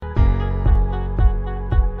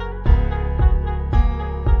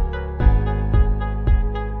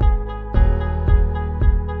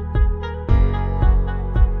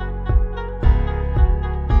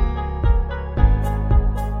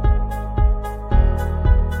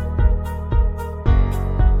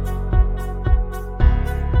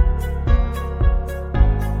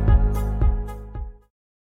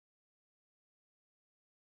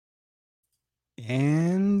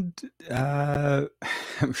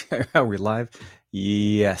Are we live?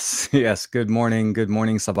 Yes, yes. Good morning,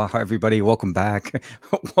 Sabah, everybody. Welcome back.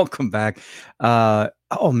 Welcome back.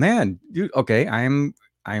 Oh man, okay.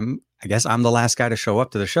 I guess I'm the last guy to show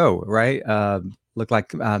up to the show, right? Look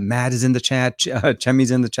like Matt is in the chat.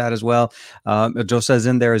 Chemi's in the chat as well. Josa's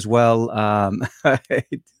in there as well.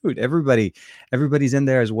 Dude, everybody's in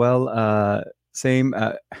there as well. Same.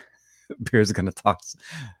 Beer's gonna talk.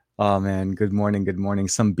 Oh man, good morning, good morning.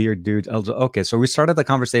 Some beard dude. Okay, so we started the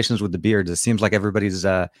conversations with the beards. It seems like everybody's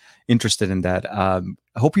interested in that.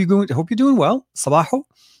 Hope you're doing well. Sabaho.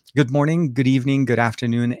 Good morning, good evening, good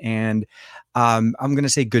afternoon, and I'm gonna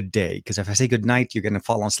say good day because if I say good night, you're gonna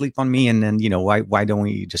fall asleep on me, and then why don't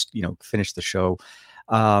we just finish the show?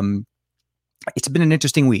 Um, it's been an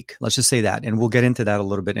interesting week. Let's just say that. And we'll get into that a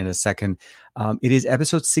little bit in a second. It is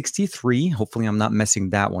episode 63. Hopefully, I'm not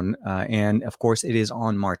messing that one. And of course, it is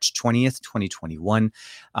on March 20th, 2021.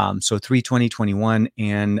 So 3/20/21.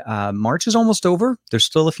 And March is almost over. There's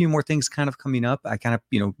still a few more things kind of coming up.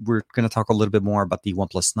 We're going to talk a little bit more about the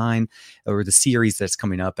OnePlus 9 or the series that's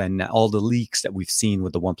coming up and all the leaks that we've seen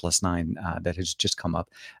with the OnePlus 9 that has just come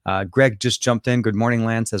up. Greg just jumped in. Good morning,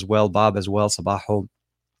 Lance, as well. Bob, as well. Sabaho.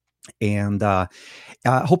 And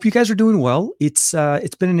hope you guys are doing well. It's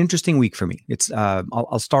been an interesting week for me.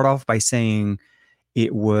 I'll start off by saying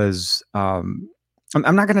it was. I'm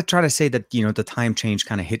not going to try to say that the time change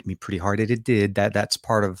kind of hit me pretty hard. It did. That's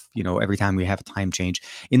part of every time we have a time change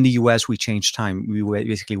in the U.S. we change time. We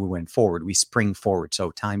went forward. We spring forward.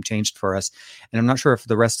 So time changed for us, and I'm not sure if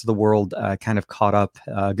the rest of the world kind of caught up.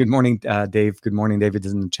 Good morning, Dave. Good morning, David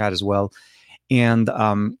is in the chat as well, and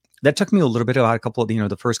that took me a little bit about a couple of,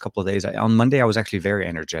 the first couple of days. On Monday, I was actually very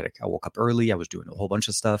energetic. I woke up early. I was doing a whole bunch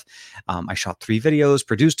of stuff. I shot 3 videos,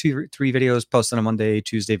 produced three videos, posted on Monday,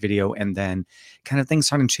 Tuesday video, and then kind of things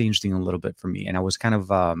started changing a little bit for me. And I was kind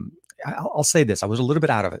of, I'll say this, I was a little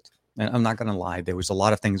bit out of it. And I'm not going to lie. There was a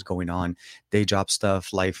lot of things going on, day job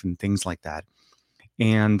stuff, life, and things like that.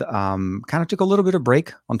 And kind of took a little bit of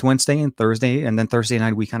break on Wednesday and Thursday. And then Thursday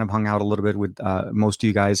night, we kind of hung out a little bit with most of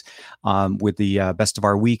you guys with the Best of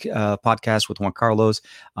Our Week podcast with Juan Carlos.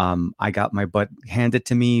 I got my butt handed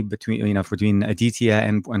to me between Aditya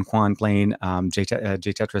and Juan playing J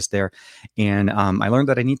Tetris there. And I learned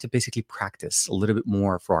that I need to basically practice a little bit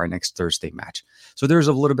more for our next Thursday match. So there's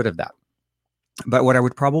a little bit of that. But what I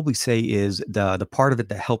would probably say is the part of it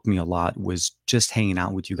that helped me a lot was just hanging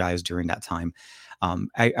out with you guys during that time.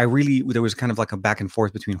 I really, there was kind of like a back and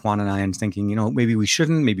forth between Juan and I and thinking, maybe we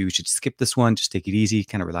shouldn't, maybe we should skip this one, just take it easy,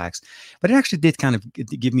 kind of relax. But it actually did kind of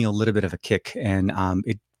give me a little bit of a kick, and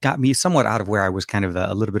it got me somewhat out of where I was kind of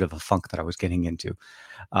a little bit of a funk that I was getting into.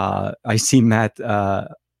 I see Matt in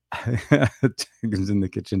the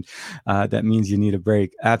kitchen. That means you need a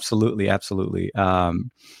break. Absolutely, absolutely. It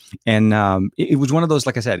was one of those,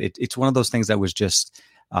 like I said, it's one of those things that was just.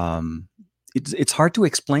 It's hard to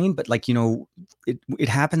explain, but it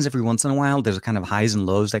happens every once in a while. There's a kind of highs and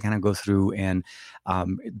lows that kind of go through, and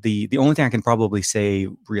the only thing I can probably say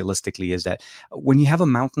realistically is that when you have a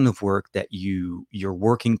mountain of work that you're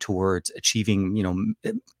working towards achieving,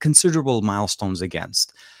 considerable milestones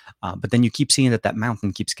against, but then you keep seeing that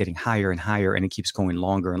mountain keeps getting higher and higher, and it keeps going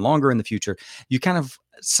longer and longer in the future. You kind of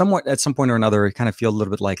somewhat at some point or another kind of feel a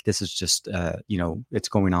little bit like this is just it's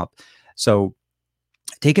going up. So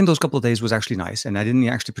taking those couple of days was actually nice, and I didn't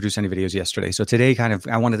actually produce any videos yesterday. So today,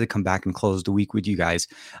 I wanted to come back and close the week with you guys,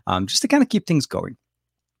 just to kind of keep things going.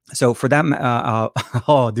 So for that,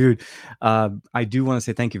 oh, dude, I do want to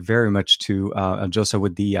say thank you very much to Josa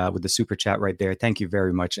with the super chat right there. Thank you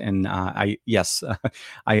very much, and I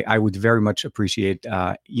would very much appreciate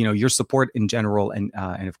your support in general, and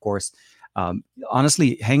of course.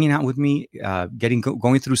 Honestly, hanging out with me,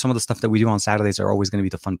 going through some of the stuff that we do on Saturdays are always going to be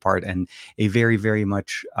the fun part, and a very, very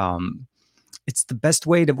much, it's the best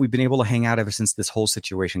way that we've been able to hang out ever since this whole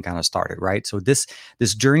situation kind of started, right? So this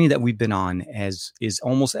journey that we've been on is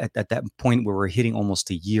almost at that point where we're hitting almost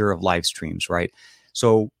a year of live streams, right?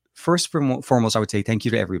 So first and foremost, I would say thank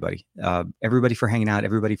you to everybody for hanging out,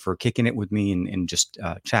 everybody for kicking it with me and just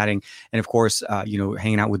chatting, and of course,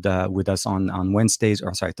 hanging out with us on Wednesdays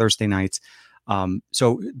or Thursday nights.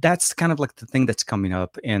 So that's kind of like the thing that's coming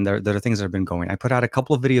up, and there are things that have been going. I put out a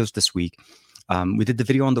couple of videos this week. We did the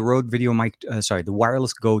video on the Rode video mic, the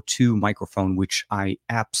Wireless Go 2 microphone, which I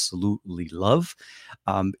absolutely love.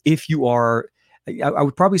 If you are I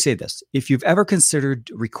would probably say this: if you've ever considered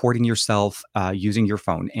recording yourself using your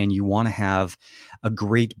phone, and you want to have a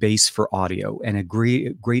great base for audio and a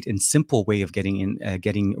great and simple way of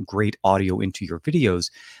getting great audio into your videos,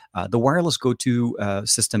 the Wireless Go 2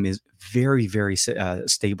 system is very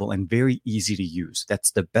stable and very easy to use.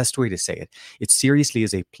 That's the best way to say it. It seriously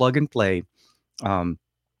is a plug and play. Um,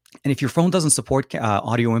 and if your phone doesn't support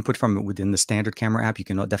audio input from within the standard camera app, you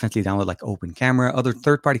can definitely download like Open Camera, other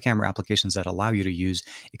third-party camera applications that allow you to use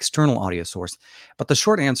external audio source. But the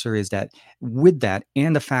short answer is that with that,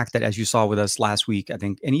 and the fact that, as you saw with us last week, I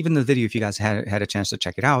think, and even the video, if you guys had a chance to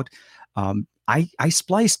check it out, I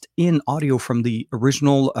spliced in audio from the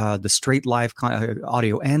original, the straight live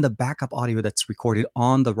audio and the backup audio that's recorded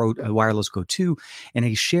on the Rode Wireless Go 2, and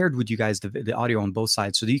I shared with you guys the audio on both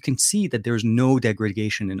sides so that you can see that there's no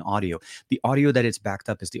degradation in audio. The audio that it's backed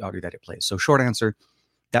up is the audio that it plays. So short answer,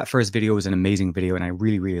 that first video was an amazing video, and I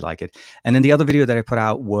really like it. And then the other video that I put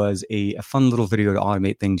out was a fun little video to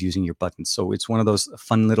automate things using your buttons. So it's one of those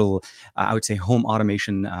fun little, I would say, home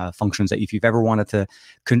automation functions that if you've ever wanted to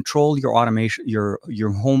control your automation,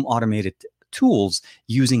 your home automated tools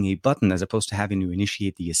using a button as opposed to having to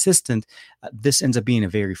initiate the assistant, this ends up being a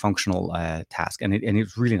very functional task, and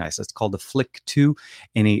it's really nice. It's called the Flick 2,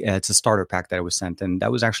 and it's a starter pack that I was sent, and that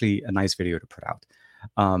was actually a nice video to put out.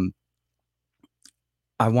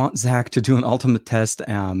 I want Zach to do an ultimate test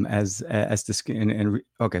as this.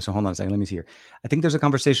 Okay, so hold on a second. Let me see here. I think there's a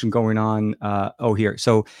conversation going on. Here.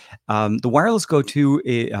 So the Wireless Go 2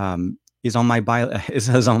 is on my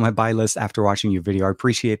buy list after watching your video. I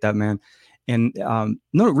appreciate that, man. And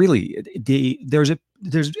no, really, there's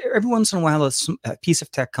every once in a while a piece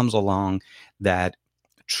of tech comes along that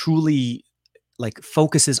truly like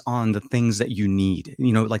focuses on the things that you need.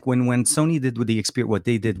 You know, like when Sony did with the Xperia, what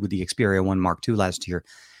they did with the Xperia 1 Mark II last year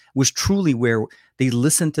was truly where they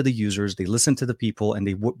listened to the users, they listened to the people, and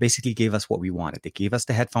they basically gave us what we wanted. They gave us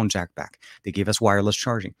the headphone jack back. They gave us wireless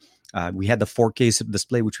charging. We had the 4K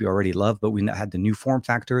display, which we already love, but we had the new form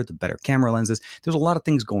factor, the better camera lenses. There's a lot of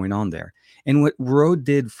things going on there. And what Rode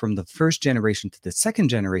did from the first generation to the second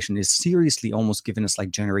generation is seriously almost given us like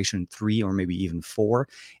generation 3 or maybe even 4,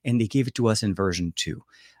 and they gave it to us in version 2.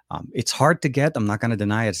 It's hard to get. I'm not going to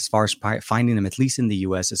deny it. As far as finding them, at least in the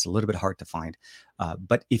US, it's a little bit hard to find.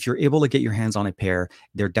 But if you're able to get your hands on a pair,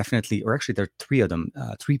 they're definitely, or actually there are 3 of them,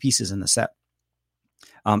 3 pieces in the set.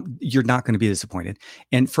 You're not going to be disappointed.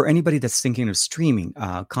 And for anybody that's thinking of streaming,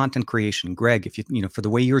 content creation, Greg, if you for the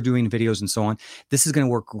way you're doing videos and so on, this is going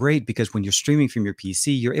to work great because when you're streaming from your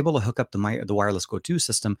PC, you're able to hook up the Wireless Go 2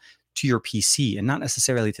 system to your PC and not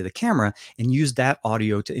necessarily to the camera, and use that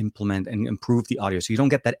audio to implement and improve the audio. So you don't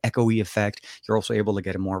get that echoey effect. You're also able to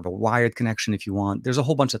get a more of a wired connection if you want. There's a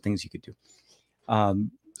whole bunch of things you could do.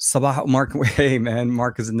 Sabah, Mark, hey man,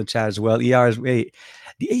 Mark is in the chat as well. The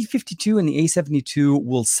A52 and the A72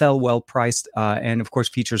 will sell well priced, and of course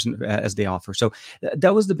features as they offer. So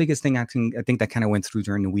that was the biggest thing I think that kind of went through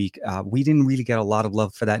during the week. We didn't really get a lot of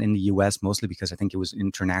love for that in the US, mostly because I think it was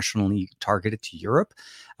internationally targeted to Europe.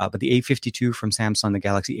 But the A52 from Samsung, the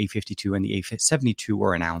Galaxy A52 and the A72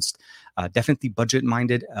 were announced. Definitely budget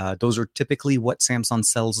minded. Those are typically what Samsung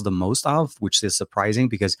sells the most of, which is surprising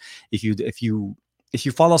because if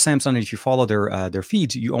you follow Samsung and if you follow their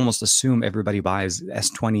feeds, you almost assume everybody buys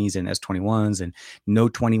S20s and S21s and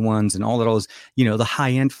Note 21s and all of those, the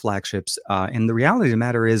high-end flagships. And the reality of the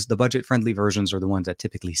matter is the budget-friendly versions are the ones that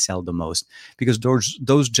typically sell the most because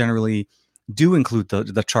those generally do include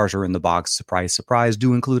the charger in the box. Surprise, surprise.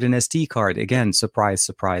 Do include an SD card. Again, surprise,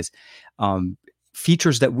 surprise.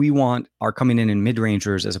 Features that we want are coming in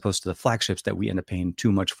mid-rangers as opposed to the flagships that we end up paying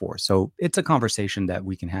too much for. So it's a conversation that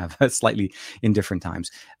we can have slightly in different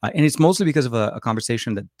times. And it's mostly because of a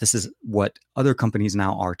conversation that this is what other companies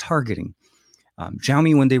now are targeting.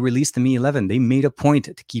 Xiaomi, when they released the Mi 11, they made a point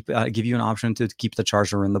to give you an option to keep the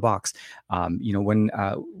charger in the box. When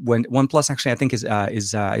OnePlus actually, I think is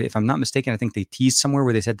if I'm not mistaken, I think they teased somewhere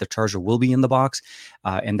where they said the charger will be in the box,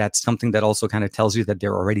 and that's something that also kind of tells you that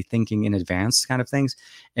they're already thinking in advance, kind of things.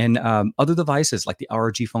 And other devices like the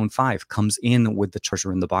ROG Phone 5 comes in with the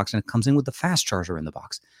charger in the box, and it comes in with the fast charger in the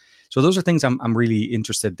box. So those are things I'm really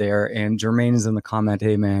interested there. And Jermaine is in the comment,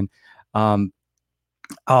 hey man.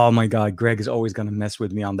 Oh my God, Greg is always going to mess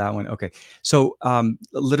with me on that one. Okay, so a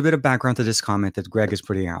little bit of background to this comment that Greg is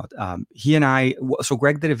putting out. So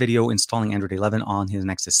Greg did a video installing Android 11 on his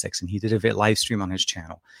Nexus 6, and he did a live stream on his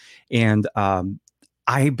channel. And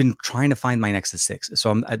I've been trying to find my Nexus 6.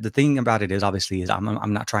 So the thing about it is, obviously,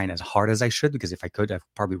 I'm not trying as hard as I should, because if I could, I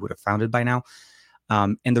probably would have found it by now.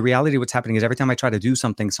 And the reality of what's happening is every time I try to do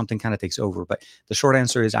something, something kind of takes over. But the short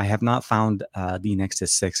answer is I have not found the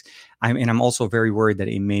Nexus 6. I'm also very worried that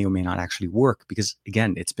it may or may not actually work because,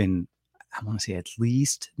 again, it's been, I want to say, at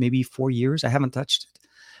least maybe 4 years I haven't touched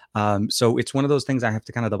it. So it's one of those things I have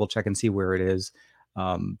to kind of double check and see where it is.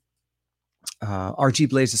 Um, RG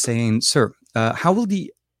Blaze is saying, sir, how will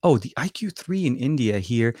the IQ3 in India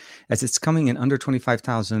here, as it's coming in under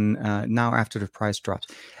 25,000 now after the price drops.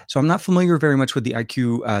 So I'm not familiar very much with the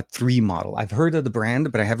IQ3 model. I've heard of the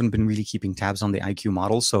brand, but I haven't been really keeping tabs on the IQ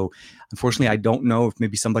model. So unfortunately, I don't know if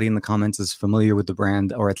maybe somebody in the comments is familiar with the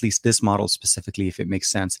brand, or at least this model specifically, if it makes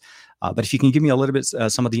sense. But if you can give me a little bit,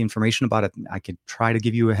 some of the information about it, I could try to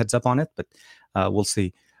give you a heads up on it, but we'll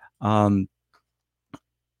see.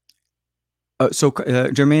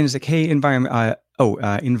 Jermaine is like, hey, environment.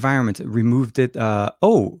 Environment removed it.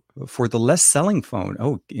 For the less selling phone.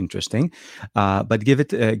 Oh, interesting. But give it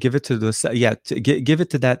to the give it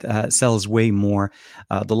to that sells way more.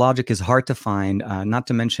 The logic is hard to find. Not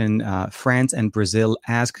to mention France and Brazil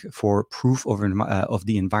ask for proof of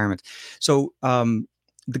the environment. So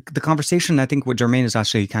the conversation, I think, what Jermaine is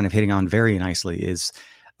actually kind of hitting on very nicely is.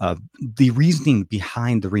 The reasoning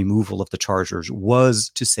behind the removal of the chargers was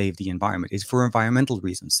to save the environment. It's for environmental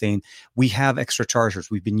reasons, saying we have extra chargers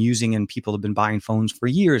we've been using and people have been buying phones for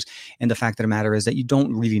years. And the fact of the matter is that you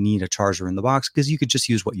don't really need a charger in the box because you could just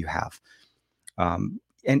use what you have.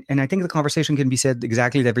 And I think the conversation can be said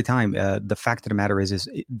exactly every time. The fact of the matter is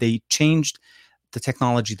they changed the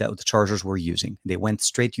technology that the chargers were using. They went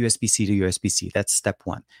straight USB-C to USB-C. That's step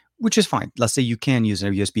one, which is fine. Let's say you can use a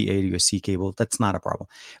USB-A to USB-C cable. That's not a problem.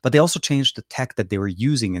 But they also changed the tech that they were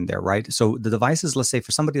using in there, right? So the devices, let's say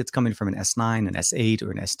for somebody that's coming from an S9, an S8,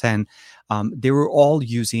 or an S10, they were all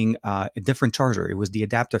using a different charger. It was the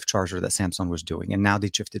adaptive charger that Samsung was doing. And now they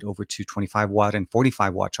shifted over to 25 watt and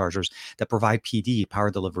 45 watt chargers that provide PD,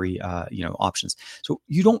 power delivery, options. So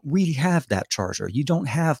you don't really have that charger. You don't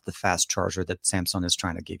have the fast charger that Samsung is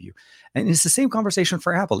trying to give you. And it's the same conversation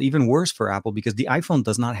for Apple, even worse for Apple, because the iPhone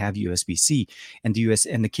does not have USB-C, and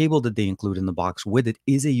the cable that they include in the box with it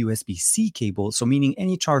is a USB-C cable. So meaning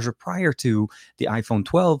any charger prior to the iPhone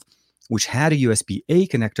 12, which had a USB-A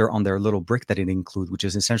connector on their little brick that it includes, which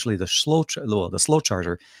is essentially the slow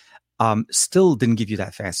charger, still didn't give you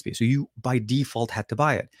that fast speed. So you by default had to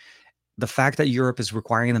buy it. The fact that Europe is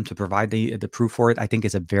requiring them to provide the proof for it, I think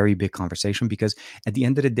is a very big conversation, because at the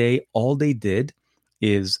end of the day, all they did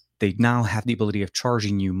is they now have the ability of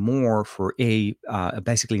charging you more for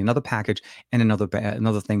basically another package and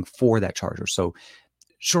another thing for that charger. So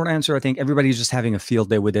short answer, I think everybody's just having a field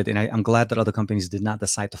day with it. And I'm glad that other companies did not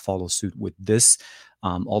decide to follow suit with this.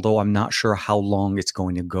 Although I'm not sure how long it's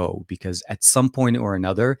going to go, because at some point or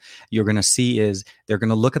another, you're going to see is they're going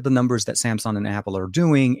to look at the numbers that Samsung and Apple are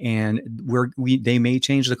doing, and they may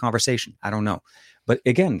change the conversation. I don't know. But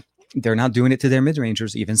again, they're not doing it to their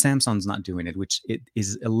mid-rangers. Even Samsung's not doing it, which it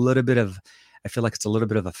is a little bit of, I feel like it's a little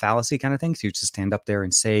bit of a fallacy kind of thing. So you just stand up there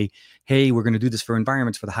and say, hey, we're going to do this for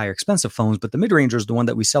environments for the higher expensive phones, but the mid-rangers, the one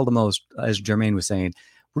that we sell the most, as Jermaine was saying,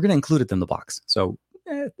 we're going to include it in the box. So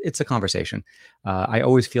it's a conversation. I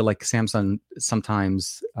always feel like Samsung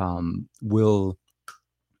sometimes will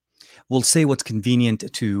say what's convenient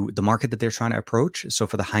to the market that they're trying to approach. So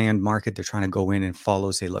for the high-end market, they're trying to go in and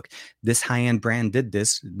follow, say, look, this high-end brand did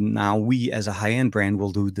this. Now we as a high-end brand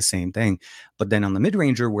will do the same thing. But then on the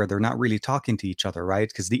mid-ranger, where they're not really talking to each other, right?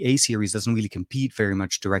 Because the A series doesn't really compete very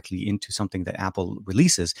much directly into something that Apple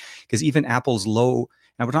releases. Because even Apple's low,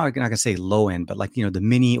 now we're not going to say low end, but like, the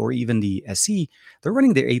Mini or even the SE, they're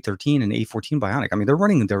running their A13 and A14 Bionic. I mean, they're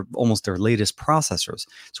running almost their latest processors.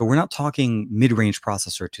 So we're not talking mid-range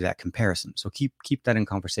processor to that comparison. So keep that in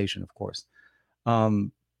conversation, of course.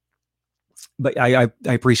 But I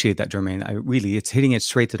appreciate that, Jermaine. It's hitting it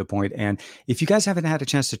straight to the point. And if you guys haven't had a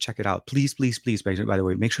chance to check it out, please, by the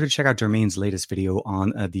way, make sure to check out Jermaine's latest video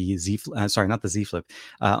on the not the Z Flip,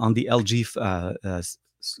 on the LG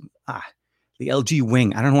the LG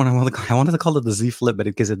Wing. I wanted to call it the Z Flip, but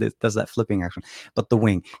because it does that flipping action. But the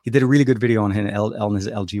Wing, he did a really good video on his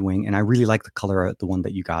LG Wing, and I really like the color, the one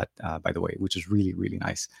that you got, by the way, which is really, really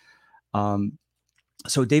nice.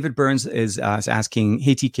 So David Burns is asking,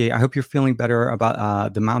 hey TK, I hope you're feeling better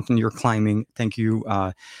about the mountain you're climbing. Thank you.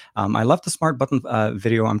 I love the smart button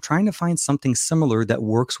video. I'm trying to find something similar that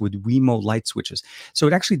works with Wemo light switches. So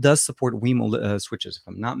it actually does support Wemo switches, if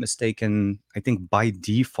I'm not mistaken. I think by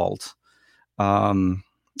default. Hold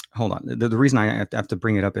on. The reason I have to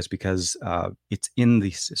bring it up is because it's in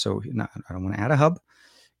the. So I don't want to add a hub.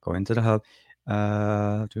 Go into the hub.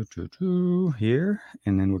 Here,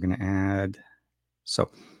 and then we're going to add.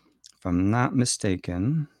 So, if I'm not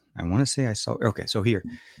mistaken, I want to say I saw. Okay, so here,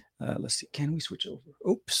 let's see. Can we switch over?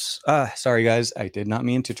 Oops. Sorry, guys. I did not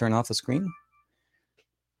mean to turn off the screen.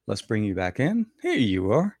 Let's bring you back in. Here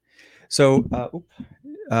you are. So,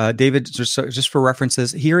 David, just for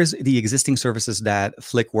references, here is the existing services that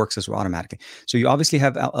Flick works as automatically. So you obviously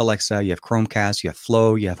have Alexa, you have Chromecast, you have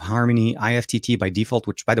Flow, you have Harmony, IFTT by default,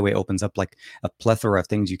 which by the way opens up like a plethora of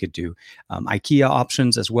things you could do. IKEA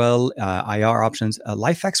options as well, IR options,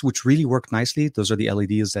 LifeX, which really work nicely. Those are the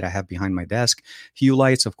LEDs that I have behind my desk. Hue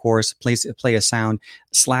lights, of course, play a sound.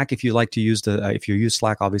 Slack, if you like to use if you use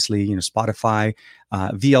Slack, obviously, Spotify,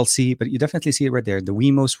 VLC, but you definitely see it right there. The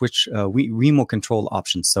Wemo switch, Wemo control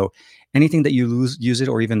options. So anything that you use it,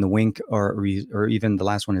 or even the Wink, or even the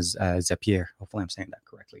last one is Zapier. Hopefully, I'm saying that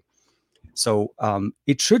correctly. So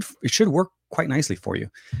it should work quite nicely for you.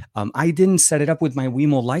 I didn't set it up with my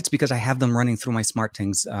Wemo lights because I have them running through my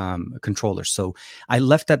SmartThings controller. So I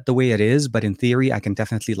left that the way it is, but in theory, I can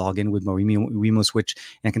definitely log in with my Wemo switch,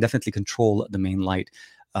 and I can definitely control the main light.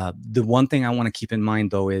 The one thing I want to keep in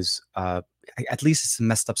mind, though, is at least it's a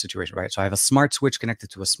messed up situation, right? So I have a smart switch connected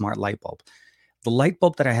to a smart light bulb. The light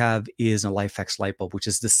bulb that I have is a LifeX light bulb, which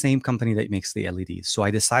is the same company that makes the LEDs. So I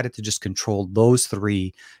decided to just control those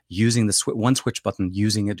three using the one switch button,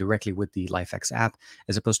 using it directly with the LifeX app,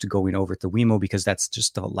 as opposed to going over to Wemo, because that's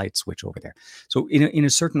just a light switch over there. So in a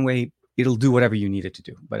certain way, it'll do whatever you need it to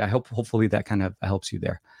do. But I hopefully that kind of helps you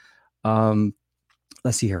there.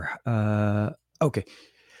 Let's see here. Okay.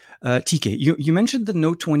 TK, you mentioned the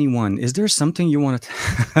Note 21. Is there something you want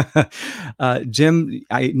to, Jim?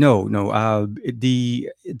 No.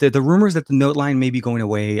 The rumors that the Note line may be going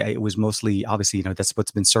away. It was mostly, obviously, that's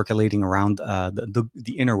what's been circulating around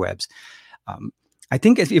the interwebs. I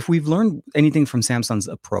think if we've learned anything from Samsung's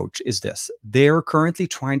approach, is this: they're currently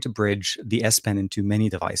trying to bridge the S Pen into many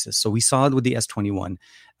devices. So we saw it with the S21.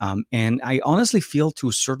 And I honestly feel to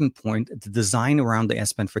a certain point, the design around the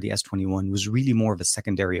S Pen for the S21 was really more of a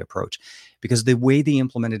secondary approach, because the way they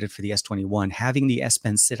implemented it for the S21, having the S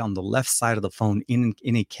Pen sit on the left side of the phone in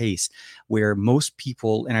a case where most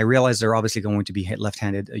people, and I realize they're obviously going to be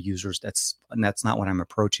left-handed users, that's not what I'm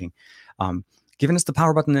approaching. Giving us the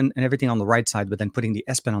power button and everything on the right side, but then putting the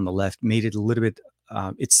S Pen on the left made it a little bit,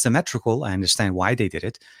 it's symmetrical. I understand why they did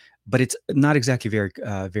it, but it's not exactly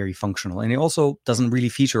very functional. And it also doesn't really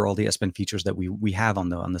feature all the S Pen features that we have on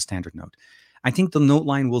the standard Note. I think the Note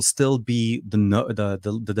line will still be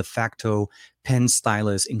the de facto pen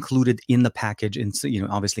stylus included in the package, and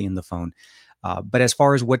obviously in the phone. But as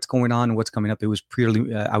far as what's going on and what's coming up, it was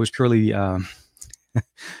purely,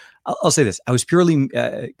 I'll say this. I was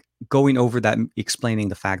purely going over that, explaining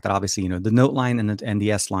the fact that obviously, the Note line and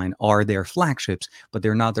the S line are their flagships, but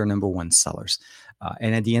they're not their number one sellers.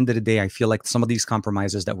 And at the end of the day, I feel like some of these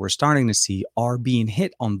compromises that we're starting to see are being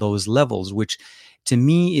hit on those levels, which to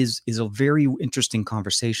me is a very interesting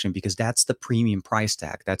conversation, because that's the premium price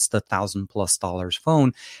tag. That's the $1,000+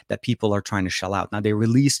 phone that people are trying to shell out. Now, they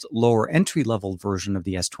released lower entry level version of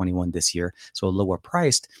the S21 this year, so lower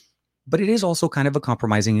priced. But it is also kind of a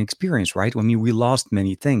compromising experience, right? I mean, we lost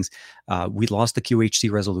many things. We lost the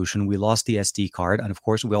QHD resolution, we lost the SD card, and of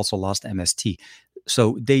course, we also lost MST.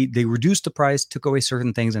 So they reduced the price, took away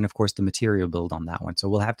certain things, and of course, the material build on that one. So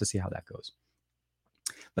we'll have to see how that goes.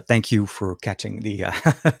 But thank you for catching the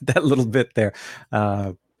that little bit there.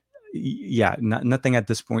 Yeah, nothing at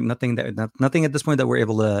this point. Nothing at this point that we're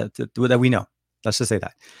able to that we know. Let's just say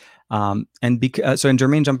that. And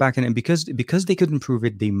Jermaine jumped back in, and because they could improve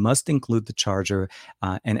it, they must include the charger,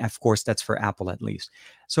 and of course that's for Apple at least.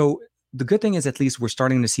 So the good thing is, at least we're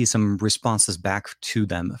starting to see some responses back to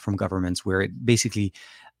them from governments, where it basically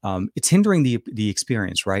it's hindering the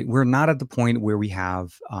experience, right? We're not at the point where we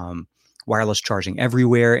have wireless charging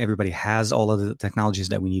everywhere. Everybody has all of the technologies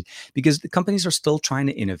that we need, because the companies are still trying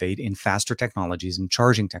to innovate in faster technologies and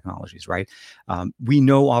charging technologies, right? We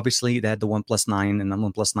know obviously that the OnePlus 9 and the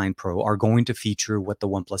OnePlus 9 Pro are going to feature what the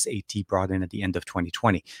OnePlus 8T brought in at the end of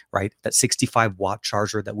 2020, right? That 65-watt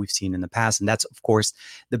charger that we've seen in the past. And that's, of course,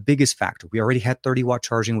 the biggest factor. We already had 30-watt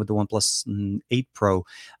charging with the OnePlus 8 Pro.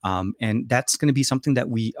 And that's going to be something that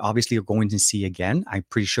we obviously are going to see again. I'm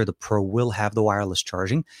pretty sure the Pro will have the wireless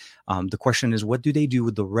charging. The question is, what do they do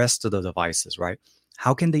with the rest of the devices, right?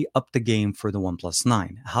 How can they up the game for the OnePlus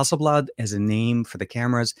 9? Hasselblad as a name for the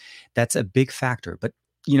cameras, that's a big factor. But,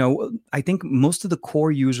 I think most of the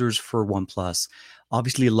core users for OnePlus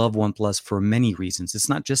obviously love OnePlus for many reasons. It's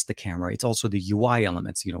not just the camera. It's also the UI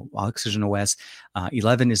elements. Oxygen OS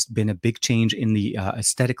 11 has been a big change in the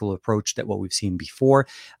aesthetical approach that what we've seen before.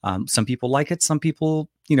 Some people like it. Some people,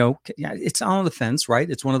 it's on the fence, right?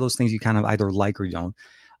 It's one of those things you kind of either like or you don't.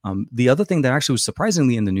 The other thing that actually was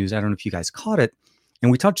surprisingly in the news, I don't know if you guys caught it, And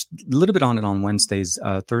we touched a little bit on it on Wednesday's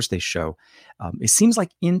Thursday show. It seems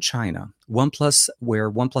like in China, OnePlus,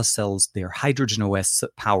 where OnePlus sells their Hydrogen OS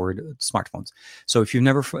powered smartphones. So if you're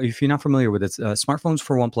not familiar with it, smartphones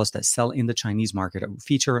for OnePlus that sell in the Chinese market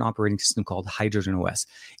feature an operating system called Hydrogen OS.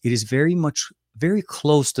 It is very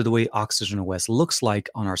close to the way Oxygen OS looks like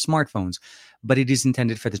on our smartphones, but it is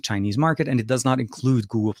intended for the Chinese market and it does not include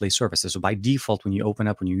Google Play services. So by default, when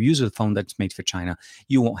you use a phone that's made for China,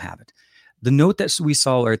 you won't have it. The note that we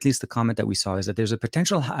saw, or at least the comment that we saw, is that there's a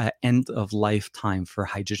potential end of life time for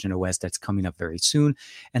Hydrogen OS that's coming up very soon.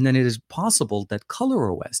 And then it is possible that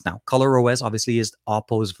Color OS, now Color OS obviously is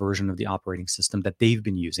Oppo's version of the operating system that they've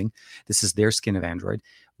been using. This is their skin of Android,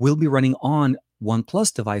 will be running on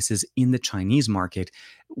OnePlus devices in the Chinese market,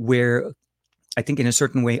 where I think in a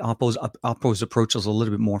certain way, Oppo's approach is a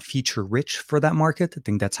little bit more feature rich for that market. I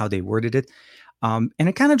think that's how they worded it. And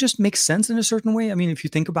it kind of just makes sense in a certain way. I mean, if you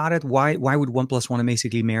think about it, why would OnePlus want to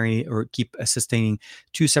basically marry or keep sustaining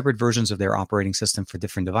two separate versions of their operating system for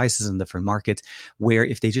different devices and different markets, where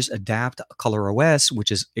if they just adapt Color OS, which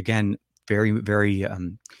is, again, very, very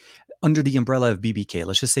under the umbrella of BBK.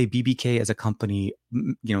 Let's just say BBK as a company,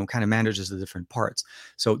 kind of manages the different parts.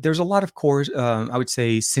 So there's a lot of core, I would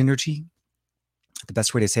say, synergy, the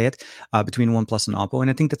best way to say it, between OnePlus and Oppo,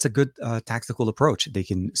 and I think that's a good tactical approach. They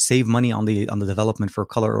can save money on the development for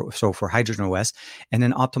for Hydrogen OS, and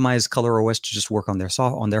then optimize Color OS to just work on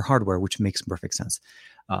their hardware, which makes perfect sense.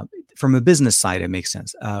 From a business side, it makes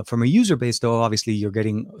sense. From a user base, though, obviously you're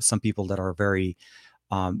getting some people that are very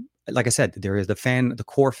like I said, there is the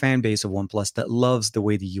core fan base of OnePlus that loves the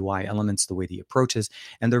way the UI elements, the way the approach is,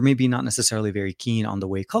 and they're maybe not necessarily very keen on the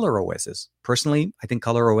way Color OS is. Personally, I think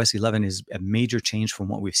Color OS 11 is a major change from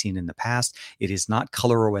what we've seen in the past. It is not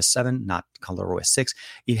Color OS 7, not Color OS 6.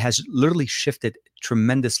 It has literally shifted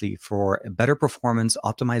tremendously for better performance,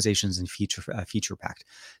 optimizations, and feature packed.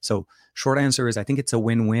 So short answer is I think it's a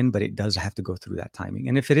win-win, but it does have to go through that timing.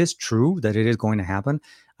 And if it is true that it is going to happen,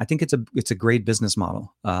 I think it's a great business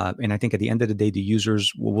model. And I think at the end of the day, the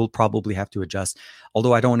users will probably have to adjust.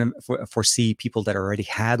 Although I don't foresee people that already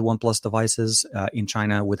had OnePlus devices in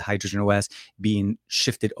China with Hydrogen OS being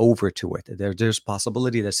shifted over to it. There's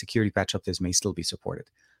possibility that security patch updates may still be supported.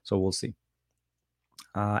 So we'll see.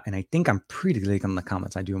 And I think I'm pretty late on the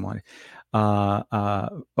comments. I do want it.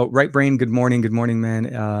 Right Brain, good morning,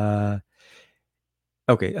 man.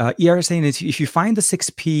 Okay, ER saying if you find the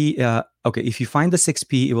 6P, if you find the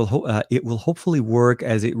 6P, it will hopefully work.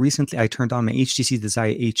 As it recently, I turned on my HTC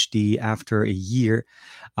Desire HD after a year,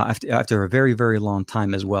 after a very, very long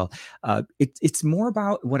time as well. It's more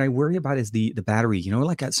about what I worry about is the battery.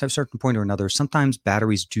 Like at a certain point or another, sometimes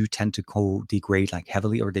batteries do tend to degrade like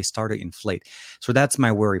heavily, or they start to inflate. So that's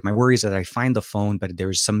my worry. My worry is that I find the phone, but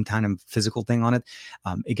there's some kind of physical thing on it.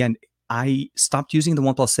 Again, I stopped using the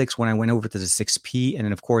OnePlus 6 when I went over to the 6P. And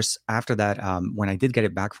then, of course, after that, when I did get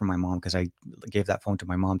it back from my mom, because I gave that phone to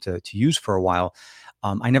my mom to use for a while,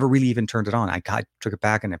 I never really even turned it on. I took it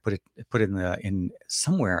back and I put it in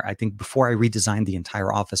somewhere, I think, before I redesigned the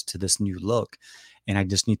entire office to this new look. And I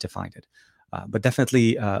just need to find it. But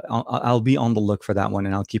definitely, I'll be on the look for that one,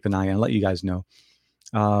 and I'll keep an eye and let you guys know.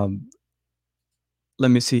 Let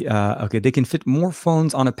me see. Okay, they can fit more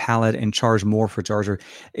phones on a pallet and charge more for charger.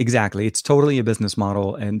 Exactly. It's totally a business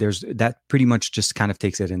model, and there's that pretty much just kind of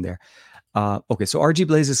takes it in there. Okay, so RG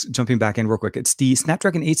Blaze is jumping back in real quick. It's the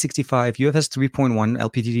Snapdragon 865 UFS 3.1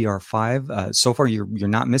 LPDDR5. So far, you're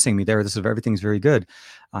not missing me there. Everything's very good.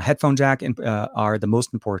 Headphone jack are the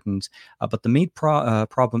most important, but the main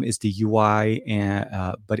problem is the UI,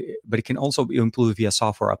 but it can also be improved via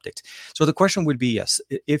software updates. So the question would be, yes,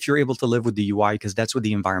 if you're able to live with the UI, because that's what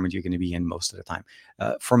the environment you're going to be in most of the time.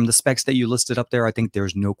 From the specs that you listed up there, I think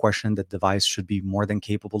there's no question that the device should be more than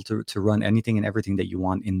capable to run anything and everything that you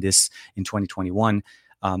want in 2021.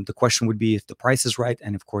 The question would be if the price is right,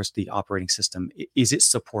 and of course the operating system, is it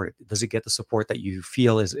supported? Does it get the support that you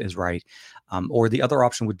feel is right? Or the other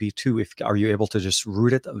option would be too, are you able to just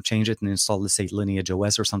root it, change it, and install, let's say, Lineage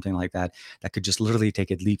OS or something like that, that could just literally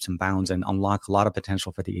take it leaps and bounds and unlock a lot of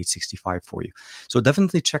potential for the 865 for you. So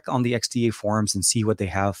definitely check on the XDA forums and see what they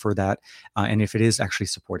have for that, and if it is actually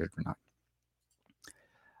supported or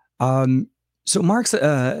not. So Mark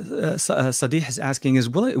Sadiq is asking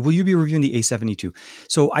will you be reviewing the A72?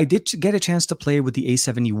 So I did get a chance to play with the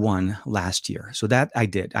A71 last year. So that I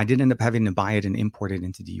did. I did end up having to buy it and import it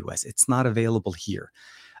into the US. It's not available here.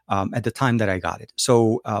 at the time that I got it.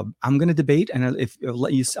 So I'm going to debate, and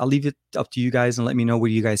I'll leave it up to you guys and let me know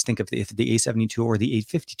what you guys think of if the A72 or the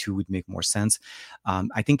A52 would make more sense.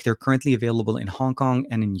 I think they're currently available in Hong Kong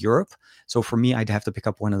and in Europe. So for me, I'd have to pick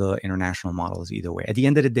up one of the international models either way. At the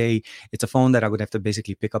end of the day, it's a phone that I would have to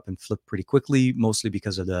basically pick up and flip pretty quickly, mostly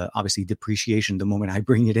because of the obviously depreciation the moment I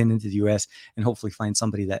bring it into the US, and hopefully find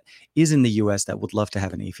somebody that is in the US that would love to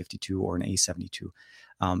have an A52 or an A72.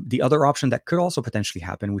 The other option that could also potentially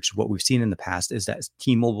happen, which is what we've seen in the past, is that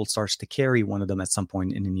T-Mobile starts to carry one of them at some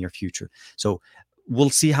point in the near future. So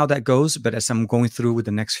we'll see how that goes. But as I'm going through with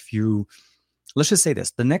the next few, let's just say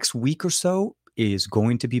this, the next week or so is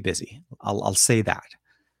going to be busy. I'll say that.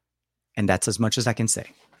 And that's as much as I can say.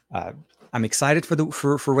 I'm excited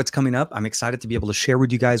for what's coming up. I'm excited to be able to share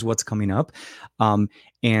with you guys what's coming up.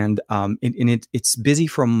 It's busy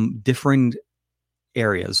from different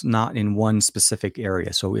areas, not in one specific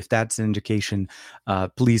area. So if that's an indication,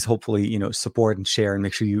 please hopefully support and share, and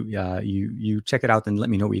make sure you check it out and let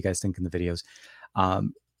me know what you guys think in the videos.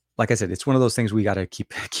 Like I said, it's one of those things we got to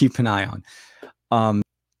keep an eye on.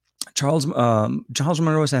 Charles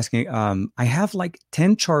Monroe is asking, I have like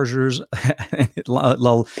 10 chargers and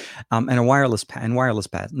a wireless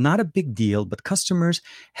pad. Not a big deal, but customers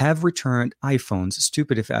have returned iPhones.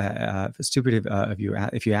 Stupid if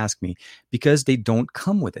you ask me, because they don't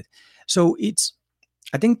come with it. So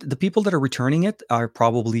I think the people that are returning it are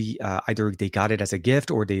probably either they got it as a gift,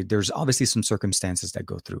 or there's obviously some circumstances that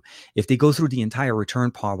go through. If they go through the entire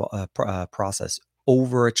return process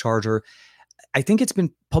over a charger, I think it's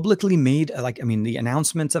been publicly made, the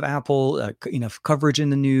announcements of Apple, coverage in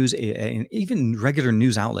the news, and even regular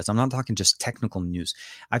news outlets. I'm not talking just technical news.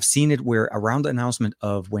 I've seen it where around the announcement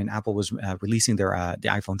of when Apple was releasing the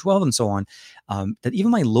iPhone 12 and so on, that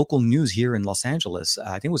even my local news here in Los Angeles,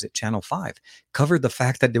 I think it was at Channel 5, covered the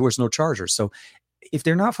fact that there was no charger. So if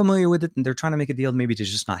they're not familiar with it and they're trying to make a deal, maybe they're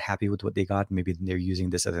just not happy with what they got. Maybe they're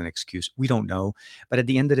using this as an excuse. We don't know. But at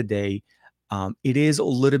the end of the day, it is a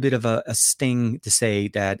little bit of a sting to say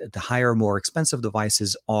that the higher, more expensive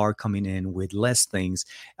devices are coming in with less things,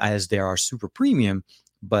 as they are super premium.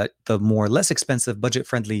 But the more less expensive,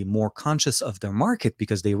 budget-friendly, more conscious of their market,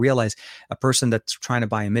 because they realize a person that's trying to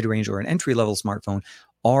buy a mid-range or an entry-level smartphone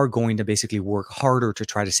are going to basically work harder to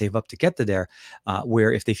try to save up to get to there.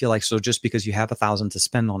 Where if they feel like, so just because you have $1,000 to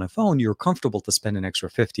spend on a phone, you're comfortable to spend an extra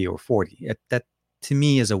 50 or 40. That to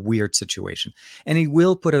me is a weird situation, and it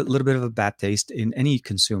will put a little bit of a bad taste in any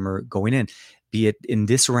consumer going in, be it in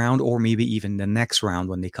this round or maybe even the next round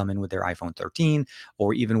when they come in with their iPhone 13,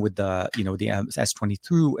 or even with the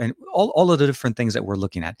S22 and all of the different things that we're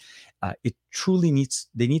looking at. It truly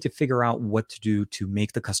they need to figure out what to do to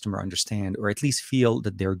make the customer understand, or at least feel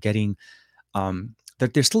that they're getting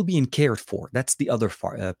that they're still being cared for. That's the other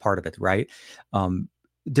part of it, right?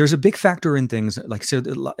 There's a big factor in things like, so,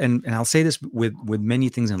 and I'll say this with many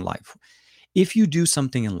things in life. If you do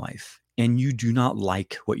something in life and you do not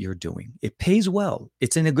like what you're doing, it pays well,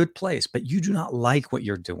 it's in a good place, but you do not like what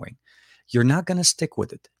you're doing, you're not going to stick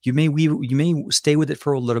with it. You may stay with it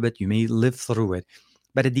for a little bit, you may live through it,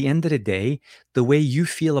 but at the end of the day, the way you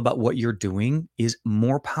feel about what you're doing is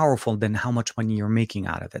more powerful than how much money you're making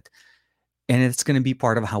out of it. And it's going to be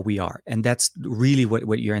part of how we are. And that's really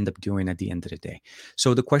what you end up doing at the end of the day.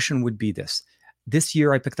 So the question would be this. This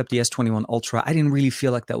year, I picked up the S21 Ultra. I didn't really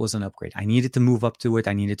feel like that was an upgrade. I needed to move up to it.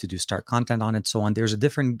 I needed to start content on it, so on. There's a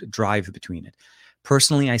different drive between it.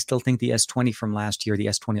 Personally, I still think the S20 from last year, the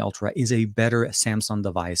S20 Ultra, is a better Samsung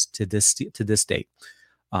device to this date.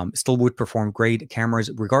 Still would perform great.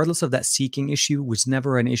 Cameras, regardless of that seeking issue, was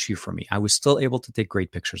never an issue for me. I was still able to take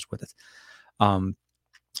great pictures with it.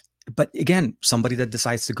 But again, somebody that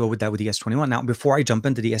decides to go with that with the S21. Now, before I jump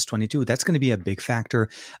into the S22, that's going to be a big factor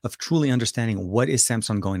of truly understanding what is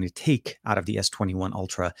Samsung going to take out of the S21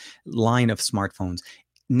 Ultra line of smartphones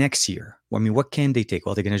next year. I mean, what can they take?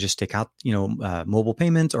 Well, they're going to just take out, mobile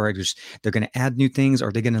payments, or they're going to add new things,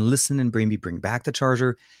 or they're going to listen and bring back the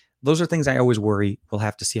charger. Those are things I always worry. We'll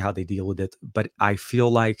have to see how they deal with it. But I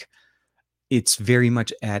feel like it's very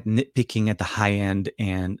much at nitpicking at the high end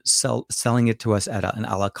and selling it to us at an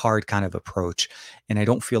a la carte kind of approach. And I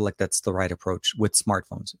don't feel like that's the right approach with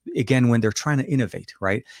smartphones. Again, when they're trying to innovate,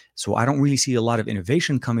 right? So I don't really see a lot of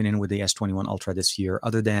innovation coming in with the S21 Ultra this year,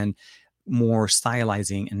 other than more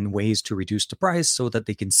stylizing and ways to reduce the price so that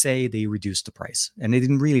they can say they reduced the price. And they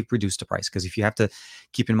didn't really reduce the price, because if you have to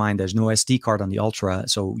keep in mind, there's no SD card on the Ultra.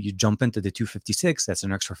 So you jump into the 256, that's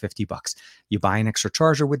an extra $50. You buy an extra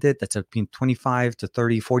charger with it, that's between 25 to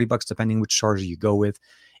 30, $40, depending which charger you go with.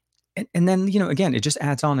 And then, again, it just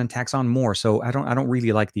adds on and tacks on more. So I don't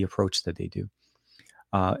really like the approach that they do.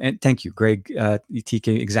 And thank you, Greg.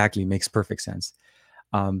 TK, exactly, makes perfect sense.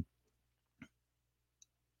 Um,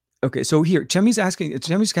 Okay, so here, Chemi's has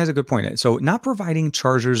a good point. So, not providing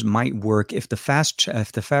chargers might work if the fast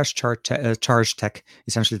charge tech,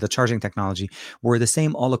 essentially the charging technology, were the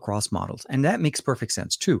same all across models, and that makes perfect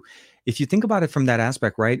sense too. If you think about it from that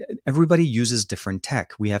aspect, right? Everybody uses different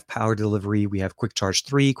tech. We have power delivery, we have Quick Charge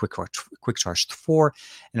 3, Quick Charge 4,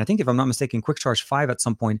 and I think if I'm not mistaken, Quick Charge 5 at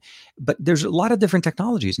some point. But there's a lot of different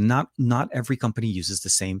technologies. Not every company uses the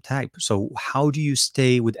same type. So how do you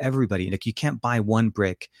stay with everybody? Like you can't buy one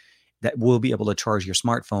brick that will be able to charge your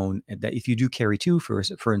smartphone. That if you do carry two,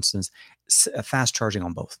 for instance, fast charging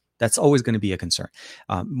on both. That's always going to be a concern.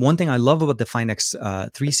 One thing I love about the Finex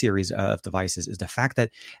 3 series of devices is the fact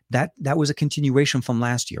that was a continuation from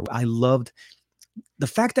last year. I loved the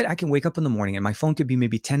fact that I can wake up in the morning and my phone could be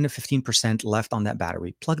maybe 10 to 15% left on that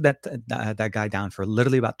battery, plug that guy down for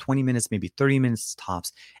literally about 20 minutes, maybe 30 minutes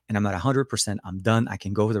tops, and I'm at 100%. I'm done. I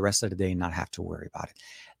can go the rest of the day and not have to worry about it.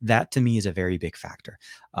 That to me is a very big factor.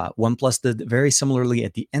 OnePlus did very similarly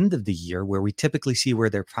at the end of the year, where we typically see where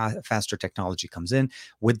their faster technology comes in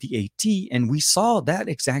with the 8T, and we saw that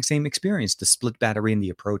exact same experience, the split battery and the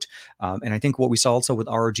approach. And I think what we saw also with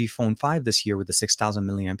ROG Phone 5 this year with the 6,000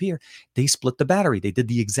 milliampere, they split the battery. They did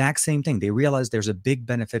the exact same thing. They realized there's a big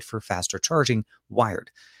benefit for faster charging wired.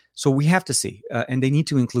 So we have to see, and they need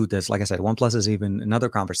to include this. Like I said, OnePlus is even another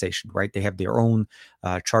conversation, right? They have their own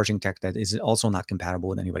charging tech that is also not compatible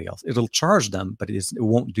with anybody else. It'll charge them, but it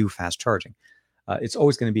won't do fast charging. It's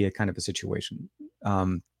always going to be a kind of a situation.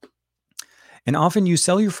 And often you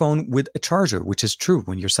sell your phone with a charger, which is true.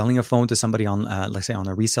 When you're selling a phone to somebody on, let's say, on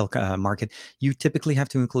a resale market, you typically have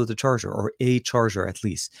to include the charger or a charger at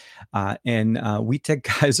least. And we tech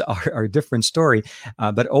guys are a different story,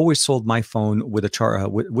 but always sold my phone with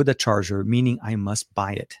with a charger, meaning I must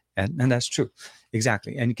buy it, and that's true.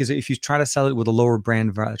 Exactly. And because if you try to sell it with a lower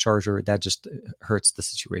brand charger, that just hurts the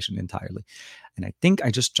situation entirely. And I think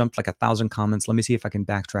I just jumped like 1,000 comments. Let me see if I can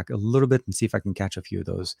backtrack a little bit and see if I can catch a few of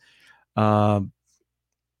those. Um,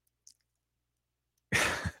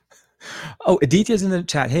 oh, Aditya is in the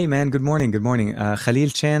chat. Hey, man. Good morning. Good morning. Khalil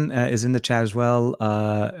Chan is in the chat as well.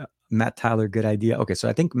 Matt Tyler, good idea. Okay, so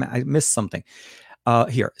I think I missed something.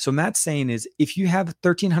 Here, so Matt's saying is if you have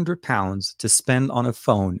 1,300 pounds to spend on a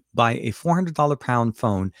phone, buy a $400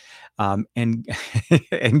 phone, and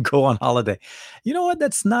and go on holiday. You know what?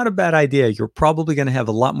 That's not a bad idea. You're probably going to have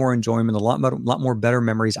a lot more enjoyment, lot more better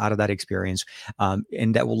memories out of that experience,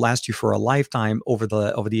 and that will last you for a lifetime over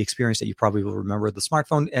the experience that you probably will remember the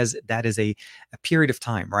smartphone, as that is a period of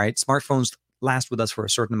time, right? Smartphones last with us for a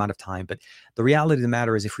certain amount of time, but the reality of the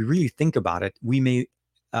matter is, if we really think about it, we may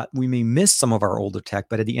miss some of our older tech,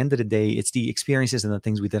 but at the end of the day, it's the experiences and the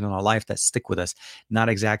things we did in our life that stick with us, not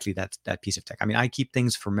exactly that piece of tech. I mean, I keep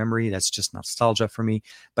things for memory. That's just nostalgia for me.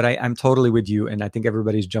 But I'm totally with you, and I think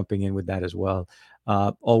everybody's jumping in with that as well.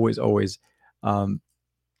 Always, always.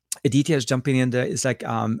 Aditya is jumping in there. It's like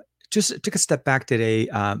just took a step back today,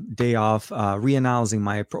 day off, reanalyzing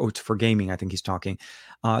my approach for gaming. I think he's talking.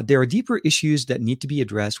 There are deeper issues that need to be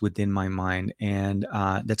addressed within my mind, and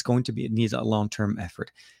that's going to be, it needs a long-term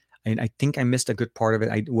effort. And I think I missed a good part of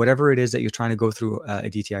it. Whatever it is that you're trying to go through,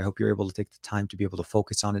 Aditya, I hope you're able to take the time to be able to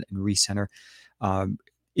focus on it and recenter.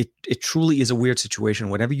 It truly is a weird situation.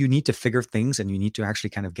 Whatever you need to figure things, and you need to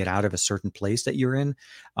actually kind of get out of a certain place that you're in,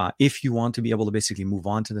 if you want to be able to basically move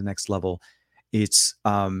on to the next level, it's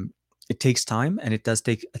it takes time, and it does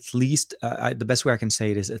take at least the best way I can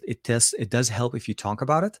say it is it does help if you talk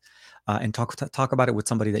about it, and talk about it with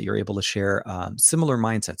somebody that you're able to share similar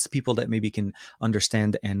mindsets, people that maybe can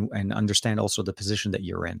understand and understand also the position that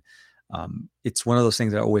you're in. It's one of those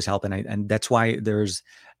things that always help, and that's why there's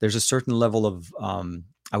a certain level of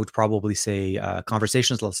I would probably say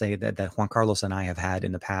conversations, let's say, that Juan Carlos and I have had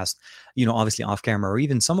in the past, obviously off camera, or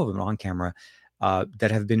even some of them on camera, that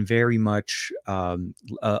have been very much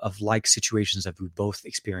of like situations that we've both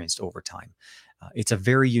experienced over time. It's a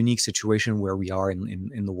very unique situation where we are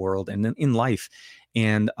in the world and in life,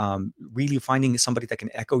 and really finding somebody that can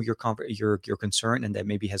echo your concern, and that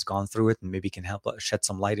maybe has gone through it and maybe can help shed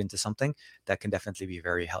some light into something that can definitely be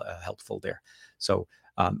very helpful there. So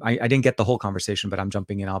I didn't get the whole conversation, but I'm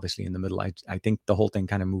jumping in obviously in the middle. I think the whole thing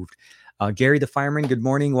kind of moved. Gary the fireman, good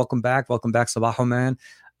morning, welcome back, Sabaho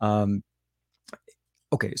man.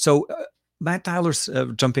 Okay, so Matt Tyler's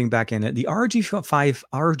jumping back in. The ROG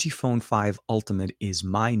Phone 5 Ultimate is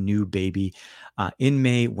my new baby in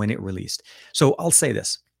May when it released. So I'll say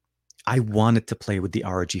this. I wanted to play with the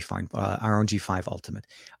ROG 5 Ultimate.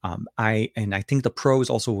 I think the Pro is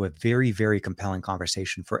also a very, very compelling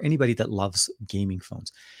conversation for anybody that loves gaming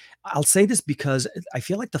phones. I'll say this because I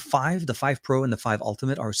feel like the 5 Pro and the 5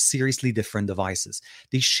 Ultimate are seriously different devices.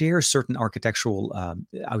 They share certain architectural,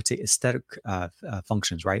 I would say, aesthetic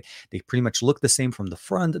functions, right? They pretty much look the same from the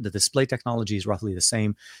front. The display technology is roughly the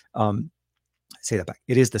same. Um, say that back.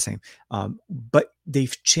 It is the same. But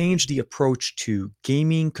they've changed the approach to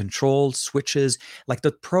gaming, control, switches. Like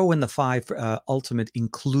the Pro and the 5 Ultimate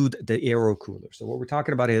include the Aero cooler. So what we're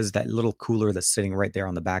talking about is that little cooler that's sitting right there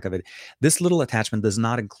on the back of it. This little attachment does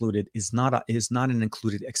not include it, is not an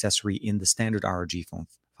included accessory in the standard ROG Phone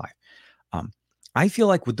 5. Um, I feel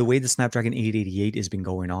like with the way the Snapdragon 888 has been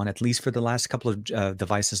going on, at least for the last couple of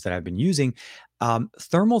devices that I've been using,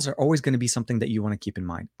 thermals are always going to be something that you want to keep in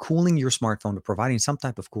mind. Cooling your smartphone or providing some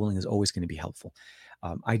type of cooling is always going to be helpful.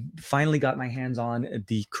 I finally got my hands on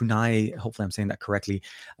the Kunai. Hopefully, I'm saying that correctly.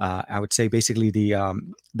 I would say basically the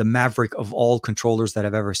Maverick of all controllers that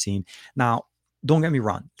I've ever seen. Now, don't get me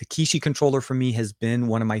wrong. The Kishi controller for me has been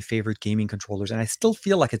one of my favorite gaming controllers, and I still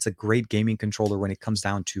feel like it's a great gaming controller when it comes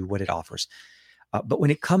down to what it offers. But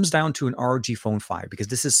when it comes down to an ROG Phone 5, because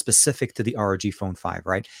this is specific to the ROG Phone 5,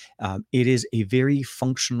 right? It is a very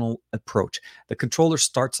functional approach. The controller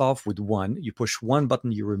starts off with one. You push one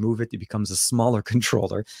button, you remove it, it becomes a smaller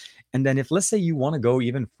controller. And then if let's say you want to go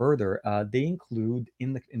even further, they include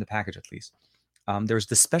in the package at least. There's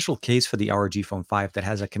this special case for the ROG Phone 5 that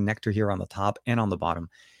has a connector here on the top and on the bottom,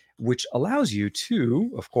 which allows you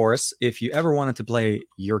to, of course, if you ever wanted to play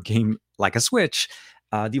your game like a Switch,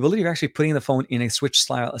 the ability of actually putting the phone in a Switch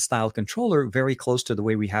style controller, very close to the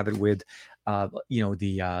way we have it with, the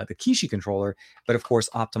Kishi controller, but of course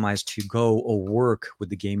optimized to go or work with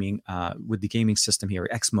the gaming system here,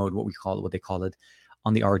 X mode, what they call it,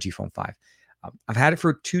 on the ROG Phone 5. I've had it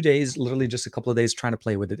for 2 days, literally just a couple of days trying to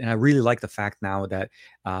play with it, and I really like the fact now that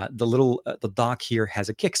the dock here has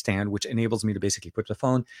a kickstand, which enables me to basically put the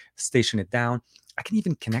phone, station it down. I can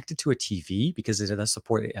even connect it to a TV because it does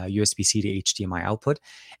support USB-C to HDMI output,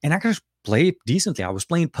 and I can just play it decently. I was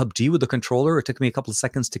playing PUBG with the controller. It took me a couple of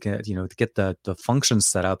seconds to get the functions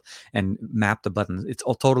set up and map the buttons. It's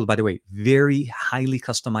all total, by the way, very highly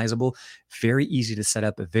customizable, very easy to set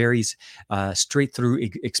up, a very straight through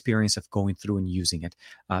experience of going through and using it.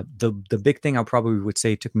 The big thing I probably would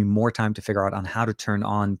say, it took me more time to figure out on how to turn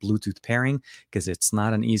on Bluetooth pairing, because it's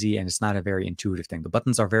not an easy and it's not a very intuitive thing. The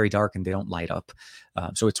buttons are very dark and they don't light up.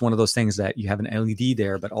 So it's one of those things that you have an LED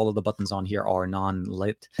there, but all of the buttons on here are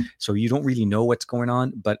non-lit. So you don't really know what's going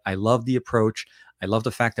on, but I love the approach. I love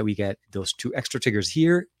the fact that we get those two extra triggers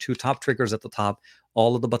here, two top triggers at the top,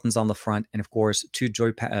 all of the buttons on the front, and of course, two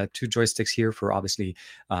joysticks here for obviously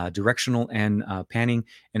directional and panning.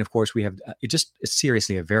 And of course, we have it's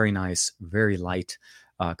seriously a very nice, very light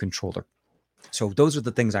controller. So those are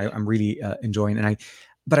the things I'm really enjoying.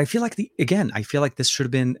 But I feel like I feel like this should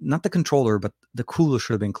have been not the controller, but the cooler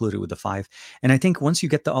should have been included with the 5. And I think once you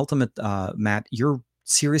get the Ultimate, Matt, you're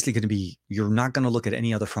seriously you're not going to look at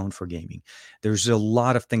any other phone for gaming. There's a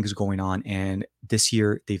lot of things going on, and this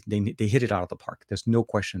year they hit it out of the park. There's no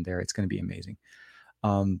question there. It's going to be amazing.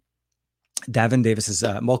 Davin Davis is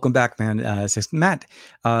welcome back, man. Says Matt,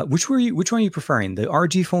 which one are you preferring, the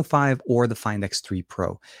ROG Phone 5 or the Find X3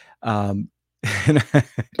 Pro?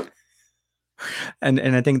 And,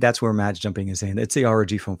 and I think that's where Matt's jumping and saying it's the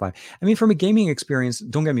ROG Phone 5. I mean, from a gaming experience,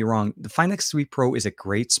 don't get me wrong, the Find X3 Pro is a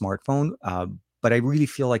great smartphone. But I really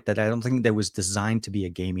feel like that I don't think that was designed to be a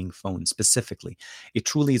gaming phone specifically. It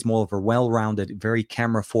truly is more of a well-rounded, very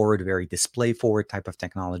camera forward, very display forward type of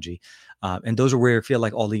technology. And those are where I feel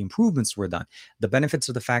like all the improvements were done. The benefits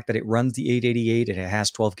of the fact that it runs the 888, it has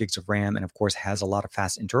 12 gigs of RAM, and of course has a lot of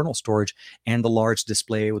fast internal storage, and the large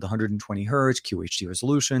display with 120 hertz, QHD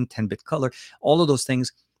resolution, 10-bit color, all of those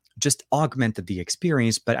things just augmented the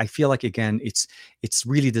experience. But I feel like, again, it's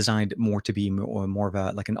really designed more to be more of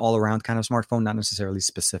a like an all-around kind of smartphone, not necessarily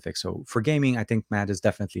specific. So for gaming, I think Matt is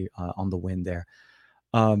definitely on the win there.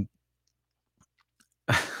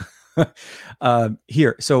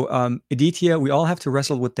 Here, so Aditya, we all have to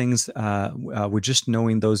wrestle with things. With just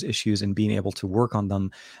knowing those issues and being able to work on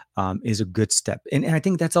them is a good step, and I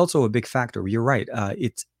think that's also a big factor. You're right.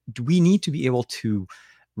 We need to be able to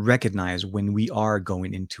recognize when we are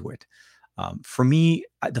going into it. For me,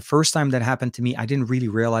 the first time that happened to me, I didn't really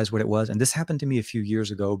realize what it was. And this happened to me a few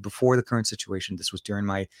years ago before the current situation. This was during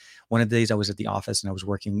one of the days I was at the office and I was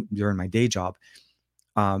working during my day job.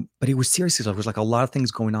 But it was seriously, there was like a lot of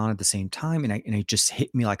things going on at the same time. And it just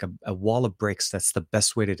hit me like a wall of bricks. That's the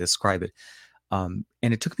best way to describe it. And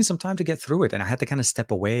it took me some time to get through it. And I had to kind of step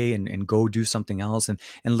away and go do something else and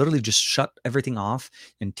literally just shut everything off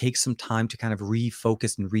and take some time to kind of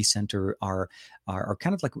refocus and recenter our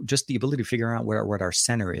kind of like just the ability to figure out where what our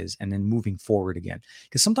center is and then moving forward again.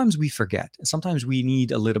 Because sometimes we forget. Sometimes we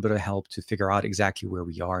need a little bit of help to figure out exactly where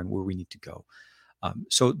we are and where we need to go.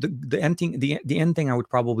 So the end thing I would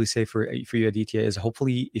probably say for you, Aditya, is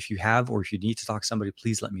hopefully if you have or if you need to talk to somebody,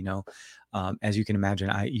 please let me know. As you can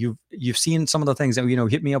imagine, you've seen some of the things that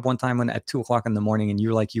hit me up one time when at 2 o'clock in the morning, and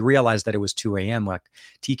you realized that it was 2 a.m. Like,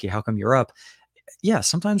 TK, how come you're up? Yeah,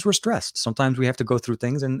 sometimes we're stressed. Sometimes we have to go through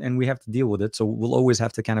things and we have to deal with it. So we'll always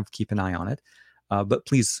have to kind of keep an eye on it. But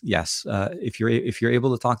please, yes, if you're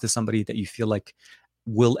able to talk to somebody that you feel like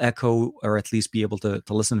will echo or at least be able to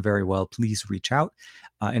listen very well, please reach out.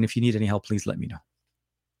 And if you need any help, please let me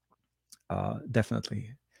know. Definitely.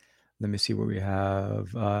 Let me see what we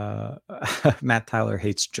have. Matt Tyler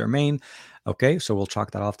hates Jermaine. Okay, so we'll chalk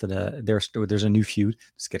that off to there's a new feud.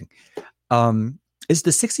 Just kidding. Is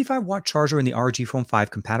the 65-watt charger in the ROG Phone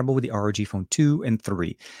 5 compatible with the ROG Phone 2 and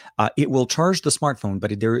 3? It will charge the smartphone,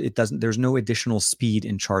 but it doesn't. There's no additional speed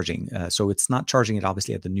in charging, so it's not charging it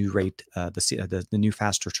obviously at the new rate, the new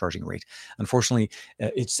faster charging rate. Unfortunately,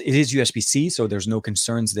 it is USB-C, so there's no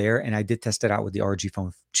concerns there. And I did test it out with the ROG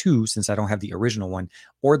Phone 2 since I don't have the original one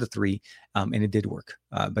or the 3, and it did work,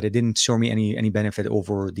 but it didn't show me any benefit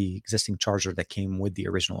over the existing charger that came with the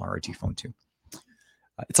original ROG Phone 2.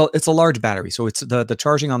 It's a large battery, so it's the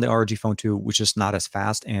charging on the ROG Phone 2, which is not as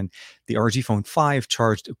fast, and the ROG Phone 5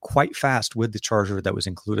 charged quite fast with the charger that was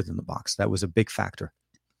included in the box. That was a big factor.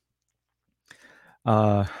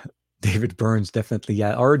 David Burns, definitely,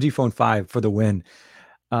 yeah. ROG Phone 5 for the win.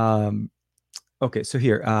 Okay, so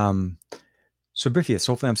here, so Brifius,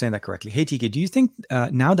 hopefully I'm saying that correctly. Hey TK, do you think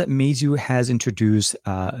now that Meizu has introduced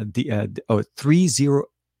the 3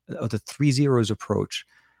 zeros approach?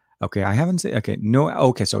 Okay, I haven't said, okay, no,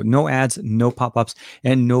 okay, so no ads, no pop-ups,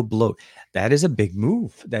 and no bloat. That is a big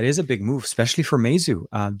move. That is a big move, especially for Meizu.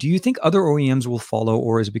 Do you think other OEMs will follow,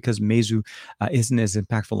 or is it because Meizu isn't as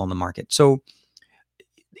impactful on the market? So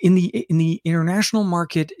in the international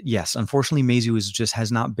market, yes, unfortunately, Meizu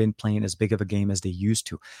has not been playing as big of a game as they used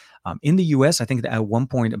to. In the US, I think that at one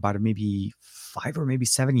point, about maybe 5 or maybe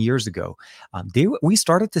 7 years ago, we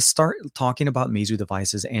started talking about Meizu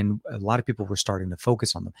devices, and a lot of people were starting to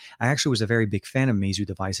focus on them. I actually was a very big fan of Meizu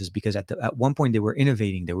devices because at one point they were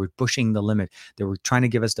innovating, they were pushing the limit, they were trying to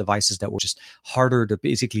give us devices that were just harder to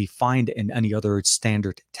basically find in any other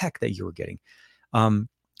standard tech that you were getting.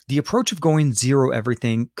 The approach of going zero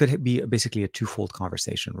everything could be basically a twofold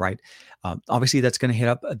conversation, right? Obviously, that's going to hit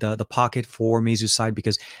up the pocket for Meizu's side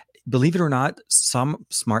because, believe it or not, some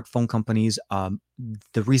smartphone companies,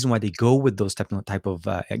 the reason why they go with those type of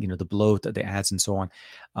the bloat, the ads, and so on,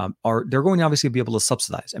 they're going to obviously be able to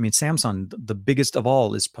subsidize. I mean, Samsung, the biggest of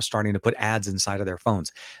all, is starting to put ads inside of their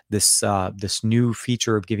phones. This new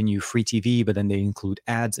feature of giving you free TV, but then they include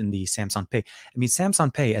ads in the Samsung Pay. I mean,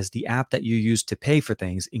 Samsung Pay, as the app that you use to pay for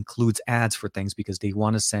things, includes ads for things because they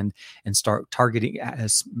want to send and start targeting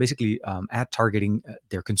as basically ad targeting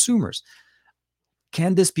their consumers.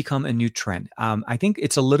 Can this become a new trend? I think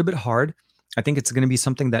it's a little bit hard. I think it's going to be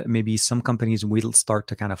something that maybe some companies will start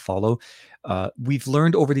to kind of follow. We've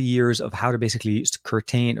learned over the years of how to basically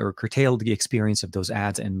curtail the experience of those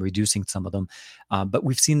ads and reducing some of them. But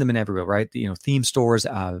we've seen them in everywhere, right? Theme stores,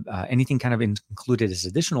 anything kind of included as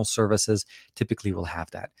additional services typically will have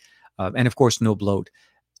that. And of course, no bloat.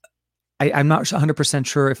 I'm not 100%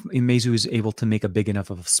 sure if Meizu is able to make a big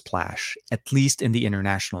enough of a splash, at least in the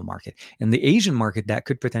international market. In the Asian market, that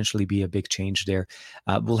could potentially be a big change there.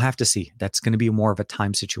 We'll have to see. That's going to be more of a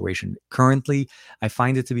time situation. Currently, I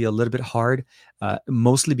find it to be a little bit hard,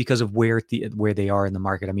 mostly because of where they are in the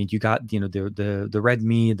market. I mean, you got the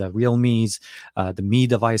Redmi, the Realmes, the Mi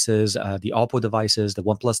devices, the Oppo devices, the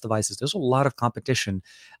OnePlus devices. There's a lot of competition,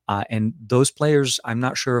 and those players, I'm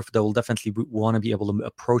not sure if they'll definitely want to be able to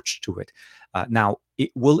approach to it. Now,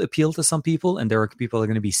 it will appeal to some people, and there are people that are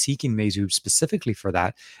going to be seeking Meizu specifically for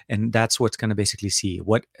that, and that's what's going to basically see.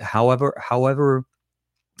 However,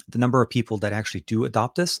 the number of people that actually do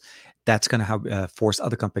adopt this, that's going to force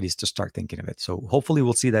other companies to start thinking of it. So hopefully,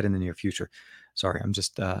 we'll see that in the near future. Sorry, I'm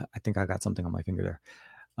just I think I got something on my finger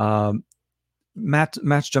there.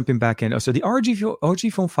 Matt's jumping back in. So the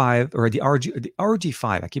ROG Phone 5 or the ROG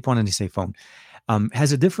 5, I keep wanting to say phone,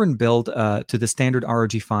 has a different build to the standard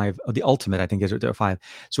ROG 5, or the Ultimate, I think is the 5.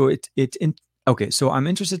 So okay. So I'm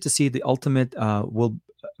interested to see the Ultimate will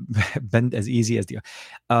bend as easy as the.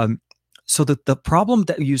 So the problem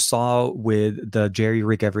that you saw with the Jerry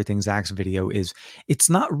Rig Everything Zach's video is it's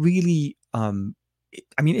not really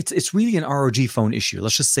I mean, it's really an ROG phone issue.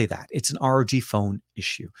 Let's just say that it's an ROG phone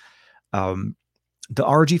issue. Um, the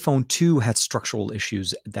ROG Phone 2 had structural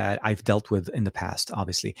issues that I've dealt with in the past,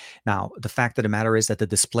 obviously. Now, the fact of the matter is that the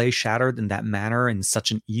display shattered in that manner in such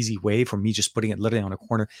an easy way for me just putting it literally on a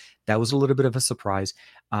corner. That was a little bit of a surprise.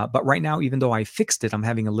 But right now, even though I fixed it, I'm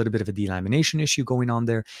having a little bit of a delamination issue going on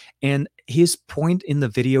there. And his point in the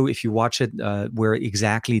video, if you watch it, where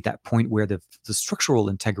exactly that point where the structural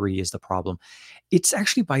integrity is the problem, it's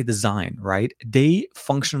actually by design, right? They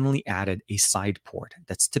functionally added a side port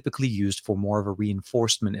that's typically used for more of a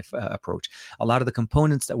reinforcement approach. A lot of the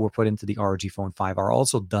components that were put into the ROG Phone 5 are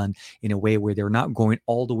also done in a way where they're not going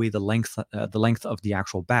all the way the length of the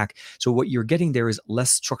actual back. So what you're getting there is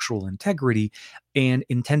less structural integrity and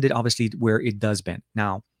intended, obviously, where it does bend.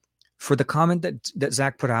 Now, for the comment that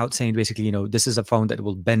Zach put out saying basically, this is a phone that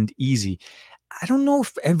will bend easy. I don't know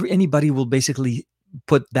if anybody will basically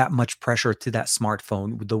put that much pressure to that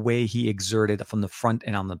smartphone with the way he exerted from the front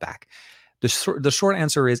and on the back. The short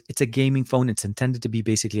answer is it's a gaming phone. It's intended to be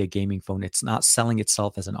basically a gaming phone. It's not selling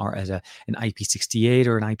itself as an IP68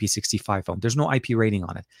 or an IP65 phone. There's no IP rating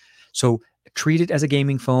on it. So treat it as a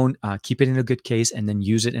gaming phone, keep it in a good case, and then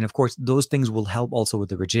use it. And of course, those things will help also with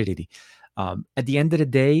the rigidity. At the end of the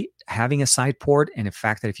day, having a side port, and the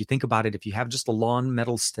fact that if you think about it, if you have just a long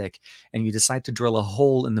metal stick and you decide to drill a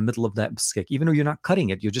hole in the middle of that stick, even though you're not cutting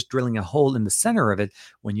it, you're just drilling a hole in the center of it.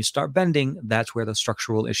 When you start bending, that's where the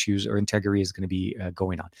structural issues or integrity is going to be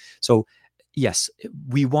going on. So yes,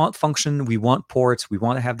 we want function, we want ports, we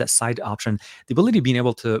want to have that side option, the ability of being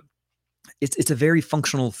able to it's a very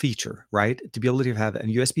functional feature, right? To be able to have a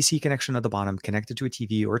USB-C connection at the bottom connected to a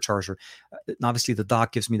TV or a charger. And obviously, the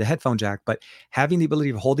dock gives me the headphone jack, but having the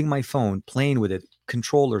ability of holding my phone, playing with it,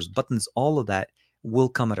 controllers, buttons, all of that will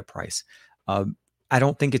come at a price. I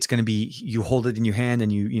don't think it's going to be you hold it in your hand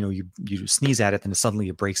and you sneeze at it and suddenly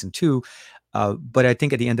it breaks in two. But I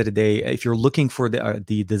think at the end of the day, if you're looking for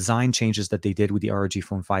the design changes that they did with the ROG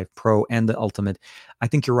Phone 5 Pro and the Ultimate, I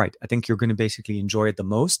think you're right. I think you're going to basically enjoy it the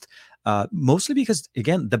most, mostly because,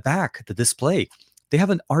 again, the display, they have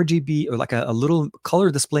an RGB or like a little color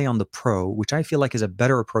display on the Pro, which I feel like is a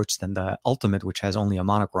better approach than the Ultimate, which has only a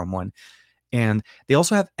monochrome one. And they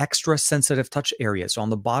also have extra sensitive touch areas. So on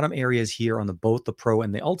the bottom areas here on both the Pro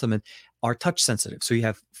and the Ultimate are touch sensitive. So you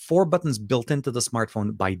have 4 buttons built into the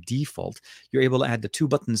smartphone by default. You're able to add the 2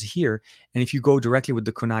 buttons here. And if you go directly with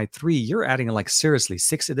the Kunai 3, you're adding like seriously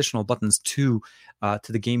 6 additional buttons to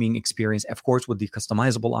the gaming experience. Of course, with the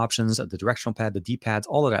customizable options, the directional pad, the D-pads,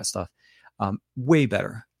 all of that stuff. Way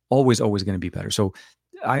better. Always going to be better. So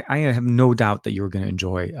I have no doubt that you're going to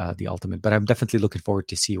enjoy the Ultimate, but I'm definitely looking forward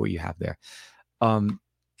to see what you have there.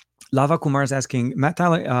 Lava Kumar is asking, Matt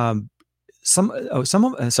Tyler, if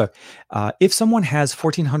someone has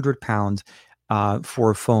 £1,400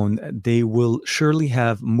 for a phone, they will surely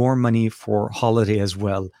have more money for holiday as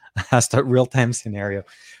well. That's the real-time scenario.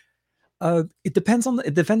 It depends on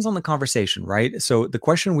the conversation, right? So the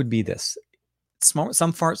question would be this: some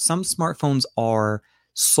smartphones are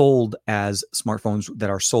sold as smartphones that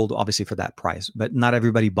are sold obviously for that price, but not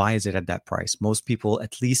everybody buys it at that price. Most people,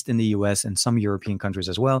 at least in the US and some European countries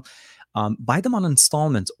as well, buy them on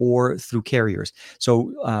installments or through carriers.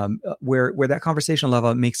 So where that conversation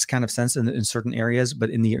level makes kind of sense in certain areas, but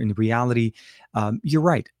in reality, you're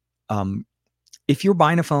right. If you're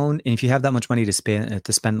buying a phone and if you have that much money to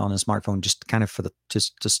spend on a smartphone, just kind of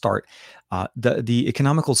to start, the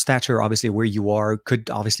economical stature, obviously where you are, could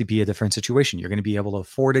obviously be a different situation. You're going to be able to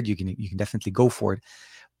afford it. You can definitely go for it.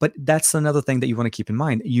 But that's another thing that you want to keep in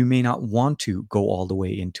mind. You may not want to go all the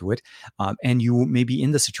way into it. And you may be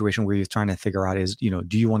in the situation where you're trying to figure out is,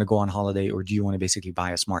 do you want to go on holiday or do you want to basically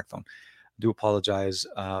buy a smartphone? I do apologize.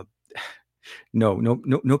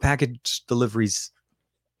 No package deliveries.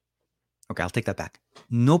 Okay, I'll take that back.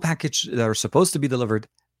 No package that are supposed to be delivered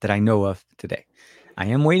that I know of today. I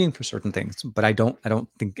am waiting for certain things, but I don't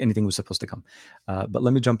think anything was supposed to come. But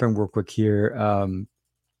let me jump in real quick here.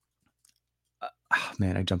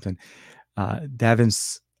 I jumped in.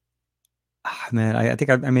 Davin's. I think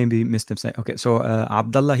I maybe missed him saying. Okay, so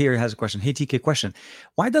Abdullah here has a question. Hey, TK, question.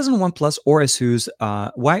 Why doesn't OnePlus or ASUS,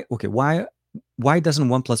 why doesn't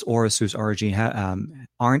OnePlus or ASUS ROG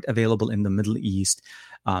aren't available in the Middle East?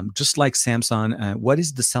 Just like Samsung, what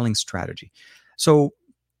is the selling strategy? So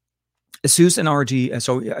ASUS and ROG,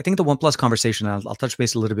 so I think the OnePlus conversation, I'll touch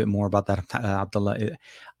base a little bit more about that, Abdullah.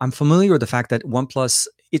 I'm familiar with the fact that OnePlus,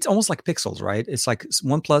 it's almost like Pixels, right? It's like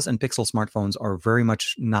OnePlus and Pixel smartphones are very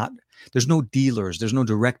much not, there's no dealers, there's no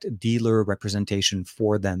direct dealer representation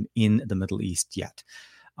for them in the Middle East yet.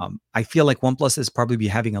 I feel like OnePlus is probably be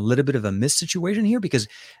having a little bit of a miss situation here because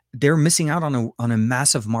they're missing out on a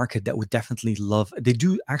massive market that would definitely love. They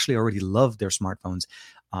do actually already love their smartphones.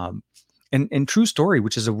 Um, and true story,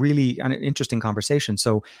 which is a really an interesting conversation.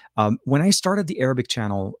 So when I started the Arabic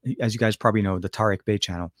channel, as you guys probably know, the Tariq Bey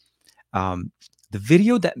channel, um, the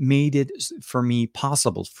video that made it for me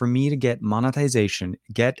possible for me to get monetization,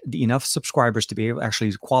 get enough subscribers to be able to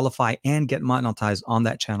actually qualify and get monetized on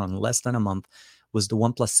that channel in less than a month was the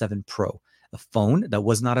OnePlus 7 Pro, a phone that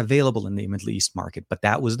was not available in the Middle East market. But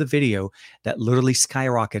that was the video that literally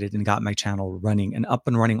skyrocketed and got my channel running and up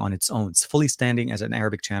and running on its own. It's fully standing as an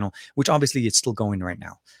Arabic channel, which obviously it's still going right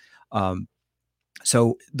now.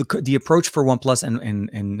 So the approach for OnePlus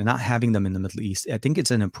and not having them in the Middle East, I think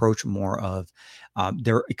it's an approach more of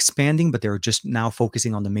they're expanding, but they're just now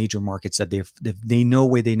focusing on the major markets that they know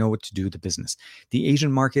where they know what to do the business. The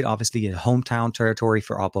Asian market, obviously, a hometown territory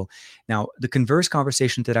for Oppo. Now, the converse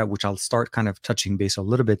conversation to that, which I'll start kind of touching base a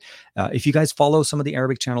little bit. If you guys follow some of the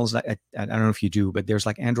Arabic channels, I don't know if you do, but there's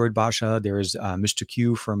like Android Basha, there's Mr.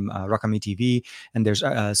 Q from Rakami TV, and there's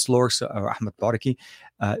Slorks or Ahmed Baraki.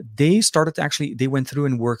 They started to actually, they went through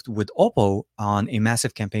and worked with Oppo on a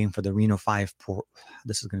massive campaign for the Reno 5 Pro.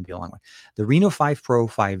 This is going to be a long one. The Reno 5 Pro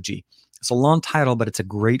 5G. It's a long title, but it's a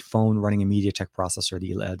great phone running a MediaTek processor,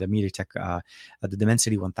 the MediaTek, the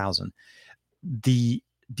Dimensity 1000. The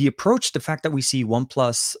approach, the fact that we see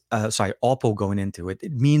Oppo going into it,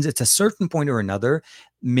 it means it's a certain point or another,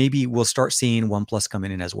 maybe we'll start seeing OnePlus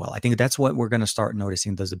coming in as well. I think that's what we're going to start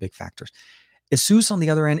noticing. Those are big factors. ASUS, on the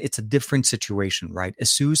other end, it's a different situation, right?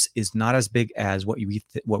 ASUS is not as big as what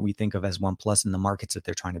we think of as OnePlus in the markets that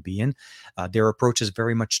they're trying to be in. Their approach is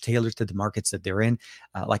very much tailored to the markets that they're in.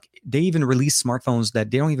 Like they even release smartphones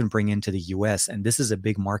that they don't even bring into the US, and this is a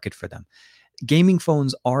big market for them. Gaming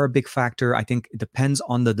phones are a big factor. I think it depends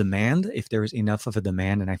on the demand, if there's enough of a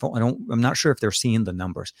demand, and I'm not sure if they're seeing the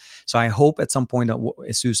numbers. So I hope at some point that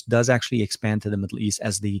ASUS does actually expand to the Middle East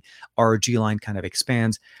as the ROG line kind of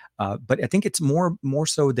expands. But I think it's more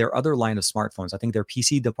so their other line of smartphones. I think their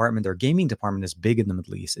PC department, their gaming department is big in the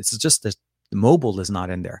Middle East. It's just that the mobile is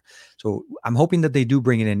not in there. So I'm hoping that they do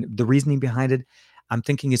bring it in. The reasoning behind it, I'm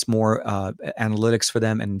thinking it's more analytics for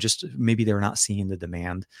them, and just maybe they're not seeing the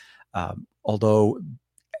demand. Although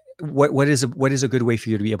what is a good way for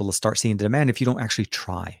you to be able to start seeing the demand if you don't actually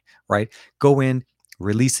try, right? Go in,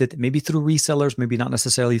 release it, maybe through resellers, maybe not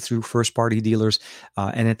necessarily through first party dealers,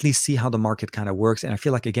 and at least see how the market kind of works. And I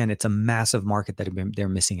feel like, again, it's a massive market that they're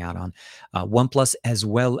missing out on. OnePlus, as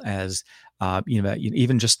well as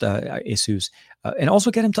even just ASUS, and also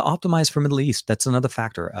get them to optimize for Middle East. That's another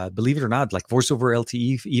factor. Believe it or not, like voice over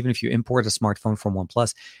LTE, even if you import a smartphone from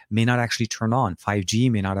OnePlus, may not actually turn on. 5G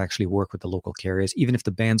may not actually work with the local carriers, even if the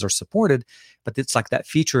bands are supported. But it's like that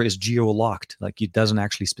feature is geo-locked, like it doesn't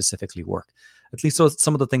actually specifically work. At least so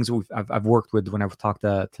some of the things I've worked with when I've talked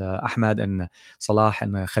to Ahmed and Salah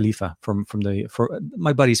and Khalifa from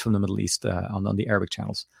my buddies from the Middle East on the Arabic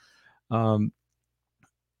channels. Made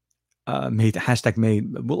hashtag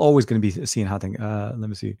made. We're always going to be seeing how thing. Let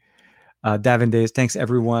me see. Davin Days, thanks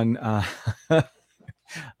everyone.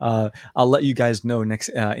 I'll let you guys know next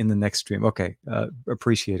in the next stream. Okay,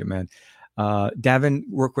 appreciate it, man. Davin,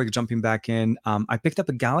 real quick, jumping back in. I picked up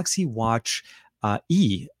a Galaxy Watch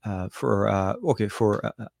E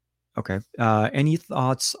okay. Any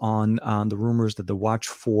thoughts on the rumors that the Watch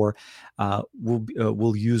 4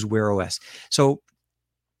 will use Wear OS? So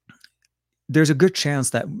there's a good chance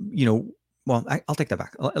that, well, I'll take that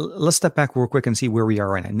back. Let's step back real quick and see where we are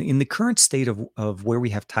right now. In the current state of where we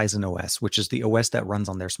have Tizen OS, which is the OS that runs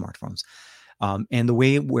on their smartphones, and the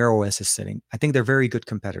way Wear OS is sitting, I think they're very good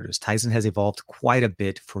competitors. Tizen has evolved quite a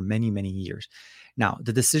bit for many, many years. Now,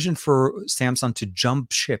 the decision for Samsung to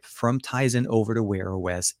jump ship from Tizen over to Wear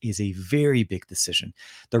OS is a very big decision.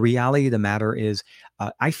 The reality of the matter is,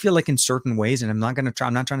 I feel like in certain ways, and I'm not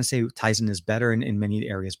trying to say Tizen is better in many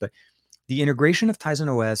areas, but the integration of Tizen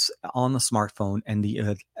OS on the smartphone and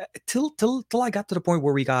the till I got to the point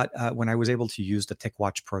where we got when I was able to use the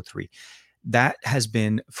TicWatch Pro 3, that has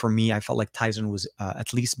been, for me, I felt like Tizen was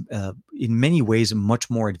at least in many ways much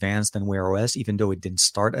more advanced than Wear OS, even though it didn't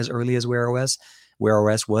start as early as Wear OS. Wear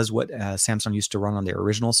OS was what Samsung used to run on their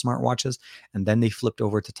original smartwatches, and then they flipped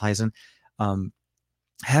over to Tizen.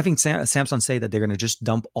 Having Samsung say that they're going to just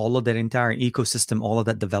dump all of that entire ecosystem, all of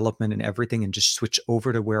that development and everything, and just switch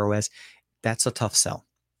over to Wear OS, that's a tough sell.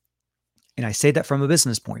 And I say that from a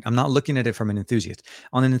business point. I'm not looking at it from an enthusiast.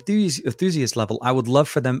 On an enthusiast level, I would love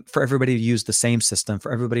for everybody to use the same system,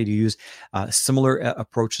 for everybody to use similar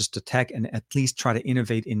approaches to tech, and at least try to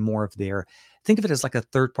innovate in more of their think of it as like a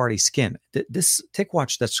third-party skin. This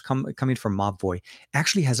TicWatch that's coming from Mobvoi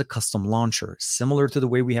actually has a custom launcher, similar to the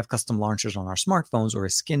way we have custom launchers on our smartphones or a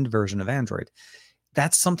skinned version of Android.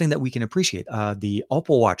 That's something that we can appreciate. The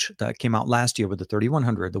Oppo Watch that came out last year with the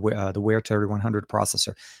 3100, the Wear 3100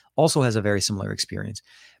 processor, also has a very similar experience.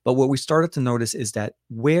 But what we started to notice is that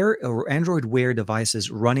Wear or Android Wear devices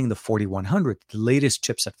running the 4100, the latest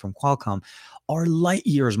chipset from Qualcomm, are light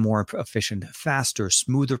years more efficient, faster,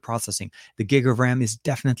 smoother processing. The gig of RAM is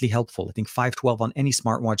definitely helpful. I think 512 on any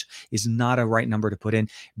smartwatch is not a right number to put in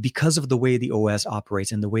because of the way the OS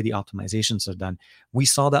operates and the way the optimizations are done. We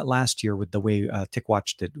saw that last year with the way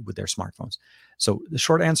TicWatch did with their smartphones. So the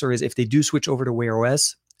short answer is if they do switch over to Wear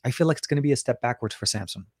OS, I feel like it's going to be a step backwards for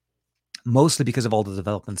Samsung, mostly because of all the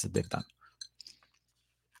developments that they've done.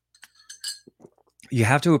 You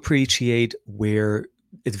have to appreciate where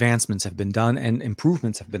advancements have been done and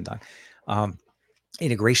improvements have been done.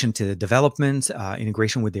 Integration to the development,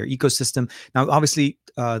 integration with their ecosystem. Now, obviously,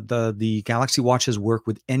 the Galaxy Watches work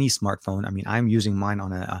with any smartphone. I mean, I'm using mine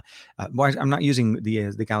on well, I'm not using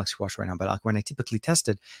the Galaxy Watch right now, but when I typically test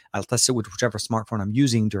it, I'll test it with whichever smartphone I'm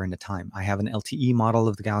using during the time. I have an LTE model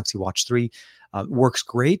of the Galaxy Watch 3. Works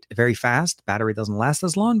great, very fast. Battery doesn't last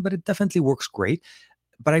as long, but it definitely works great.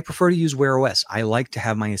 But I prefer to use Wear OS. I like to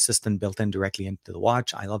have my assistant built in directly into the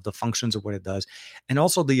watch. I love the functions of what it does, and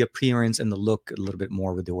also the appearance and the look a little bit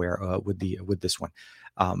more with the with this one.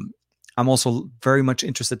 I'm also very much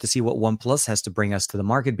interested to see what OnePlus has to bring us to the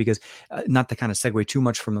market because, not to kind of segue too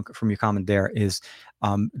much from your comment there, is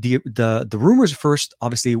the rumors. First,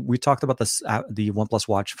 obviously, we talked about this the OnePlus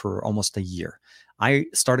Watch for almost a year. I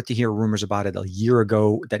started to hear rumors about it a year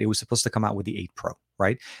ago that it was supposed to come out with the 8 Pro,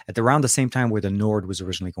 right? Around the same time where the Nord was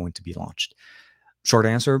originally going to be launched. Short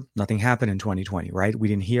answer, nothing happened in 2020, right? We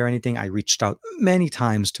didn't hear anything. I reached out many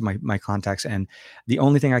times to my contacts, and the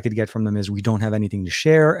only thing I could get from them is we don't have anything to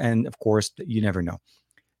share. And of course, you never know.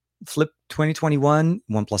 Flip 2021,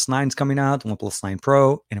 OnePlus 9 is coming out, OnePlus 9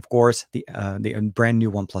 Pro, and of course, the brand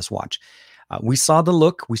new OnePlus Watch. We saw the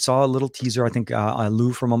look. We saw a little teaser. I think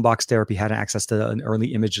Lou from Unbox Therapy had access to an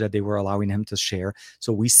early image that they were allowing him to share.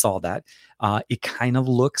 So we saw that. It kind of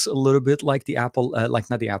looks a little bit like the Apple, like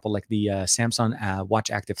not the Apple, like the Samsung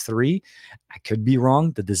Watch Active 3. I could be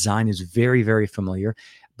wrong. The design is very, very familiar,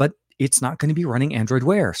 but it's not going to be running Android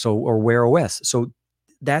Wear or Wear OS. So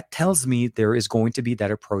that tells me there is going to be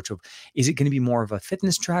that approach of, is it going to be more of a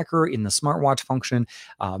fitness tracker in the smartwatch function?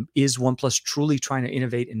 Is OnePlus truly trying to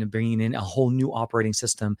innovate and bringing in a whole new operating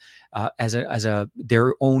system as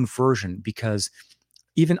their own version? Because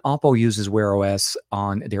even Oppo uses Wear OS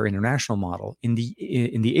on their international model. In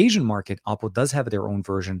the Asian market, Oppo does have their own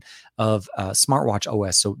version of smartwatch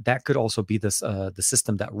OS, so that could also be this the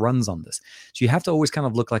system that runs on this. So you have to always kind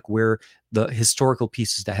of look like where the historical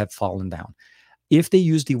pieces that have fallen down. If they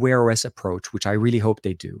use the Wear OS approach, which I really hope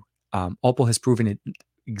they do, Oppo has proven it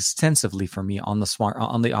extensively for me on the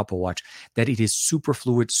Oppo Watch that it is super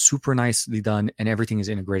fluid, super nicely done, and everything is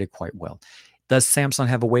integrated quite well. Does Samsung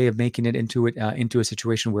have a way of making it into a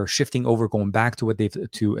situation where shifting over, going back to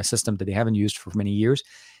to a system that they haven't used for many years?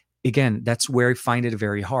 Again, that's where I find it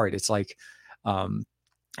very hard. It's like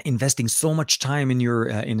investing so much time in your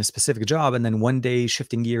in a specific job, and then one day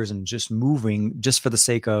shifting gears and just moving just for the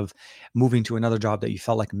sake of moving to another job that you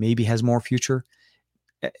felt like maybe has more future.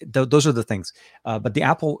 Those are the things. But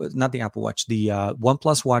not the Apple Watch, the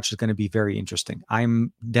OnePlus Watch is going to be very interesting.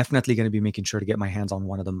 I'm definitely going to be making sure to get my hands on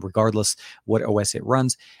one of them, regardless what OS it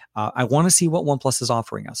runs. I want to see what OnePlus is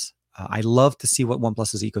offering us. I love to see what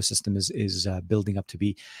OnePlus's ecosystem is building up to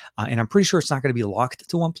be. And I'm pretty sure it's not going to be locked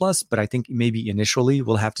to OnePlus, but I think maybe initially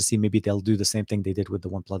we'll have to see, maybe they'll do the same thing they did with the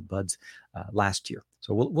OnePlus Buds last year.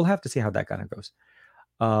 So we'll have to see how that kind of goes.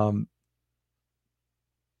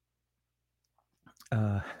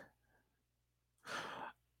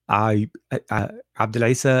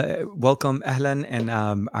 Abdulaisa, welcome, Ahlan, and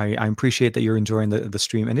I appreciate that you're enjoying the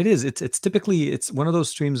stream. And it's typically one of those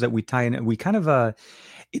streams that we tie in, and we kind of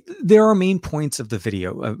there are main points of the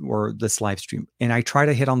video or this live stream, and I try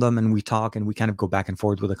to hit on them, and we talk, and we kind of go back and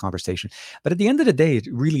forth with a conversation. But at the end of the day, it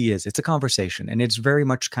really is. It's a conversation, and it's very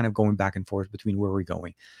much kind of going back and forth between where we're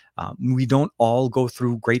going. We don't all go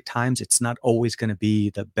through great times. It's not always going to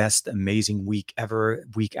be the best, amazing week ever,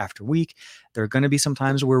 week after week. There are going to be some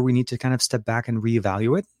times where we need to kind of step back and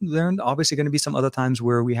reevaluate. There are obviously going to be some other times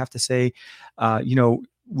where we have to say,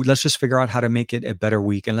 let's just figure out how to make it a better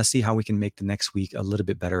week, and let's see how we can make the next week a little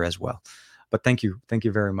bit better as well. But thank you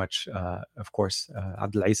very much. Of course,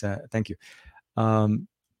 Abdulaisa, thank you.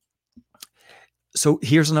 So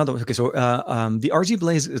here's another one. Okay, so the RG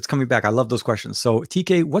Blaze, it's coming back. I love those questions. So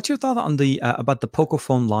TK, what's your thought on the about the Poco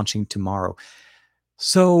phone launching tomorrow?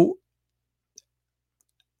 So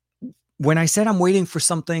when I said I'm waiting for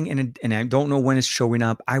something and I don't know when it's showing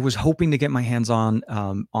up, I was hoping to get my hands on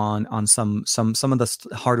some of the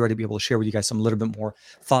hardware to be able to share with you guys some little bit more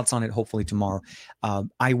thoughts on it. Hopefully tomorrow,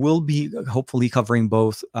 I will be hopefully covering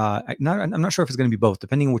both. I'm not sure if it's going to be both,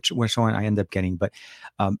 depending on which one I end up getting. But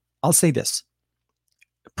I'll say this: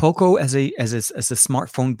 Poco as a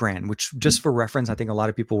smartphone brand, which just for reference, I think a lot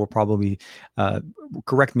of people will probably uh,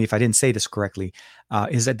 correct me if I didn't say this correctly,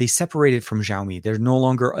 is that they separated from Xiaomi. They're no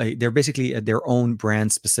longer they're basically their own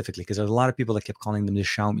brand specifically because there's a lot of people that kept calling them the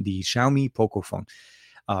Xiaomi Poco phone.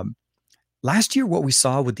 Um, Last year what we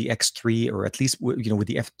saw with the X3 or at least with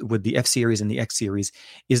the F series and the X series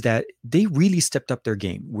is that they really stepped up their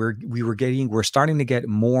game. We're starting to get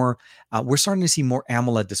more we're starting to see more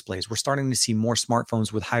AMOLED displays. We're starting to see more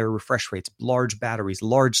smartphones with higher refresh rates, large batteries,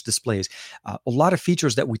 large displays, a lot of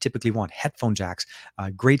features that we typically want, headphone jacks,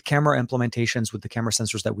 great camera implementations with the camera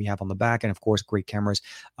sensors that we have on the back, and of course great cameras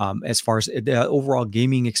as far as the overall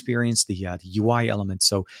gaming experience, the UI elements.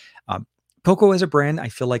 So um, Poco as a brand, I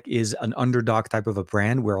feel like is an underdog type of a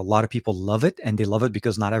brand where a lot of people love it and they love it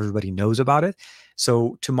because not everybody knows about it.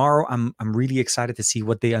 So tomorrow, I'm really excited to see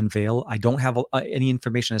what they unveil. I don't have any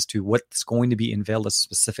information as to what's going to be unveiled as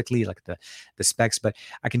specifically, like the specs, but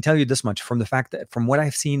I can tell you this much from the fact that from what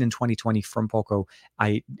I've seen in 2020 from Poco,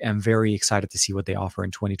 I am very excited to see what they offer in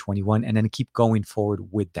 2021, and then keep going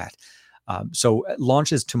forward with that. So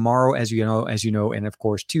launches tomorrow, as you know, and of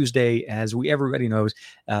course Tuesday, as everybody knows,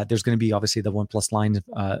 there's going to be obviously the OnePlus Line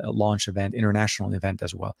launch event, international event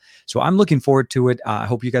as well. So I'm looking forward to it. I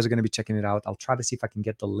hope you guys are going to be checking it out. I'll try to see if I can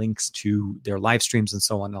get the links to their live streams and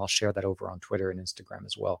so on. And I'll share that over on Twitter and Instagram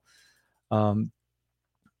as well. Um,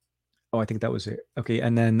 Oh, I think that was it. Okay,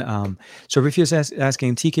 and then so Rufus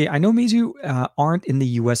asking TK, I know Meizu aren't in the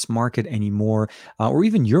U.S. market anymore, or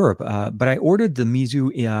even Europe, but I ordered the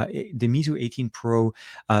Meizu 18 Pro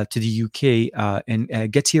to the UK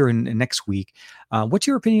and gets here in next week. What's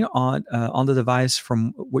your opinion on the device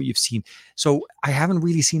from what you've seen? So I haven't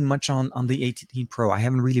really seen much on the 18 Pro. I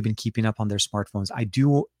haven't really been keeping up on their smartphones. I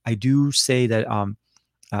do say that.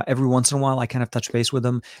 Every once in a while, I kind of touch base with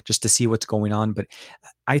them just to see what's going on. But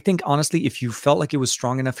I think honestly, if you felt like it was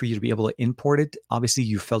strong enough for you to be able to import it, obviously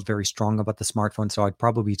you felt very strong about the smartphone. So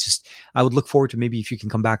I would look forward to maybe if you can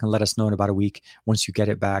come back and let us know in about a week once you get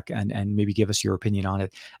it back and maybe give us your opinion on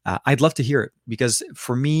it. I'd love to hear it because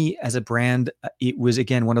for me as a brand, it was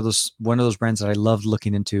again one of those brands that I loved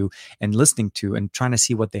looking into and listening to and trying to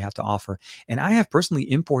see what they have to offer. And I have personally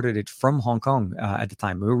imported it from Hong Kong at the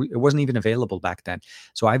time. It wasn't even available back then.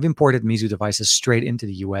 So I've imported Meizu devices straight into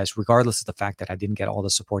the US, regardless of the fact that I didn't get all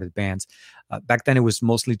the supported bands. Back then, it was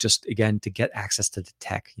mostly just, again, to get access to the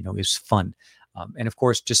tech. It was fun. And of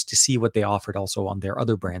course, just to see what they offered also on their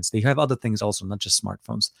other brands. They have other things also, not just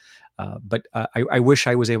smartphones. But I wish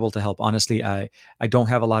I was able to help. Honestly, I don't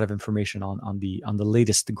have a lot of information on the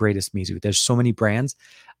latest, the greatest Meizu. There's so many brands,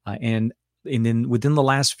 and then within the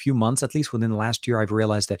last few months, at least within the last year, I've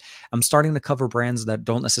realized that I'm starting to cover brands that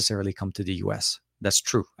don't necessarily come to the US. That's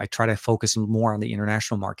true. I try to focus more on the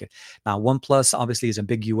international market. Now, OnePlus obviously is a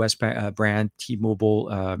big US brand.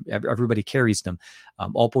 T-Mobile, everybody carries them.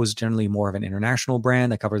 Oppo is generally more of an international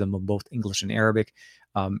brand. I cover them in both English and Arabic.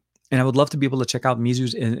 And I would love to be able to check out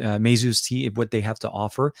Meizu's, see what they have to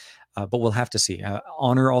offer, but we'll have to see.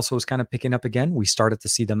 Honor also is kind of picking up again. We started to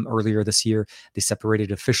see them earlier this year. They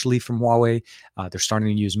separated officially from Huawei. They're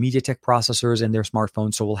starting to use MediaTek processors in their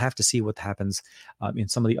smartphones, so we'll have to see what happens in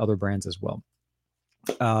some of the other brands as well.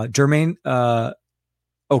 Jermaine,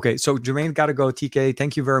 okay, so Jermaine got to go. TK,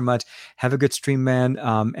 thank you very much. Have a good stream, man.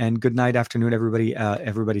 And good night, afternoon, everybody.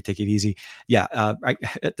 Everybody, take it easy. Yeah,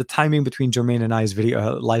 the timing between Jermaine and I's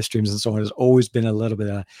video live streams and so on has always been a little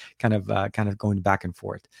bit kind of going back and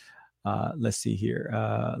forth. Let's see here.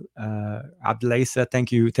 Abdelaisa,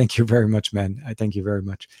 thank you very much, man. I thank you very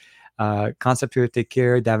much. Concept here, take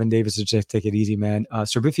care. Davin Davis, just take it easy, man.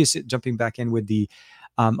 Serbifius jumping back in with the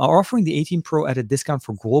are offering the 18 Pro at a discount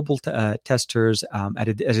for global testers at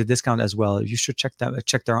a discount as well. You should check them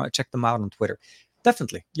out on Twitter.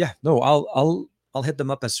 Definitely, yeah. No, I'll hit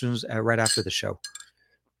them up as soon as right after the show.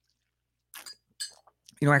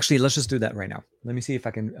 Actually, let's just do that right now. Let me see if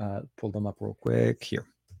I can pull them up real quick here.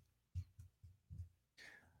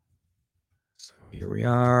 So here we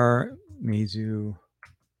are, Meizu.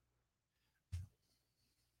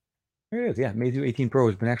 There it is. Yeah, Meizu 18 Pro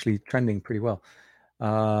has been actually trending pretty well.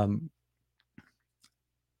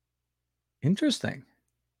 Interesting.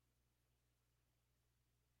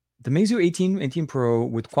 the Meizu 18 Pro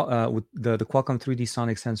with the Qualcomm 3D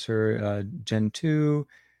Sonic sensor Gen 2.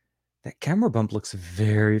 That camera bump looks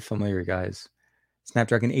very familiar, guys.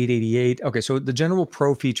 Snapdragon 888. Okay, so the general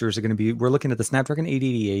pro features are going to be, we're looking at the Snapdragon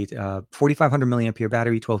 888, 4500 milliampere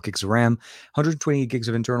battery, 12 gigs of RAM, 120 gigs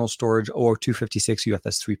of internal storage, or 256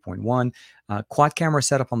 UFS 3.1. Quad camera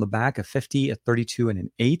setup on the back, a 50, a 32, and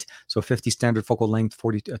an 8. So 50 standard focal length,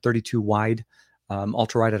 32 wide,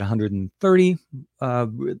 ultra wide at 130.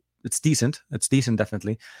 It's decent. It's decent,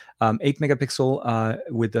 definitely. 8 megapixel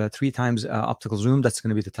with 3 times optical zoom. That's going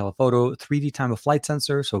to be the telephoto. 3D time of flight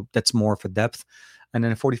sensor. So that's more for depth. And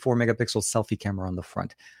then a 44 megapixel selfie camera on the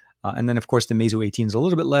front. And then, of course, the Meizu 18 is a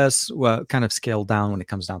little bit less, kind of scaled down when it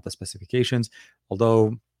comes down to specifications.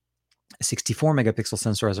 Although a 64 megapixel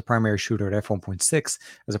sensor as a primary shooter at f1.6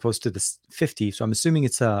 as opposed to the 50. So I'm assuming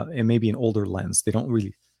it may be an older lens. They don't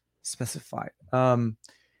really specify.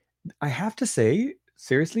 I have to say,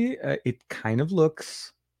 seriously, it kind of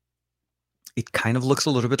looks a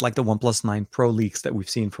little bit like the OnePlus 9 Pro leaks that we've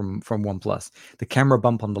seen from OnePlus. The camera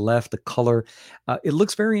bump on the left, the color, it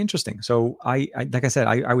looks very interesting. So I like I said,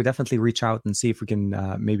 I would definitely reach out and see if we can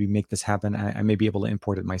maybe make this happen. I may be able to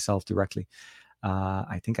import it myself directly.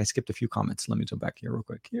 I think I skipped a few comments. Let me jump back here real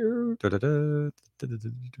quick. Here,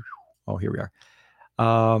 oh, here we are.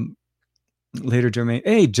 Later, Jermaine.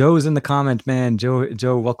 Hey, Joe's in the comment, man.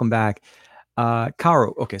 Joe, welcome back.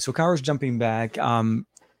 Caro. Okay, so Caro's jumping back.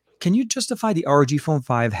 Can you justify the ROG Phone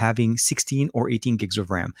 5 having 16 or 18 gigs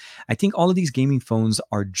of RAM? I think all of these gaming phones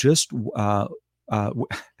are just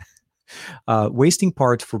wasting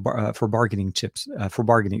parts for bargaining chips, for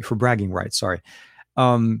bragging rights. Sorry.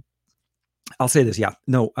 I'll say this. Yeah,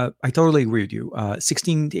 no, I totally agree with you.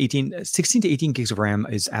 16 to 18 gigs of RAM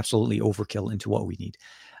is absolutely overkill into what we need.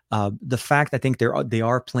 The fact I think they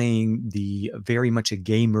are playing the very much a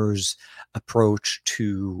gamer's approach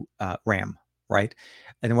to RAM, right?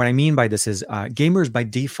 And what I mean by this is gamers by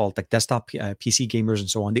default, like desktop PC gamers and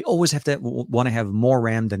so on, they always have to want to have more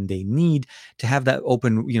RAM than they need to have that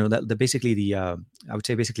open, that basically I would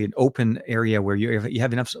say basically an open area where you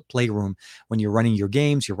have enough playroom when you're running your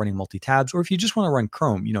games, you're running multi-tabs, or if you just want to run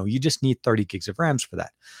Chrome, you just need 30 gigs of RAMs for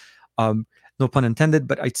that. No pun intended,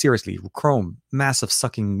 but seriously, Chrome, massive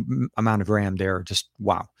sucking amount of RAM there, just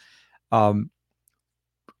wow.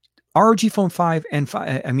 ROG Phone 5 and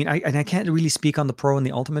 5, I can't really speak on the Pro and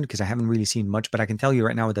the Ultimate because I haven't really seen much, but I can tell you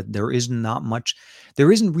right now that there isn't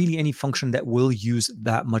really any function that will use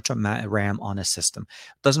that much RAM on a system.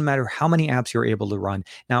 Doesn't matter how many apps you're able to run.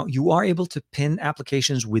 Now, you are able to pin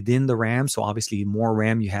applications within the RAM, so obviously the more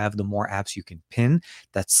RAM you have, the more apps you can pin.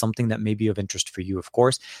 That's something that may be of interest for you, of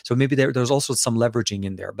course. So maybe there's also some leveraging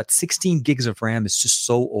in there, but 16 gigs of RAM is just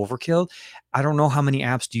so overkill. I don't know how many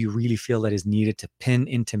apps do you really feel that is needed to pin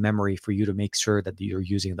into memory for you to make sure that you're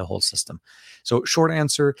using the whole system. So short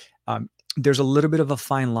answer, there's a little bit of a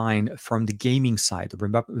fine line from the gaming side.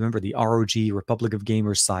 Remember the ROG, Republic of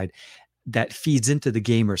Gamers side, that feeds into the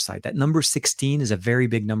gamer side. That number 16 is a very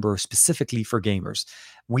big number specifically for gamers.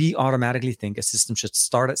 We automatically think a system should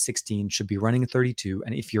start at 16, should be running at 32,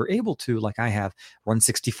 and if you're able to, like I have, run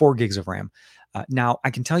 64 gigs of RAM. Now,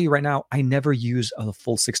 I can tell you right now, I never use a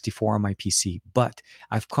full 64 on my PC, but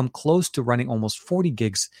I've come close to running almost 40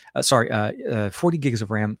 gigs of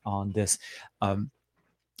RAM on this.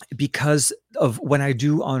 Because of when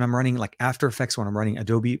I'm running like After Effects, when I'm running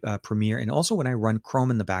Adobe Premiere, and also when I run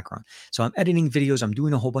Chrome in the background. So I'm editing videos, I'm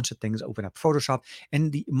doing a whole bunch of things, open up Photoshop,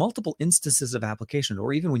 and the multiple instances of application,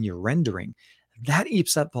 or even when you're rendering, that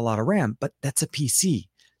eats up a lot of RAM, but that's a PC.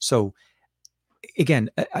 So again,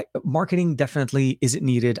 marketing definitely isn't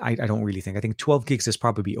needed. I don't really think. I think 12 gigs is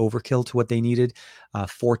probably overkill to what they needed.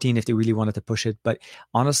 14 if they really wanted to push it. But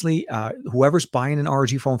honestly, whoever's buying an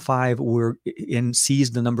ROG Phone 5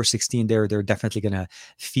 sees the number 16 there, they're definitely going to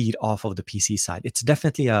feed off of the PC side. It's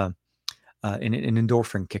definitely an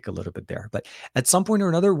endorphin kick a little bit there. But at some point or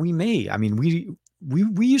another, we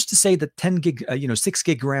used to say that 10 gig, 6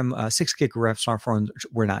 gig RAM smartphones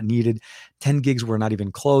were not needed. 10 gigs were not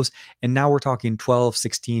even close. And now we're talking 12,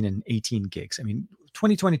 16, and 18 gigs. I mean,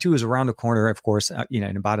 2022 is around the corner, of course,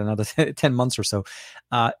 in about another 10 months or so.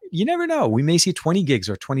 You never know. We may see 20 gigs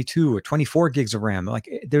or 22 or 24 gigs of RAM. Like,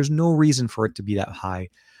 there's no reason for it to be that high.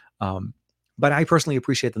 But I personally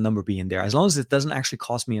appreciate the number being there, as long as it doesn't actually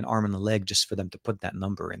cost me an arm and a leg just for them to put that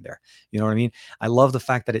number in there. You know what I mean? I love the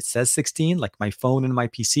fact that it says 16, like my phone and my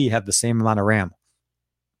PC have the same amount of RAM.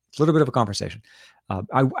 It's a little bit of a conversation.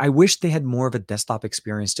 I wish they had more of a desktop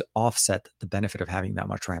experience to offset the benefit of having that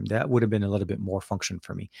much RAM. That would have been a little bit more function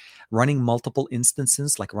for me. Running multiple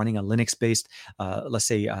instances, like running a Linux-based, let's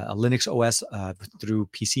say a Linux OS through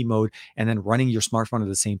PC mode, and then running your smartphone at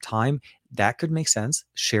the same time, that could make sense.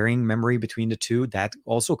 Sharing memory between the two, that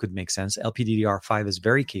also could make sense. LPDDR5 is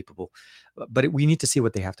very capable, but we need to see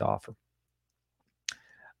what they have to offer.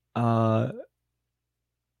 Uh,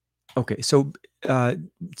 okay, so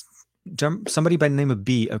somebody by the name of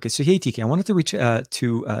B. Okay, so hey TK, I wanted to reach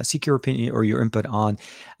to seek your opinion or your input on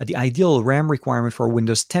the ideal RAM requirement for a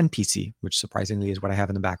Windows 10 PC, which surprisingly is what I have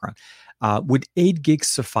in the background. Would 8 gigs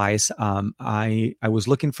suffice? I was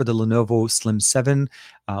looking for the Lenovo Slim 7,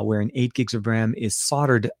 where an 8 gigs of RAM is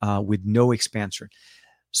soldered with no expansor.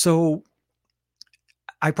 So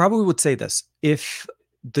I probably would say this: if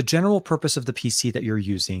the general purpose of the PC that you're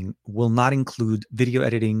using will not include video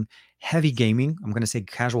editing, heavy gaming, I'm going to say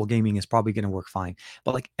casual gaming is probably going to work fine.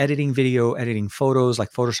 But like editing video, editing photos,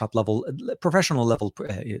 like Photoshop level, professional level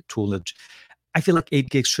toolage, I feel like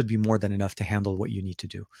 8 gigs should be more than enough to handle what you need to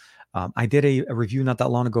do. I did a review not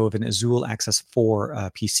that long ago of an Azul Access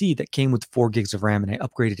 4 PC that came with 4 gigs of RAM, and I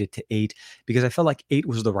upgraded it to 8 because I felt like 8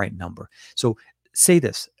 was the right number. So say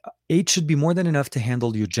this: 8 should be more than enough to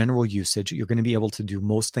handle your general usage. You're going to be able to do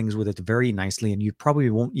most things with it very nicely, and you probably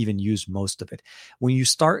won't even use most of it. When you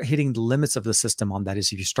start hitting the limits of the system on that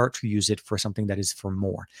is if you start to use it for something that is for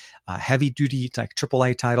more heavy duty, like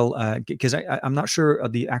AAA title, because I'm not sure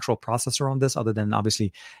of the actual processor on this, other than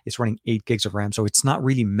obviously it's running 8 gigs of RAM. So it's not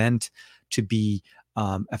really meant to be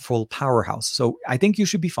a full powerhouse. So I think you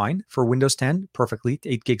should be fine for Windows 10 perfectly.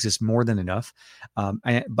 8 gigs is more than enough.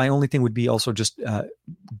 My only thing would be also just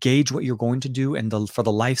gauge what you're going to do, and for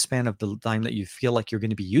the lifespan of the time that you feel like you're going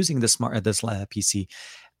to be using this PC,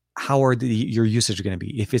 how are your usage going to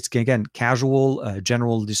be? If it's, again, casual,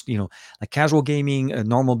 general, just like casual gaming,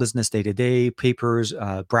 normal business, day to day, papers,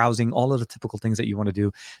 browsing, all of the typical things that you want to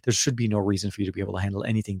do, there should be no reason for you to be able to handle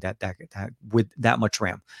anything that with that much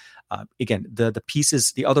RAM. Again, the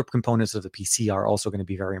pieces, the other components of the PC are also going to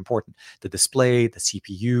be very important. The display, the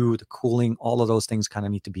CPU, the cooling, all of those things kind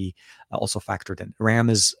of need to be also factored in. RAM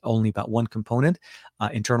is only about one component.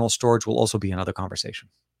 Internal storage will also be another conversation.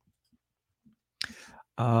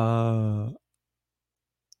 LG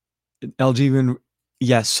Wing,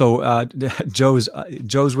 yes. So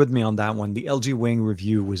Joe's with me on that one. The LG Wing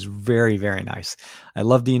review was very, very nice. I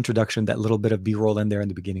love the introduction, that little bit of B-roll in there in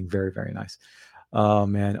the beginning. Very, very nice. Oh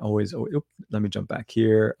man, always. Let me jump back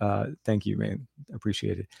here. Thank you, man.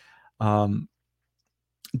 Appreciate it.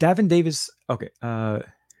 Davin Davis. Okay.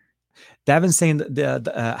 Davin's saying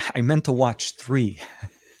that I meant to watch 3.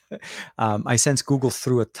 I sense Google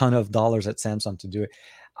threw a ton of dollars at Samsung to do it.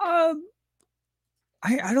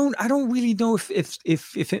 I don't really know if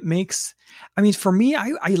it makes. I mean, for me,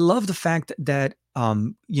 I love the fact that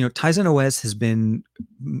Tizen OS has been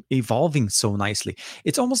evolving so nicely.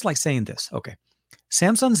 It's almost like saying this. Okay,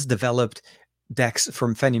 Samsung's developed DeX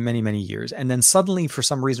for many years, and then suddenly, for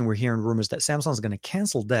some reason, we're hearing rumors that Samsung's going to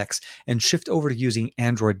cancel DeX and shift over to using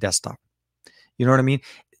Android Desktop. You know what I mean?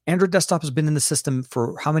 Android Desktop has been in the system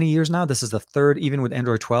for how many years now? This is the third, even with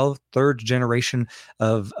Android 12, third generation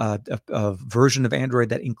of version of Android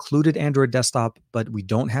that included Android Desktop, but we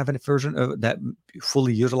don't have a version that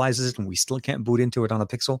fully utilizes it, and we still can't boot into it on a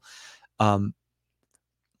Pixel.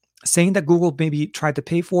 Saying that Google maybe tried to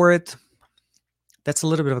pay for it, that's a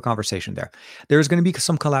little bit of a conversation there. There's going to be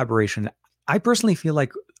some collaboration. I personally feel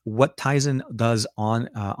like what Tizen does on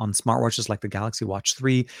smartwatches like the Galaxy Watch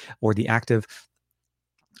 3 or the Active,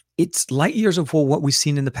 it's light years of what we've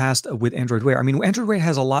seen in the past with Android Wear. I mean, Android Wear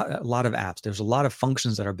has a lot of apps. There's a lot of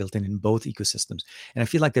functions that are built in both ecosystems. And I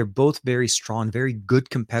feel like they're both very strong, very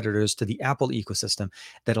good competitors to the Apple ecosystem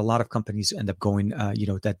that a lot of companies end up going,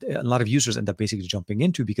 that a lot of users end up basically jumping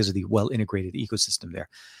into because of the well-integrated ecosystem there.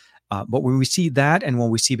 But when we see that, and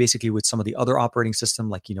when we see basically with some of the other operating system,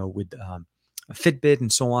 like, with Fitbit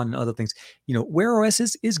and so on and other things, Wear OS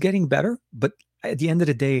is getting better. But at the end of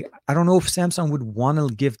the day, I don't know if Samsung would want to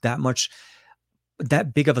give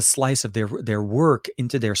that big of a slice of their work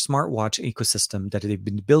into their smartwatch ecosystem that they've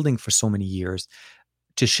been building for so many years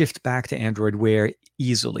to shift back to Android Wear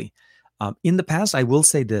easily. In the past, I will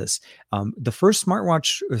say this: the first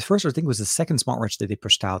smartwatch, I think it was the second smartwatch that they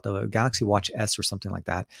pushed out, the Galaxy Watch S or something like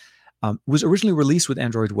that, was originally released with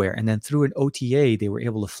Android Wear, and then through an OTA, they were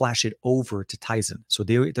able to flash it over to Tizen. So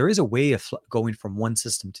there is a way of going from one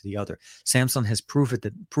system to the other. Samsung has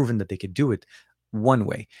proven that they could do it one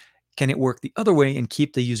way. Can it work the other way and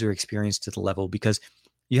keep the user experience to the level? Because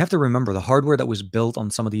you have to remember the hardware that was built on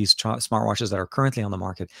some of these smartwatches that are currently on the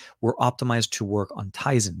market were optimized to work on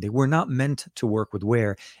Tizen. They were not meant to work with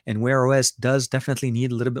Wear, and Wear OS does definitely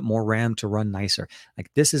need a little bit more RAM to run nicer. Like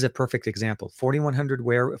this is a perfect example. 4100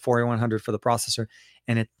 Wear, 4100 for the processor,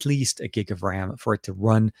 and at least a gig of RAM for it to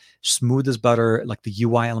run smooth as butter, like the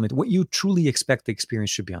UI element, what you truly expect the experience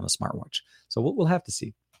should be on a smartwatch. So we'll have to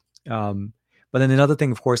see. But then another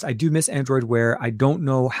thing, of course, I do miss Android Wear. I don't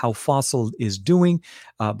know how Fossil is doing,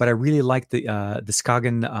 but I really like the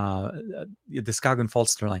Skagen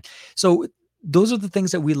Falster line. So those are the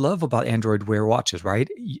things that we love about Android Wear watches, right?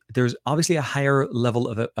 There's obviously a higher level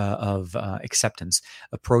of acceptance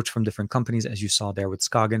approach from different companies, as you saw there with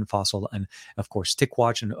Skagen, Fossil, and of course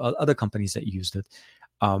TicWatch and other companies that used it.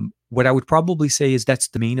 What I would probably say is that's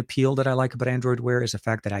the main appeal that I like about Android Wear is the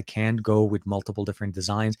fact that I can go with multiple different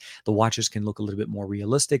designs. The watches can look a little bit more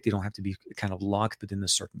realistic. They don't have to be kind of locked within a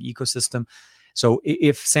certain ecosystem. So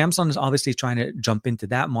if Samsung is obviously trying to jump into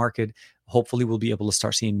that market, hopefully we'll be able to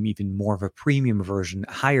start seeing even more of a premium version,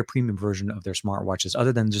 higher premium version of their smartwatches,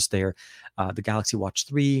 other than just the Galaxy Watch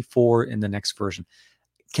 3, 4 in the next version.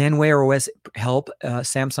 Can Wear OS help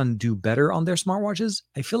Samsung do better on their smartwatches?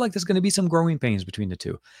 I feel like there's going to be some growing pains between the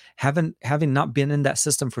two. Having not been in that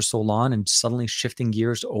system for so long and suddenly shifting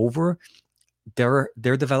gears over, their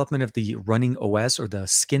development of the running OS or the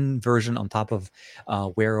skin version on top of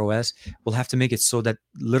Wear OS will have to make it so that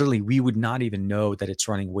literally we would not even know that it's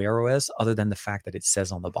running Wear OS other than the fact that it says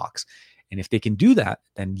on the box. And if they can do that,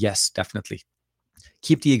 then yes, definitely.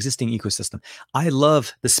 Keep the existing ecosystem. I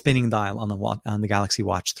love the spinning dial on the Galaxy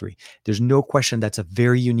Watch 3. There's no question that's a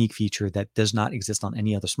very unique feature that does not exist on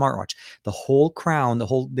any other smartwatch. The whole crown,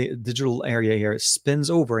 the digital area here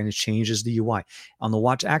spins over and it changes the UI. On the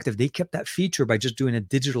Watch Active, they kept that feature by just doing a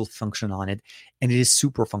digital function on it, and it is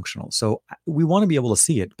super functional. So we want to be able to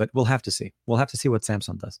see it, but we'll have to see. We'll have to see what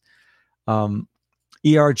Samsung does.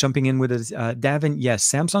 Jumping in with us, Davin, yes,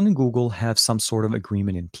 Samsung and Google have some sort of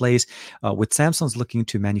agreement in place. With Samsung's looking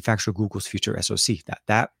to manufacture Google's future SoC.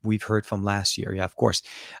 That we've heard from last year. Yeah, of course.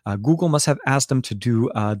 Google must have asked them to do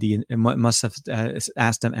must have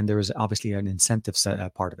asked them, and there is obviously an incentive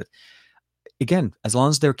part of it. Again, as long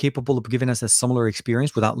as they're capable of giving us a similar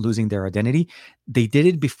experience without losing their identity, they did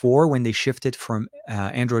it before when they shifted from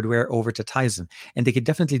Android Wear over to Tizen. And they could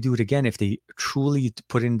definitely do it again if they truly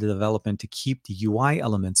put in the development to keep the UI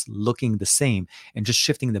elements looking the same and just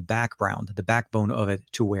shifting the background, the backbone of it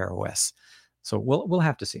to Wear OS. So we'll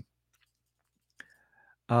have to see.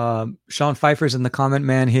 Sean Pfeiffer's in the comment,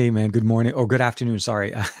 man. Hey, man, good morning or good afternoon.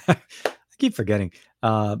 Sorry. I keep forgetting.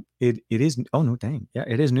 It is. Oh no, dang. Yeah,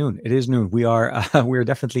 it is noon. It is noon. We are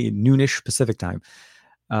definitely noonish Pacific time.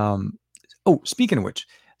 Speaking of which,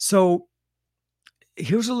 so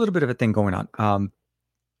here's a little bit of a thing going on.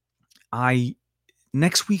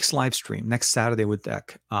 Next week's live stream, next Saturday with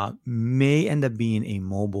Deck, may end up being a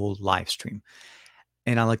mobile live stream.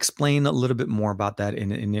 And I'll explain a little bit more about that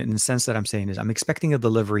in the sense that I'm saying is I'm expecting a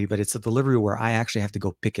delivery, but it's a delivery where I actually have to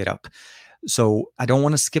go pick it up. So I don't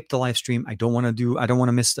want to skip the live stream. I don't want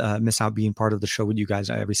to miss out being part of the show with you guys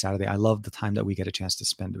every Saturday. I love the time that we get a chance to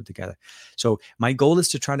spend together. So my goal is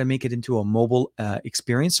to try to make it into a mobile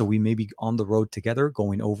experience. So we may be on the road together,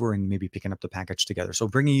 going over and maybe picking up the package together. So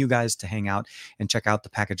bringing you guys to hang out and check out the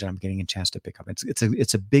package that I'm getting a chance to pick up.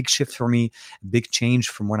 It's a big shift for me, a big change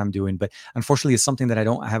from what I'm doing. But unfortunately, it's something that I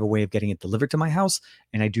don't have a way of getting it delivered to my house,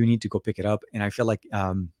 and I do need to go pick it up. And I feel like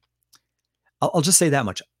I'll just say that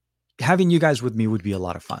much. Having you guys with me would be a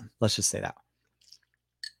lot of fun. Let's just say that.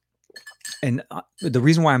 And the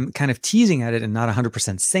reason why I'm kind of teasing at it and not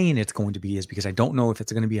 100% saying it's going to be is because I don't know if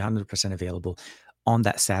it's going to be 100% available on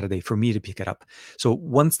that Saturday for me to pick it up. So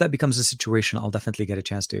once that becomes a situation, I'll definitely get a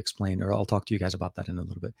chance to explain, or I'll talk to you guys about that in a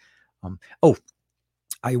little bit.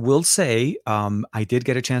 I will say I did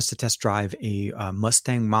get a chance to test drive a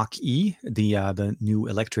Mustang Mach-E, the new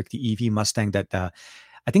electric, the EV Mustang that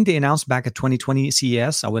I think they announced back at 2020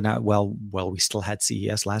 CES. We still had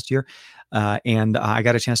CES last year. And I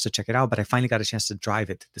got a chance to check it out, but I finally got a chance to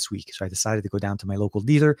drive it this week. So I decided to go down to my local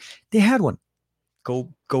dealer. They had one.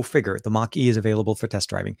 Go figure. The Mach-E is available for test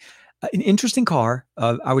driving. An interesting car.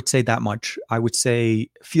 I would say that much. I would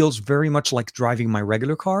say feels very much like driving my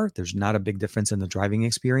regular car. There's not a big difference in the driving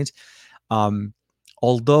experience.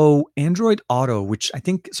 Although Android Auto, which I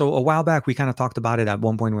think, so a while back, we kind of talked about it at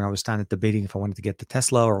one point when I was kind of debating if I wanted to get the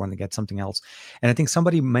Tesla or wanted to get something else. And I think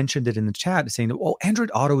somebody mentioned it in the chat saying, oh, Android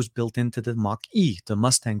Auto is built into the Mach-E, the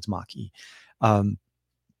Mustang's Mach-E.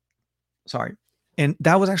 Sorry. And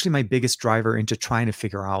that was actually my biggest driver into trying to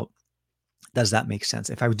figure out, does that make sense?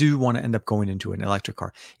 If I do want to end up going into an electric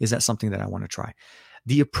car, is that something that I want to try?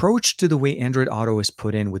 The approach to the way Android Auto is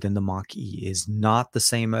put in within the Mach-E is not the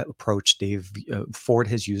same approach Ford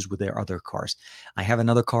has used with their other cars. I have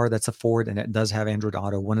another car that's a Ford, and it does have Android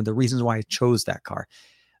Auto. One of the reasons why I chose that car,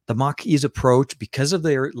 the Mach-E's approach, because of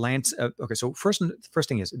their lens. Okay, so first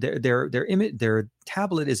thing is their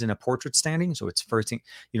tablet is in a portrait standing, so it's first thing,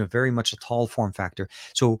 very much a tall form factor.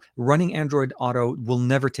 So running Android Auto will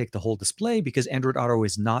never take the whole display because Android Auto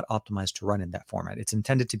is not optimized to run in that format. It's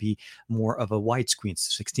intended to be more of a widescreen,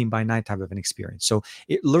 16:9 type of an experience. So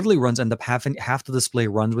it literally runs, and half the display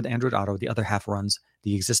runs with Android Auto, the other half runs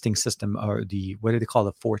the existing system, or the, what do they call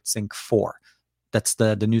it, FortSync 4. That's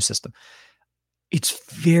the new system. It's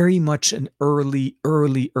very much an early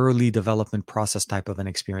development process type of an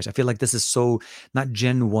experience. I feel like this is so not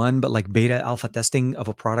Gen 1, but like beta alpha testing of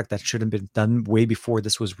a product that should have been done way before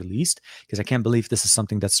this was released, because I can't believe this is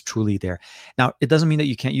something that's truly there. Now, it doesn't mean that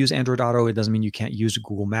you can't use Android Auto. It doesn't mean you can't use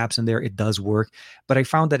Google Maps in there. It does work. But I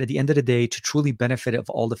found that at the end of the day, to truly benefit of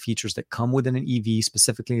all the features that come within an EV,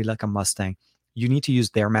 specifically like a Mustang, you need to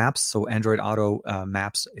use their maps. So Android Auto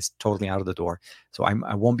maps is totally out of the door. So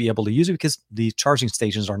I won't be able to use it because the charging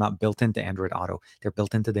stations are not built into Android Auto. They're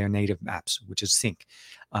built into their native maps, which is Sync,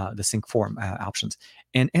 the Sync 4 options.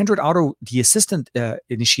 And Android Auto, the assistant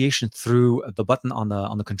initiation through the button on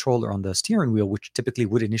the controller on the steering wheel, which typically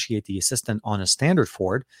would initiate the assistant on a standard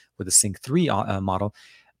Ford with a Sync 3 model,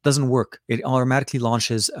 doesn't work. It automatically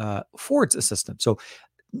launches Ford's assistant. So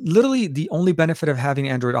literally the only benefit of having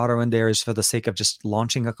Android Auto in there is for the sake of just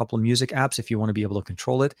launching a couple of music apps if you want to be able to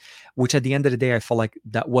control it, which at the end of the day, I felt like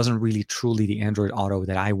that wasn't really truly the Android Auto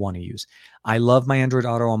that I want to use. I love my Android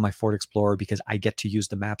Auto on my Ford Explorer because I get to use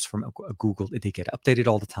the maps from Google. They get updated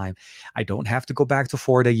all the time. I don't have to go back to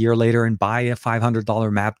Ford a year later and buy a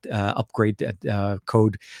 $500 map upgrade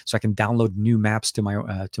code so I can download new maps to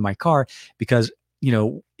my car, because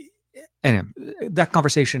and that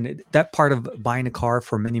conversation, that part of buying a car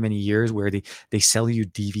for many, many years, where they sell you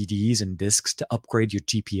DVDs and discs to upgrade your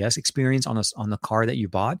GPS experience on the car that you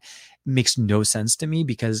bought, makes no sense to me,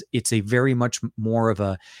 because it's a very much more of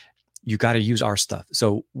a, you got to use our stuff.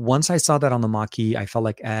 So once I saw that on the Mach-E, I felt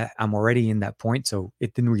like I'm already in that point. So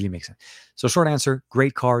it didn't really make sense. So short answer,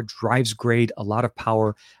 great car, drives great, a lot of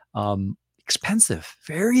power. Expensive,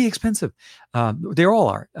 very expensive. They all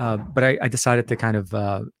are. But I decided to kind of,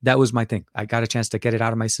 that was my thing. I got a chance to get it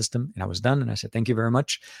out of my system and I was done. And I said, thank you very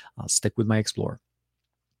much. I'll stick with my Explorer.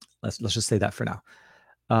 Let's just say that for now.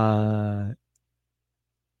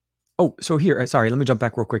 So here, sorry, let me jump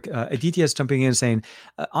back real quick. Aditya is jumping in saying,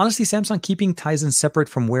 honestly, Samsung keeping Tizen separate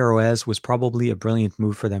from Wear OS was probably a brilliant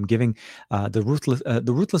move for them, giving the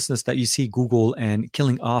ruthlessness that you see Google and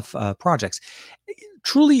killing off projects.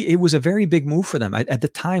 Truly, it was a very big move for them. At the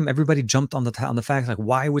time, everybody jumped on the fact, like,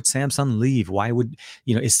 why would Samsung leave? Why would,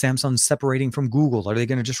 is Samsung separating from Google? Are they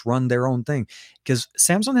going to just run their own thing? Because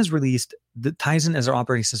Samsung has released the Tizen as their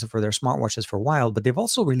operating system for their smartwatches for a while, but they've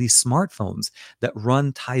also released smartphones that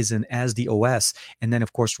run Tizen as the OS, and then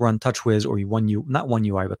of course run TouchWiz or not One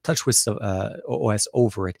UI, but TouchWiz OS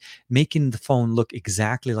over it, making the phone look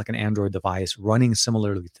exactly like an Android device running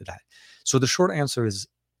similarly to that. So the short answer is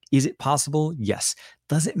it possible? Yes.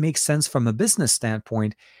 Does it make sense from a business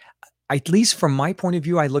standpoint? At least from my point of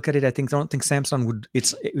view, I look at it. I don't think Samsung would.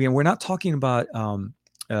 We're not talking about.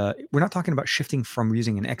 We're not talking about shifting from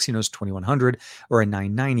using an Exynos 2100 or a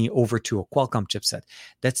 990 over to a Qualcomm chipset.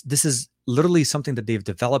 This is literally something that they've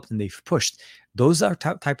developed and they've pushed. Those are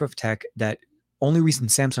type of tech that only reason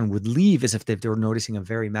Samsung would leave is if they're noticing a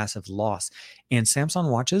very massive loss. And Samsung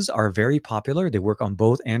watches are very popular. They work on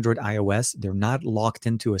both Android, iOS. They're not locked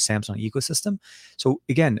into a Samsung ecosystem. So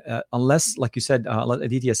again, unless, like you said,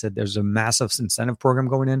 Aditya said, there's a massive incentive program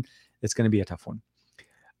going in, it's going to be a tough one.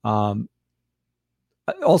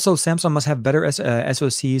 Also, Samsung must have better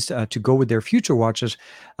SoCs to go with their future watches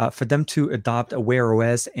for them to adopt a Wear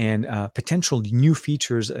OS and potential new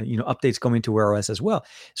features, updates coming to Wear OS as well.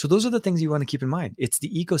 So those are the things you want to keep in mind. It's the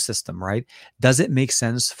ecosystem, right? Does it make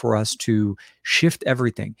sense for us to shift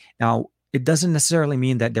everything? Now, it doesn't necessarily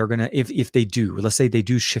mean that they're going to, if they do, let's say they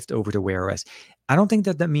do shift over to Wear OS, I don't think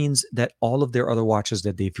that means that all of their other watches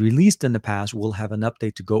that they've released in the past will have an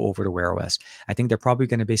update to go over to Wear OS. I think they're probably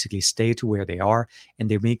going to basically stay to where they are, and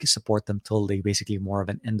they may support them till they basically more of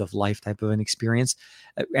an end of life type of an experience,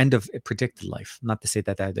 end of predicted life. Not to say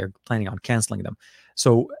that they're planning on canceling them.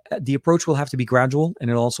 So the approach will have to be gradual, and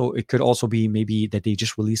it could also be maybe that they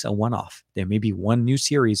just release a one-off. There may be one new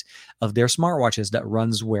series of their smartwatches that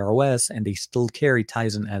runs Wear OS, and they still carry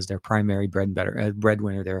Tizen as their primary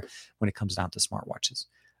breadwinner there when it comes down to smartwatches.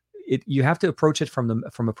 you have to approach it from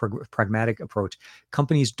a pragmatic approach.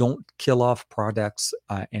 Companies don't kill off products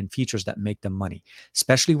and features that make them money,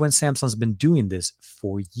 especially when Samsung's been doing this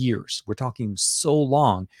for years. We're talking so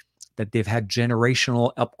long that they've had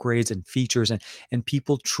generational upgrades and features, and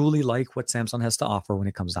people truly like what Samsung has to offer when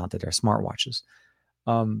it comes down to their smartwatches.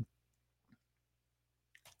 Um,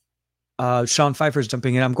 Sean Pfeiffer is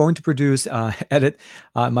jumping in. I'm going to produce, edit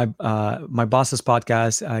my boss's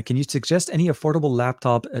podcast. Can you suggest any affordable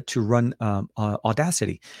laptop to run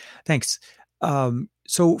Audacity? Thanks.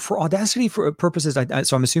 So for Audacity for purposes,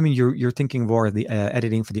 so I'm assuming you're thinking more of the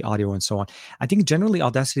editing for the audio and so on. I think generally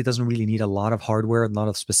Audacity doesn't really need a lot of hardware, a lot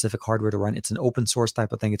of specific hardware to run. It's an open source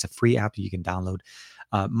type of thing. It's a free app that you can download.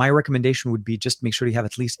 My recommendation would be just make sure you have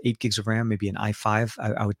at least 8 gigs of RAM, maybe an i5.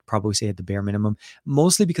 I would probably say at the bare minimum,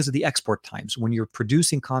 mostly because of the export times. When you're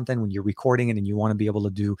producing content, when you're recording it and you want to be able to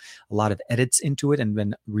do a lot of edits into it and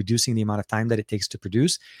then reducing the amount of time that it takes to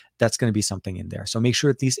produce, that's going to be something in there. So make sure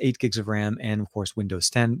at least 8 gigs of RAM and, of course, Windows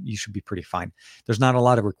 10, you should be pretty fine. There's not a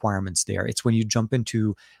lot of requirements there. It's when you jump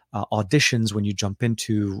into auditions, when you jump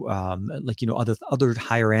into other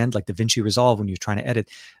higher end like DaVinci Resolve, when you're trying to edit,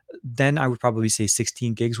 then I would probably say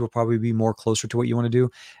 16 gigs will probably be more closer to what you want to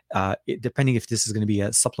do, depending if this is going to be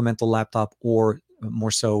a supplemental laptop or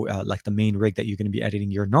more so like the main rig that you're going to be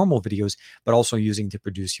editing your normal videos, but also using to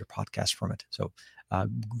produce your podcast from it. So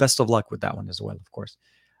best of luck with that one as well, of course.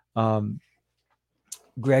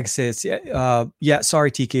 Greg says,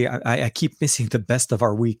 sorry, TK, I keep missing the best of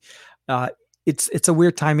our week. It's a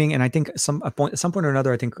weird timing, and I think at some point or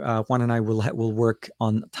another, I think Juan and I will work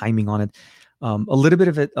on timing on it. A little bit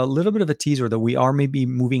of a teaser that we are maybe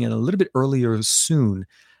moving in a little bit earlier soon.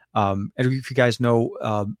 And if you guys know,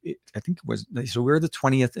 I think it was, so we're the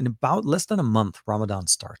 20th, in about less than a month, Ramadan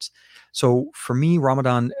starts. So for me,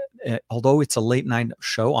 Ramadan, although it's a late night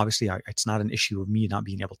show, obviously it's not an issue of me not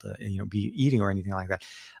being able to, be eating or anything like that.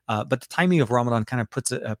 But the timing of Ramadan kind of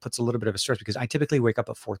puts a little bit of a stress, because I typically wake up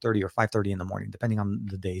at 4:30 or 5:30 in the morning, depending on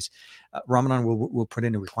the days. Ramadan will put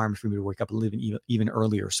in a requirement for me to wake up a little even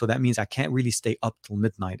earlier. So that means I can't really stay up till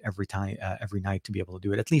midnight every night to be able to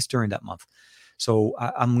do it, at least during that month. So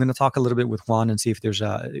I'm going to talk a little bit with Juan and see if there's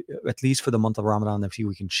at least for the month of Ramadan, if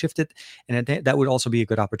we can shift it. And that would also be a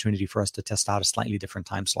good opportunity for us to test out a slightly different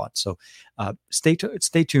time slot. So stay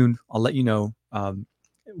tuned. I'll let you know.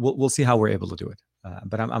 We'll see how we're able to do it.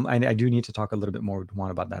 But I do need to talk a little bit more with Juan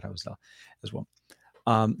about that as well.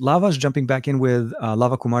 Lava's jumping back in with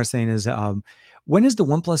Lava Kumar saying when is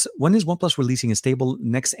OnePlus releasing a stable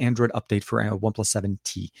next Android update for OnePlus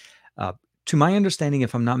 7T? To my understanding,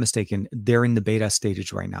 if I'm not mistaken, they're in the beta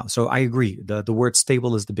stage right now. So I agree. The word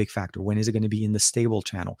stable is the big factor. When is it going to be in the stable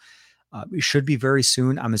channel? It should be very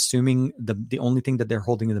soon. I'm assuming the only thing that they're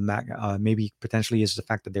holding in the back, maybe potentially, is the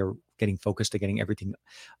fact that they're getting focused to getting everything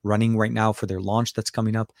running right now for their launch that's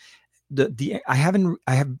coming up.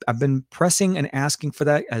 I've been pressing and asking for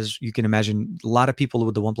that. As you can imagine, a lot of people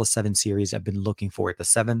with the OnePlus 7 series have been looking for it. The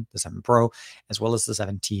 7 Pro, as well as the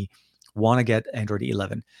 7T, want to get Android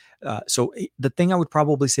 11. So the thing I would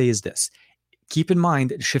probably say is this. Keep in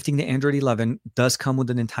mind, shifting to Android 11 does come with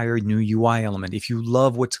an entire new UI element. If you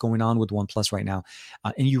love what's going on with OnePlus right now,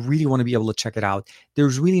 and you really want to be able to check it out,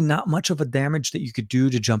 there's really not much of a damage that you could do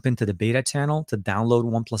to jump into the beta channel to download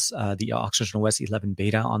OnePlus, the Oxygen OS 11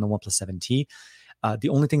 beta on the OnePlus 7T. The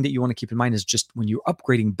only thing that you want to keep in mind is just when you're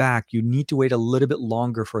upgrading back, you need to wait a little bit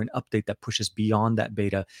longer for an update that pushes beyond that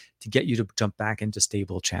beta to get you to jump back into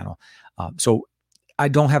stable channel. So I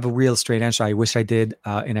don't have a real straight answer. I wish I did,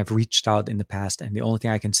 and I've reached out in the past, and the only thing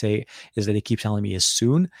I can say is that they keep telling me is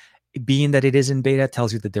soon. Being that it is in beta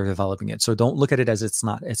tells you that they're developing it. So don't look at it as it's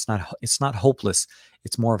not hopeless.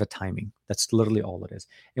 It's more of a timing. That's literally all it is.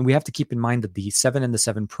 And we have to keep in mind that the 7 and the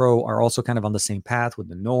 7 Pro are also kind of on the same path with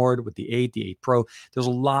the Nord, with the 8 Pro. There's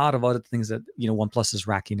a lot of other things that OnePlus is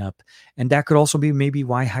racking up, and that could also be maybe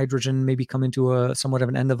why Hydrogen maybe come into a somewhat of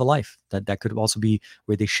an end of a life. That could also be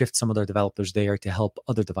where they shift some of their developers there to help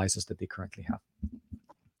other devices that they currently have.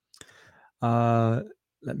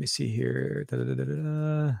 Let me see here.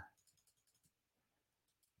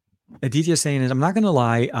 Aditya saying is, I'm not going to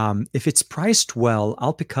lie. If it's priced well,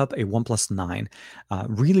 I'll pick up a OnePlus 9.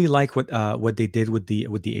 Really like what they did with the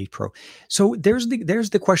 8 Pro. So there's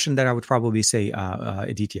the question that I would probably say,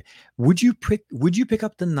 Aditya, would you pick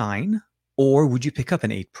up the 9, or would you pick up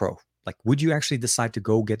an 8 Pro? Like, would you actually decide to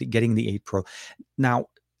go getting the 8 Pro? Now,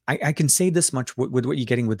 I can say this much with what you're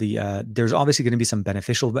getting with the, there's obviously going to be some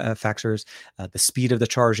beneficial factors, the speed of the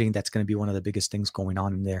charging. That's going to be one of the biggest things going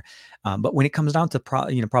on in there. But when it comes down to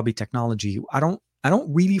probably technology, I don't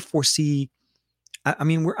really foresee I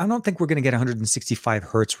mean, I don't think we're going to get 165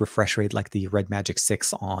 hertz refresh rate like the Red Magic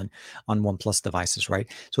 6 on OnePlus devices, right?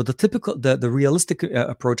 So the realistic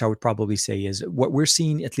approach I would probably say is what we're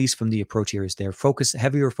seeing, at least from the approach here, is their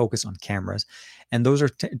heavier focus on cameras, and those are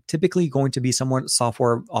typically going to be somewhat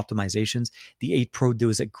software optimizations. The 8 Pro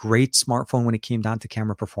was a great smartphone when it came down to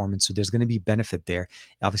camera performance, so there's going to be benefit there.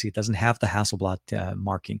 Obviously, it doesn't have the Hasselblad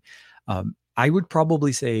marking. I would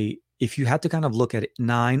probably say if you had to kind of look at it,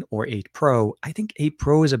 9 or 8 Pro, I think 8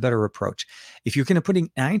 Pro is a better approach. If you're kind of putting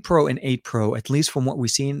 9 Pro and 8 Pro, at least from what we've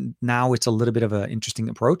seen now, it's a little bit of an interesting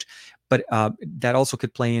approach. But that also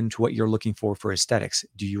could play into what you're looking for aesthetics.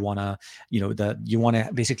 Do you want to, you want to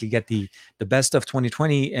basically get the best of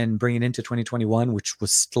 2020 and bring it into 2021, which will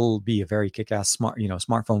still be a very kick-ass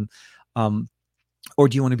smartphone. Or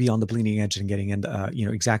do you want to be on the bleeding edge and getting into,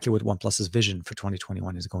 exactly what OnePlus's vision for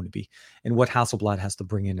 2021 is going to be, and what Hasselblad has to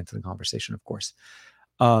bring into the conversation, of course.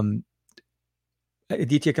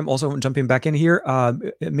 Aditya, I'm also jumping back in here.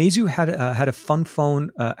 Meizu had a fun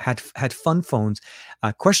phone, had fun phones,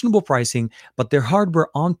 questionable pricing, but their hardware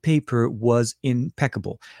on paper was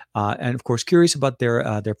impeccable. And of course, curious about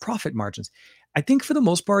their profit margins. I think for the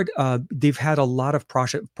most part, they've had a lot of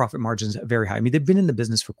profit margins very high. I mean, they've been in the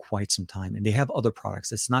business for quite some time, and they have other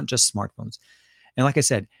products. It's not just smartphones. And like I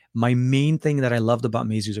said, my main thing that I loved about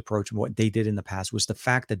Meizu's approach and what they did in the past was the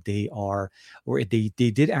fact that they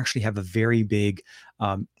did actually have a very big,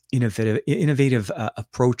 innovative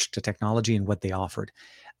approach to technology and what they offered.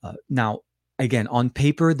 Now, again, on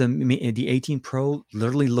paper, the 18 Pro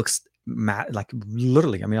literally looks like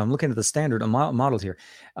literally. I mean, I'm looking at the standard models here.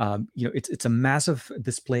 It's a massive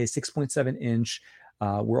display, 6.7 inch.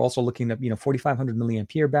 We're also looking at 4,500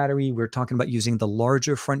 milliampere battery. We're talking about using the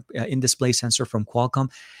larger front in-display sensor from Qualcomm.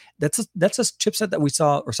 That's a chipset that we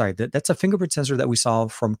saw, or sorry, that's a fingerprint sensor that we saw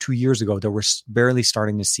from 2 years ago that we're barely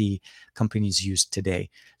starting to see companies use today.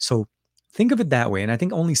 So think of it that way. And I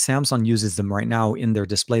think only Samsung uses them right now in their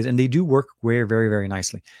displays, and they do work very, very, very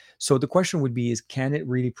nicely. So the question would be: can it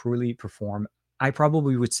really truly perform? I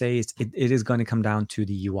probably would say it is going to come down to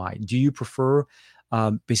the UI. Do you prefer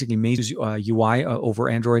basically Meizu's UI over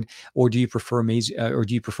Android, or do you prefer or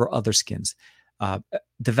do you prefer other skins?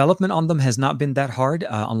 Development on them has not been that hard.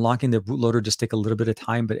 Unlocking the bootloader just take a little bit of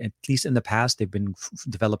time, but at least in the past, they've been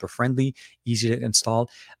developer friendly, easy to install.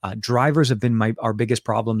 Drivers have been our biggest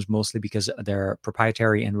problems, mostly because they're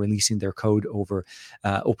proprietary and releasing their code over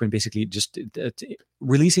open. Basically, just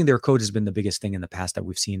releasing their code has been the biggest thing in the past that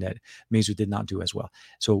we've seen that Meizu did not do as well.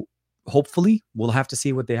 So hopefully we'll have to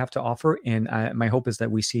see what they have to offer. And my hope is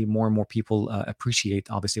that we see more and more people appreciate,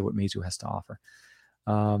 obviously, what Meizu has to offer.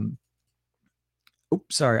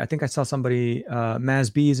 Oops, sorry. I think I saw somebody,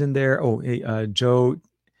 Maz B is in there. Oh, hey, Joe.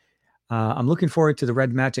 I'm looking forward to the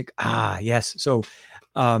Red Magic. Yes. So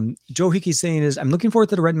Joe Hickey saying is, I'm looking forward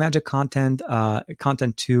to the Red Magic content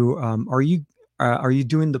too. Are you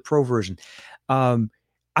doing the pro version?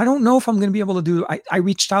 I don't know if I'm going to be able to do. I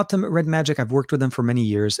reached out to Red Magic. I've worked with them for many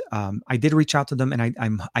years. I did reach out to them, and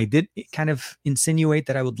I did kind of insinuate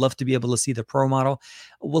that I would love to be able to see the Pro model.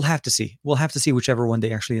 We'll have to see. We'll have to see whichever one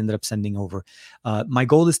they actually ended up sending over. My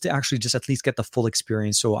goal is to actually just at least get the full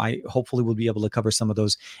experience. So I hopefully will be able to cover some of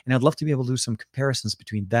those, and I'd love to be able to do some comparisons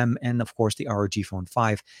between them and, of course, the ROG Phone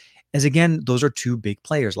 5. As again, those are two big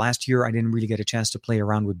players. Last year, I didn't really get a chance to play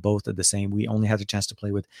around with both of the same. We only had a chance to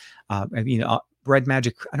play with, Red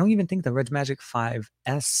Magic. I don't even think the Red Magic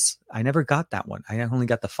 5S. I never got that one. I only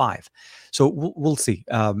got the 5. So we'll see.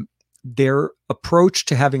 Their approach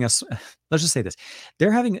to having let's just say this: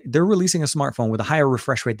 they're releasing a smartphone with a higher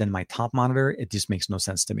refresh rate than my top monitor. It just makes no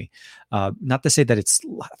sense to me. Not to say that it's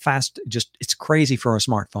fast. Just it's crazy for a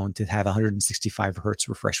smartphone to have 165 hertz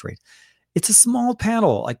refresh rate. It's a small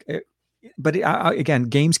panel, but again,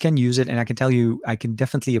 games can use it, and I can tell you, I can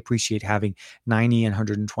definitely appreciate having 90 and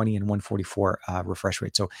 120 and 144 refresh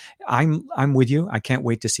rate. So I'm with you. I can't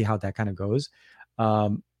wait to see how that kind of goes.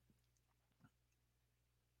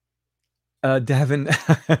 Devin,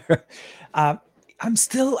 I'm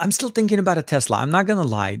still thinking about a Tesla. I'm not gonna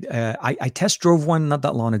lie. I test drove one not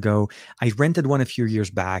that long ago. I rented one a few years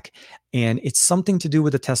back, and it's something to do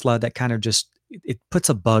with a Tesla that kind of just it puts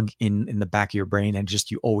a bug in the back of your brain, and just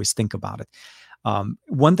you always think about it.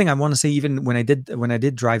 One thing I want to say, even when I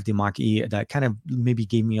did drive the Mach-E, that kind of maybe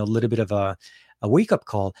gave me a little bit of a wake up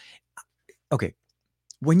call. Okay,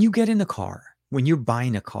 when you get in a car, when you're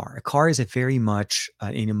buying a car is a very much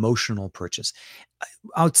an emotional purchase.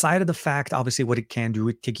 Outside of the fact, obviously, what it can do,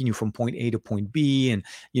 it taking you from point A to point B, and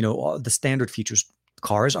all the standard features.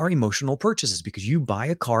 Cars are emotional purchases because you buy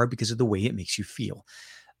a car because of the way it makes you feel.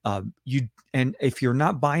 You and if you're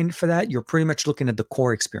not buying for that, you're pretty much looking at the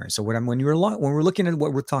core experience. So when we're looking at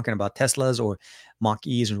what we're talking about, Teslas or Mach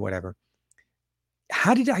E's and whatever,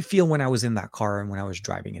 how did I feel when I was in that car and when I was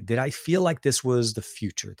driving it? Did I feel like this was the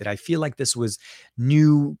future? Did I feel like this was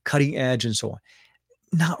new, cutting edge, and so on?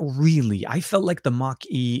 Not really. I felt like the Mach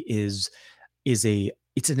E is a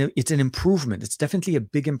it's an improvement. It's definitely a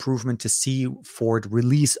big improvement to see Ford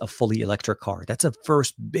release a fully electric car. That's a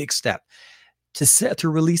first big step to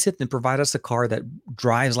release it and provide us a car that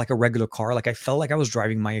drives like a regular car. Like I felt like I was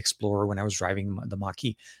driving my Explorer when I was driving the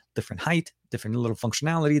Mach-E. Different height, different little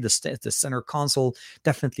functionality. The center console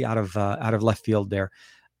definitely out of left field there,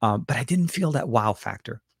 but I didn't feel that wow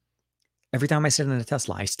factor. Every time I sit in a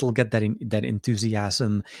Tesla, I still get that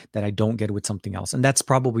enthusiasm that I don't get with something else, and that's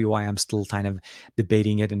probably why I'm still kind of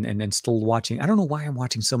debating it and still watching. I don't know why I'm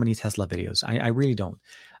watching so many Tesla videos. I really don't,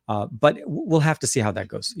 but we'll have to see how that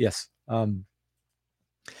goes. Yes.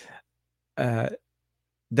 Uh,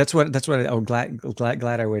 I'm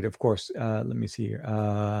glad I waited. Of course. Let me see here.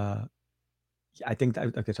 I think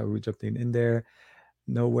that, okay. So we jumped in there.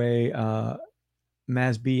 No way.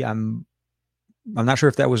 Masby. I'm not sure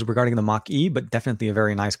if that was regarding the Mach E, but definitely a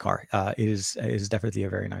very nice car. It is definitely a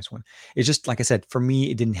very nice one. It's just like I said, for me,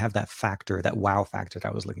 it didn't have that factor, that wow factor that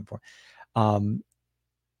I was looking for.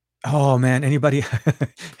 Oh man, anybody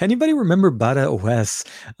remember Bada OS?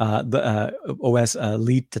 The OS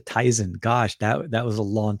lead to Tizen. Gosh, that was a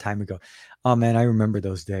long time ago. Oh man, I remember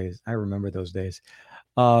those days. I remember those days.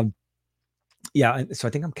 Um, yeah, so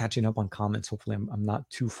I think I'm catching up on comments. Hopefully, I'm not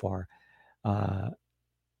too far. Uh,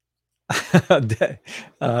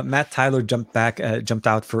 Matt Tyler jumped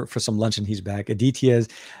out for some lunch, and he's back. Aditya's,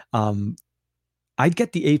 um, I'd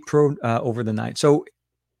get the 8 Pro over the 9. So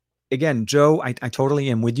again, Joe, I totally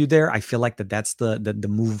am with you there. I feel like that's the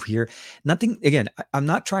move here. Nothing again. I'm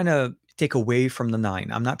not trying to take away from the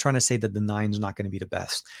 9. I'm not trying to say that the 9 is not going to be the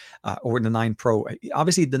best or the 9 Pro.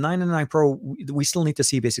 Obviously, the 9 and the 9 Pro, we still need to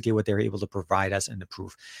see basically what they're able to provide us and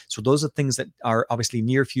improve. So those are things that are obviously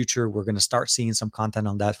near future. We're going to start seeing some content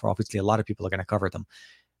on that. For obviously, a lot of people are going to cover them.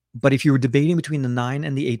 But if you were debating between the 9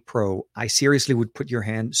 and the 8 Pro, I seriously would put your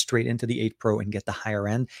hand straight into the 8 Pro and get the higher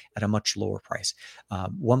end at a much lower price.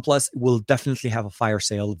 OnePlus will definitely have a fire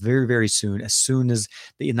sale very, very soon. As soon as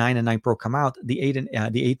the 9 and 9 Pro come out, the 8 and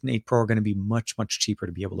 8 Pro are going to be much, much cheaper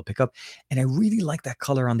to be able to pick up. And I really like that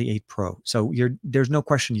color on the 8 Pro. So there's no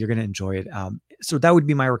question you're going to enjoy it. So that would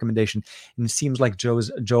be my recommendation. And it seems like Joe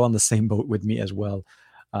on the same boat with me as well.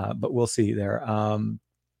 But we'll see there.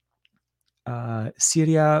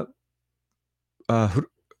 Syria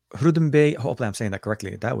Hrudembe. Hopefully, I'm saying that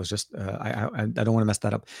correctly. That was just I don't want to mess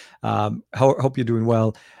that up. Hope you're doing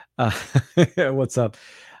well. What's up?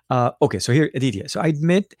 Okay, so here, Aditya. So I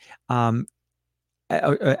admit, I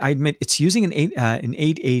admit it's using an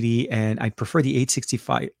 880, and I prefer the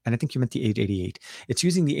 865. And I think you meant the 888. It's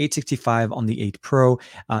using the 865 on the 8 Pro.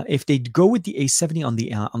 If they go with the A70 on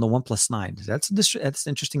the OnePlus 9, that's an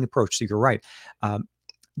interesting approach. So you're right.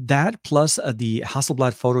 That plus the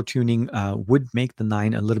Hasselblad photo tuning would make the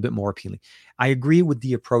 9 a little bit more appealing. I agree with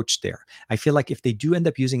the approach there. I feel like if they do end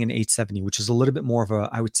up using an 870, which is a little bit more of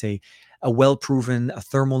I would say, a well-proven, a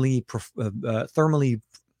thermally approved, a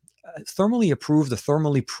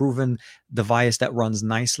thermally proven device that runs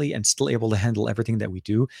nicely and still able to handle everything that we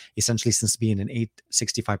do, essentially since being an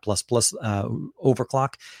 865 plus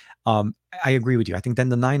overclock. I agree with you. I think then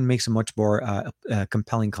the 9 makes a much more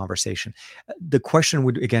compelling conversation. The question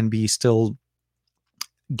would again be still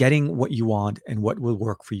getting what you want and what will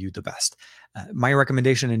work for you the best. My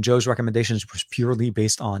recommendation and Joe's recommendations was purely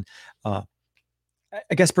based on, I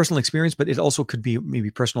guess, personal experience, but it also could be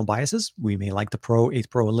maybe personal biases. We may like the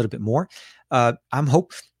 8 Pro a little bit more. I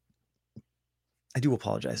do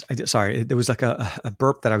apologize. Sorry, there was like a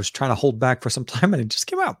burp that I was trying to hold back for some time, and it just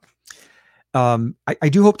came out. I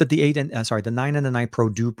do hope that the 9 and the 9 Pro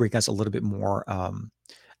do bring us a little bit more,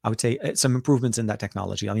 I would say some improvements in that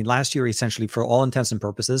technology. I mean, last year, essentially, for all intents and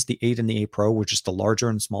purposes, the 8 and the 8 Pro were just a larger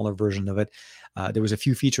and smaller version of it. There was a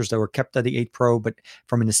few features that were kept at the 8 Pro, but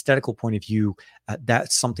from an aesthetical point of view,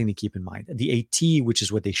 that's something to keep in mind. The 8T, which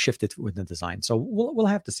is what they shifted with the design. So we'll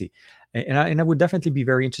have to see. And I would definitely be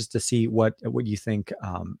very interested to see what you think,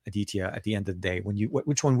 Aditya, at the end of the day,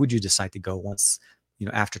 which one would you decide to go once,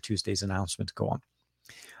 after Tuesday's announcement go on.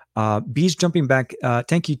 Bees jumping back.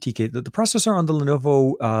 Thank you, TK. The processor on the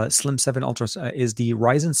Lenovo Slim 7 Ultra is the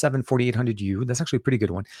Ryzen 7 4800U. That's actually a pretty good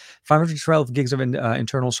one. 512 gigs of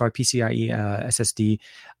internal PCIe SSD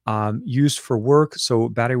used for work. So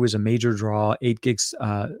battery was a major draw. 8 gigs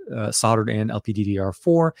soldered in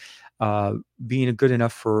LPDDR4. Being good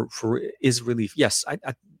enough for is relief. Yes,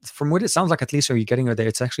 from what it sounds like, at least, are you getting it there?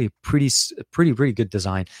 It's actually a pretty good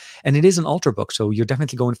design, and it is an ultrabook, so you're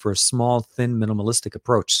definitely going for a small, thin, minimalistic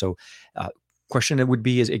approach. So, question it would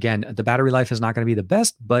be is, again, the battery life is not going to be the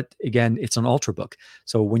best, but again, it's an ultrabook.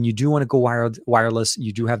 So when you do want to go wireless,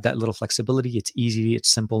 you do have that little flexibility. It's easy, it's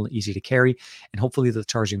simple, easy to carry, and hopefully the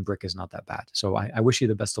charging brick is not that bad. So I wish you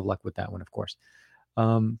the best of luck with that one, of course.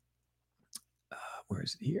 Um, where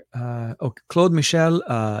is it here? Claude Mitchell.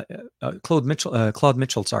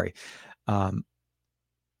 Sorry. Um,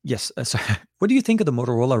 yes. Sorry. What do you think of the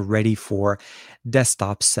Motorola Ready for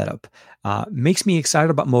desktop setup? Makes me excited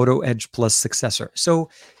about Moto Edge Plus successor. So,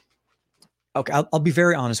 okay, I'll be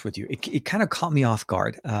very honest with you. It kind of caught me off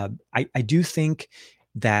guard. I do think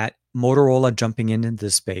that Motorola jumping into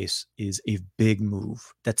this space is a big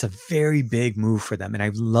move. That's a very big move for them, and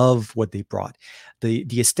I love what they brought.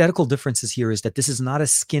 The aesthetical differences here is that this is not a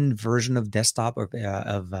skinned version of desktop or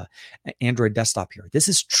of Android desktop here. This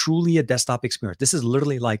is truly a desktop experience. This is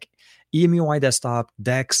literally like EMUI desktop,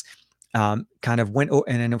 DeX. Kind of went,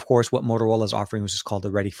 and then of course what Motorola is offering, which is called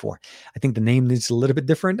the Ready for. I think the name needs a little bit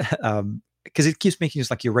different. Because it keeps making us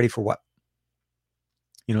like, you're ready for what?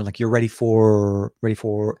 Like you're ready for.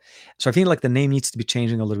 So I feel like the name needs to be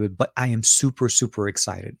changing a little bit, but I am super, super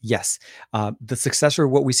excited. Yes. The successor,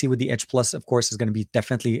 what we see with the Edge Plus, of course, is going to be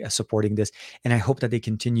definitely supporting this. And I hope that they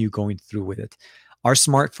continue going through with it. Our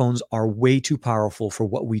smartphones are way too powerful for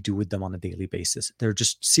what we do with them on a daily basis. They're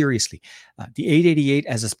just seriously the 888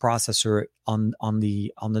 as a processor on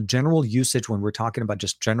the general usage, when we're talking about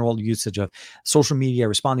just general usage of social media,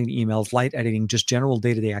 responding to emails, light editing, just general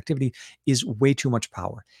day-to-day activity, is way too much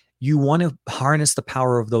power. You want to harness the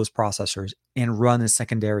power of those processors and run a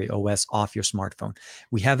secondary OS off your smartphone.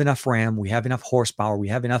 We have enough RAM, we have enough horsepower, we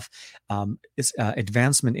have enough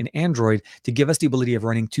advancement in Android to give us the ability of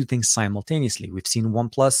running two things simultaneously. We've seen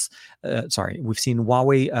we've seen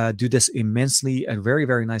Huawei do this immensely and very,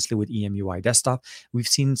 very nicely with EMUI desktop. We've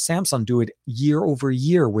seen Samsung do it year over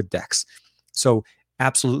year with DeX. So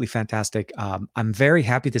absolutely fantastic. I'm very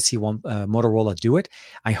happy to see Motorola do it.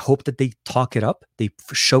 I hope that they talk it up. They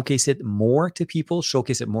showcase it more to people,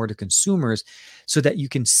 showcase it more to consumers, so that you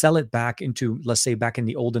can sell it back into, let's say, back in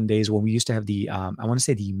the olden days when we used to have the, I want to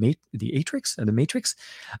say the Atrix, the Matrix.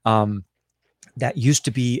 That used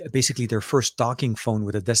to be basically their first docking phone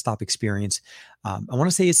with a desktop experience. I want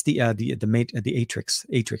to say it's the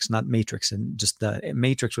Atrix, not Matrix, and just the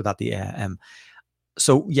Matrix without the M.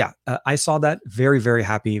 So yeah, I saw that. Very, very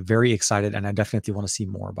happy, very excited, and I definitely want to see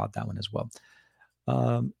more about that one as well.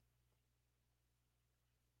 Um,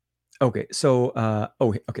 okay, so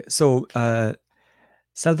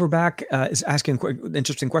Silverback is asking an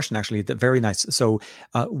interesting question, actually. Very nice. So,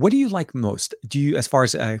 what do you like most? Do you, as far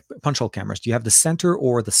as punch hole cameras, do you have the center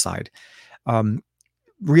or the side? Um,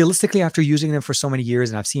 Realistically, after using them for so many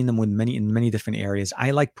years, and I've seen them in many different areas,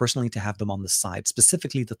 I like personally to have them on the side,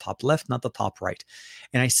 specifically the top left, not the top right.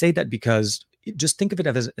 And I say that because just think of it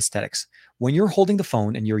as aesthetics. When you're holding the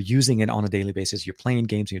phone and you're using it on a daily basis, you're playing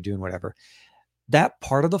games, you're doing whatever, that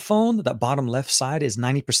part of the phone, that bottom left side, is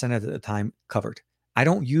 90% of the time covered. I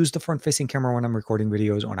don't use the front-facing camera when I'm recording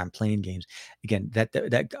videos or when I'm playing games. Again,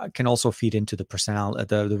 that can also feed into the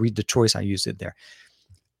the choice I used it there.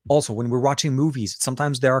 Also, when we're watching movies,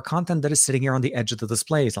 sometimes there are content that is sitting here on the edge of the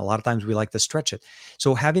displays. A lot of times we like to stretch it.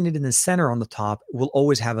 So having it in the center on the top will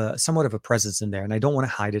always have a somewhat of a presence in there. And I don't want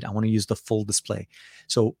to hide it. I want to use the full display.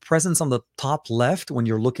 So presence on the top left when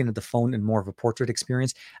you're looking at the phone in more of a portrait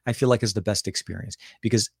experience, I feel like is the best experience,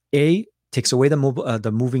 because takes away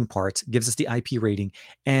the moving parts, gives us the IP rating,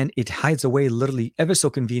 and it hides away literally ever so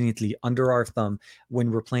conveniently under our thumb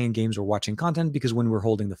when we're playing games or watching content, because when we're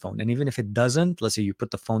holding the phone. And even if it doesn't, let's say you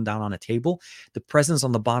put the phone down on a table, the presence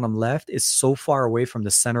on the bottom left is so far away from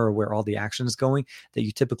the center of where all the action is going that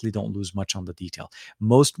you typically don't lose much on the detail.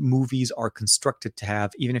 Most movies are constructed to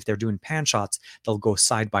have, even if they're doing pan shots, they'll go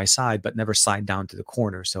side by side, but never side down to the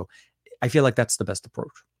corner. So I feel like that's the best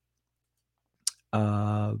approach.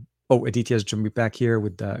 Aditya is jumping back here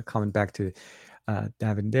with the comment back to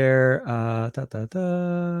Davin there.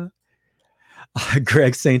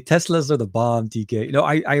 Greg saying Teslas are the bomb, TK.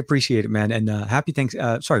 I appreciate it, man. And happy thanks.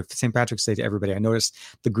 St. Patrick's Day to everybody. I noticed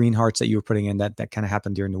the green hearts that you were putting in. That kind of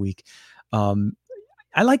happened during the week.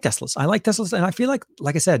 I like Teslas, and I feel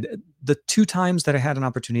like I said, the two times that I had an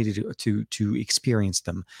opportunity to experience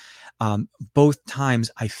them, both times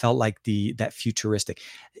I felt like that futuristic.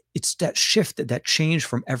 It's that shift, that change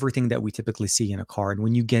from everything that we typically see in a car. And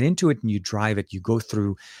when you get into it and you drive it, you go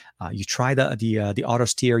through, you try the auto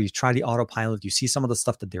steer, you try the autopilot, you see some of the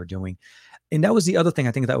stuff that they're doing. And that was the other thing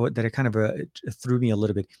I think that it kind of threw me a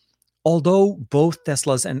little bit. although both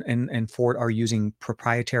Teslas and Ford are using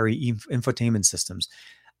proprietary infotainment systems,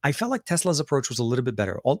 I felt like Tesla's approach was a little bit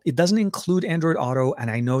better. It doesn't include Android Auto, and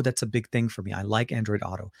I know that's a big thing for me. I like Android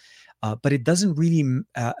Auto, but it doesn't really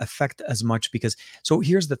affect as much because. So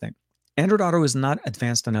here's the thing: Android Auto is not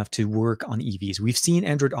advanced enough to work on EVs. We've seen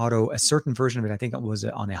Android Auto, a certain version of it. I think it was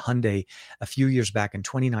on a Hyundai a few years back in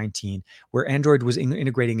 2019, where Android was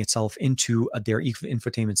integrating itself into their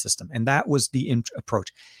infotainment system, and that was the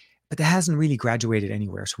approach, but that hasn't really graduated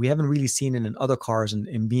anywhere. So we haven't really seen it in other cars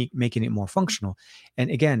and making it more functional. And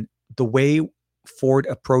again, the way Ford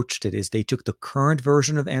approached it is they took the current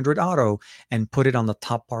version of Android Auto and put it on the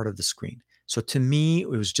top part of the screen. So to me, it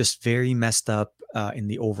was just very messed up in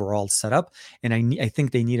the overall setup. And I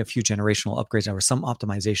think they need a few generational upgrades or some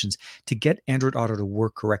optimizations to get Android Auto to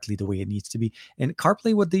work correctly the way it needs to be. And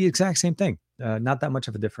CarPlay with the exact same thing. Not that much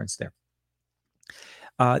of a difference there.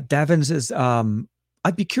 Davin says,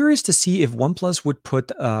 I'd be curious to see if OnePlus would put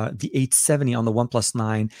the 870 on the OnePlus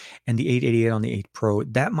 9 and the 888 on the 8 Pro.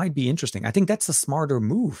 That might be interesting. I think that's a smarter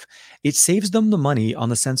move. It saves them the money on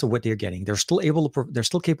the sense of what they're getting. They're still they're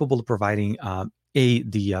still capable of providing what's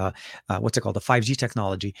it called, the 5G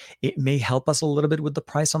technology. It may help us a little bit with the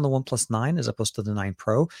price on the OnePlus 9 as opposed to the 9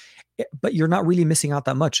 Pro, but you're not really missing out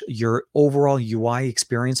that much. Your overall UI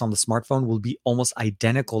experience on the smartphone will be almost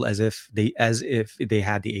identical as if they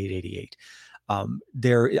had the 888.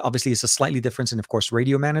 There obviously is a slightly difference in, of course,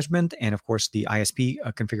 radio management and, of course, the ISP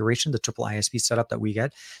configuration, the triple ISP setup that we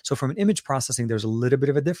get. So from an image processing, there's a little bit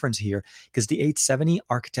of a difference here because the 870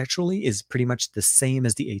 architecturally is pretty much the same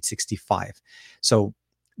as the 865. So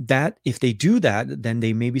that if they do that, then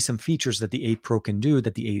there may be some features that the 8 Pro can do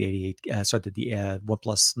that the 888, that the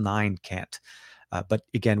OnePlus 9 can't. But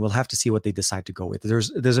again, we'll have to see what they decide to go with.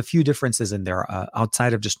 There's a few differences in there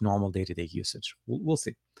outside of just normal day-to-day usage. We'll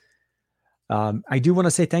see. I do want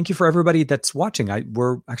to say thank you for everybody that's watching.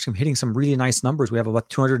 We're actually hitting some really nice numbers. We have about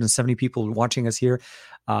 270 people watching us here.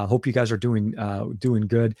 Hope you guys are doing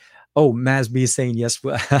good. Oh, Mazb is saying yes.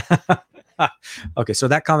 Okay, so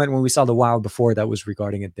that comment when we saw the wow before, that was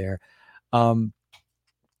regarding it there.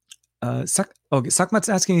 Sakmat's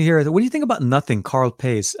asking here, what do you think about Nothing, Carl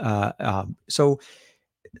Pace? So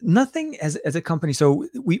Nothing as a company. So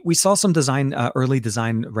we saw some early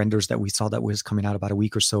design renders that we saw that was coming out about a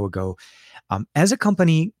week or so ago. As a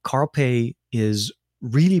company, CarPay is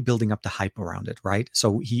really building up the hype around it, right?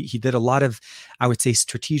 So he did a lot of, I would say,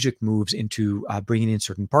 strategic moves into bringing in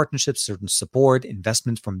certain partnerships, certain support,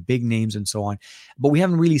 investments from big names, and so on. But we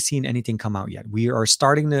haven't really seen anything come out yet. We're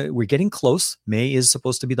getting close. May is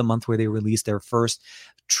supposed to be the month where they release their first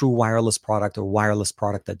true wireless product or wireless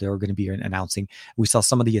product that they're going to be announcing. We saw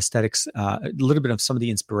some of the aesthetics, a little bit of some of the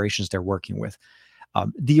inspirations they're working with.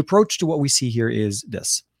 The approach to what we see here is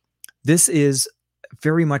this. This is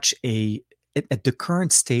very much at the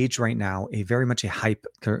current stage right now, very much a hype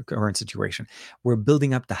current situation. We're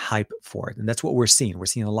building up the hype for it. And that's what we're seeing. We're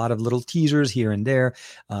seeing a lot of little teasers here and there,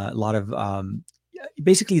 a lot of,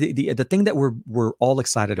 basically the thing that we're all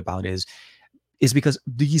excited about is because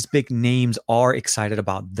these big names are excited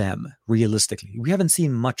about them. Realistically, we haven't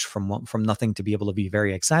seen much from Nothing to be able to be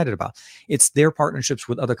very excited about. It's their partnerships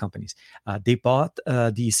with other companies. They bought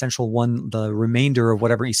the Essential One, the remainder of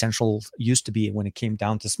whatever Essential used to be when it came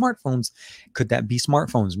down to smartphones. Could that be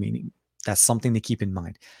smartphones? Meaning that's something to keep in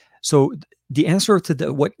mind. So the answer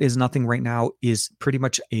to what is Nothing right now is pretty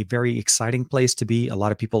much a very exciting place to be. A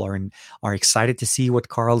lot of people are excited to see what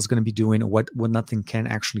Carl is going to be doing, what Nothing can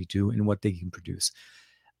actually do, and what they can produce.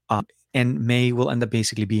 And May will end up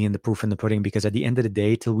basically being the proof in the pudding, because at the end of the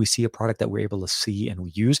day, till we see a product that we're able to see and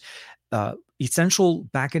we use, Essential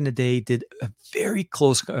back in the day did a very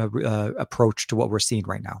close approach to what we're seeing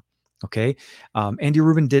right now. Okay. Andy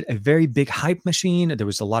Rubin did a very big hype machine. There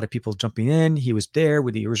was a lot of people jumping in. He was there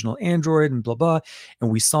with the original Android and blah, blah. And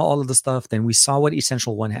we saw all of the stuff. Then we saw what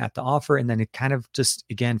Essential One had to offer. And then it kind of just,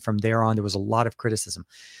 again, from there on, there was a lot of criticism.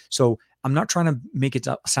 So I'm not trying to make it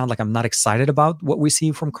sound like I'm not excited about what we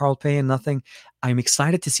see from CarPay and Nothing. I'm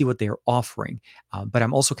excited to see what they're offering. But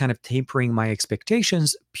I'm also kind of tapering my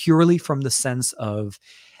expectations purely from the sense of,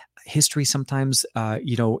 history sometimes,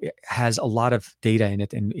 it has a lot of data in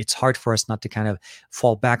it, and it's hard for us not to kind of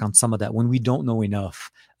fall back on some of that when we don't know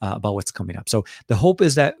enough about what's coming up. So the hope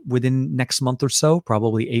is that within next month or so,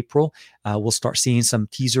 probably April, we'll start seeing some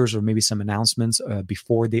teasers or maybe some announcements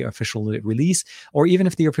before the official release, or even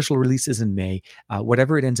if the official release is in May,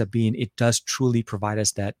 whatever it ends up being, it does truly provide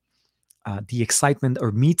us that the excitement,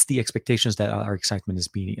 or meets the expectations that our excitement is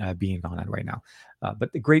being on at right now.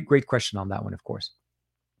 But a great question on that one, of course.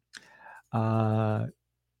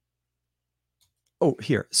 Oh,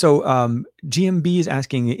 here. So GMB is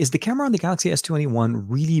asking, is the camera on the Galaxy S21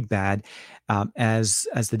 really bad as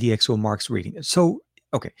the DxO marks reading it? So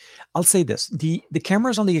okay, I'll say this: the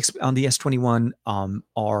cameras on the S21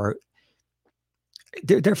 are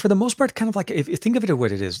they're for the most part kind of like if you think of it as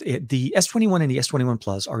what it is, the S21 and the S21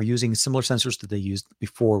 Plus are using similar sensors that they used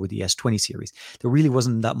before with the S20 series. There really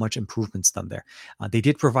wasn't that much improvements done there. They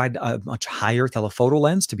did provide a much higher telephoto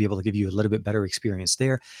lens to be able to give you a little bit better experience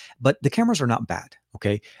there, but the cameras are not bad.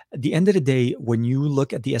 Okay, at the end of the day, when you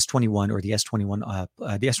look at the S21 or the S21,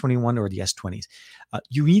 the S21 or the S20s,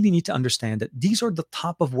 you really need to understand that these are the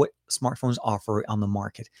top of what smartphones offer on the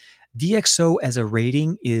market. DxO as a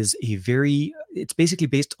rating is it's basically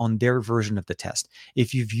based on their version of the test.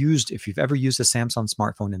 If you've ever used a Samsung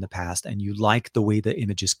smartphone in the past and you like the way the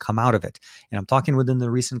images come out of it, and I'm talking within the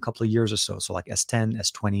recent couple of years or so like S10,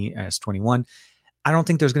 S20, S21, I don't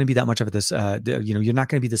think there's going to be that much of this. You're not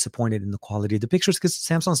going to be disappointed in the quality of the pictures because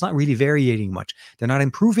Samsung's not really varying much. They're not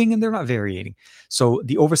improving and they're not varying. So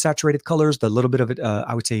the oversaturated colors, the little bit of it,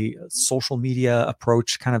 I would say, social media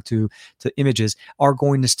approach kind of to images are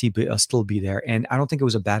going to still be there. And I don't think it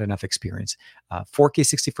was a bad enough experience. 4K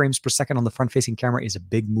 60 frames per second on the front-facing camera is a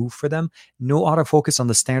big move for them. No autofocus on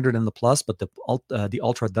the standard and the plus, but the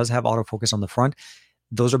Ultra does have autofocus on the front.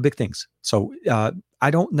 Those are big things. So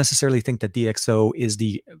I don't necessarily think that DxO is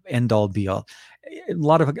the end all be all. A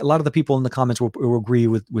lot of the people in the comments will agree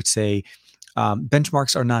would say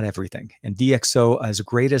benchmarks are not everything, and DxO, as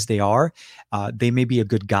great as they are, they may be a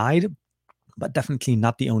good guide, but definitely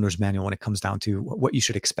not the owner's manual when it comes down to what you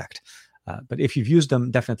should expect. But if you've used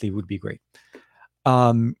them, definitely would be great.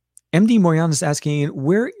 MD Moyan is asking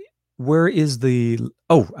where is the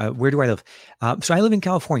where do I live? So I live in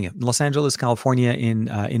California, Los Angeles, California,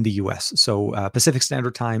 in the U.S. So Pacific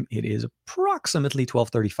Standard Time, it is approximately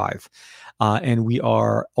 12:35, and we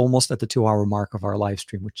are almost at the 2-hour mark of our live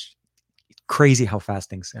stream, which crazy how fast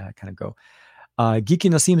things kind of go. Geeky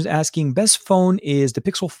Nassim is asking, best phone is the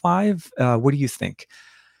Pixel 5. What do you think?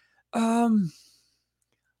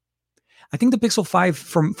 I think the Pixel 5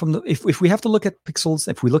 from the if we have to look at Pixels,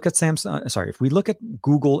 if we look at if we look at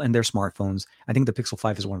Google and their smartphones, I think the Pixel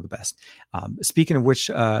 5 is one of the best. Speaking of which,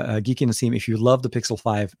 Geeky Nassim, if you love the Pixel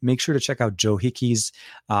 5, make sure to check out Joe Hickey's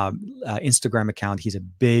Instagram account. He's a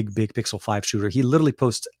big Pixel 5 shooter. He literally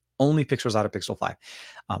posts only pictures out of Pixel 5.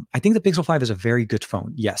 I think the Pixel 5 is a very good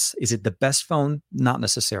phone. Yes. Is it the best phone? Not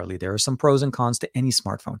necessarily. There are some pros and cons to any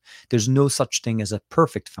smartphone. There's no such thing as a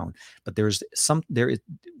perfect phone, but there is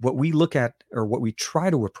what we look at or what we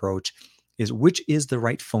try to approach is which is the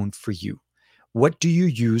right phone for you. What do you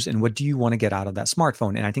use and what do you want to get out of that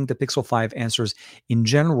smartphone? And I think the Pixel 5 answers in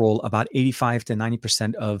general about 85 to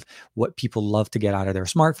 90% of what people love to get out of their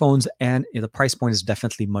smartphones. And the price point is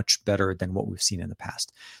definitely much better than what we've seen in the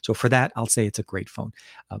past. So for that, I'll say it's a great phone.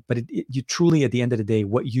 But you truly, at the end of the day,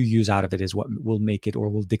 what you use out of it is what will make it or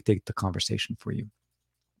will dictate the conversation for you.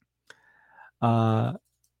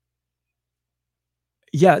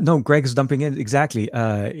 Yeah, no, Greg's dumping in exactly.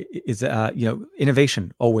 Is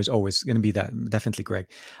innovation always going to be that definitely, Greg.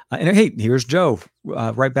 And hey, here's Joe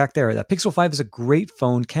right back there. That Pixel 5 is a great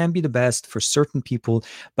phone, can be the best for certain people,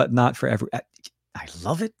 but not for every. I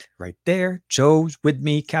love it right there. Joe's with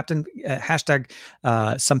me, Captain hashtag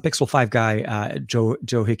some Pixel 5 guy, Joe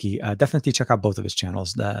Hickey. Definitely check out both of his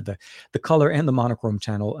channels, the color and the monochrome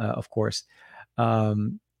channel, of course.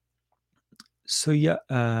 So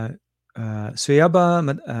yeah.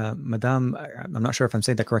 Suyaba, Madame, I'm not sure if I'm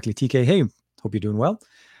saying that correctly. TK, hey, hope you're doing well.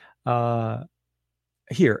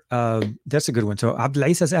 Here, that's a good one. So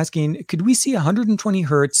Abdulaziz is asking, could we see 120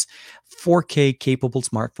 hertz 4K capable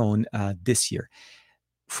smartphone this year?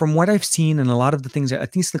 From what I've seen and a lot of the things,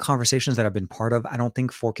 at least the conversations that I've been part of, I don't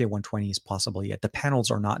think 4K 120 is possible yet. The panels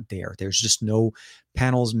are not there. There's just no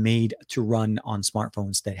panels made to run on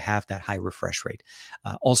smartphones that have that high refresh rate.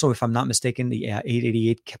 Also, if I'm not mistaken, the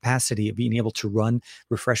 888 capacity of being able to run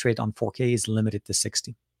refresh rate on 4K is limited to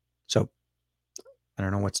 60. So I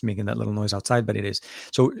don't know what's making that little noise outside, but it is.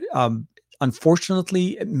 So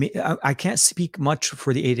unfortunately, I can't speak much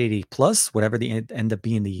for the 888 Plus, whatever the end up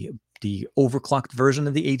being the overclocked version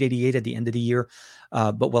of the 888 at the end of the year,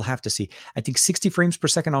 but we'll have to see. I think 60 frames per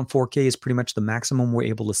second on 4K is pretty much the maximum we're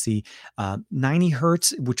able to see. 90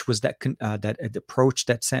 hertz, which was that approach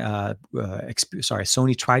that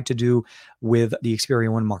Sony tried to do with the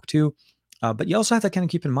Xperia 1 Mark II. But you also have to kind of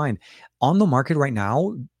keep in mind, on the market right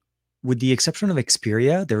now, with the exception of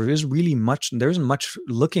Xperia, there isn't much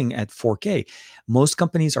looking at 4K. Most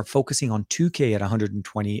companies are focusing on 2K at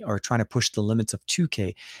 120 or trying to push the limits of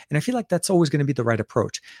 2K. And I feel like that's always going to be the right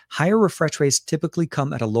approach. Higher refresh rates typically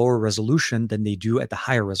come at a lower resolution than they do at the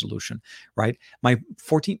higher resolution, right? My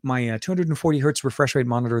 240 hertz refresh rate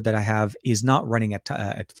monitor that I have is not running at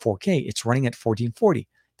 4K. It's running at 1440.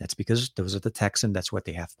 That's because those are the techs and that's what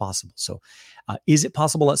they have possible. So, is it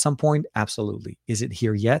possible at some point? Absolutely. Is it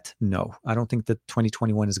here yet? No. I don't think that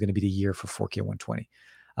 2021 is going to be the year for 4K 120.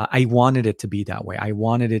 I wanted it to be that way. I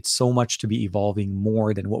wanted it so much to be evolving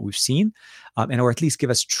more than what we've seen, and or at least give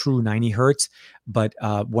us true 90 hertz. But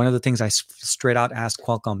one of the things I straight out asked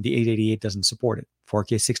Qualcomm, the 888 doesn't support it.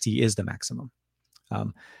 4K 60 is the maximum.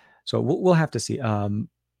 So we'll have to see.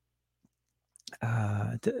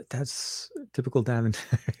 That's typical Diamond.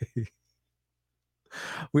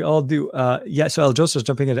 We all do. Yeah, so El Joseph's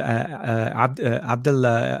jumping at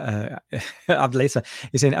Abdelaisa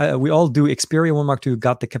is saying we all do. Xperia 1 Mark II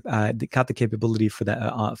got the capability for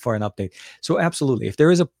that for an update. So absolutely, if there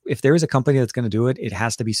is a company that's going to do it, it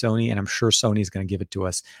has to be Sony, and I'm sure Sony is going to give it to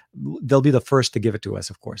us. They'll be the first to give it to us,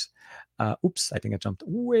 of course. Oops, I think I jumped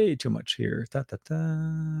way too much here.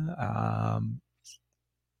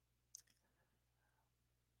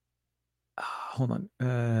 Hold on.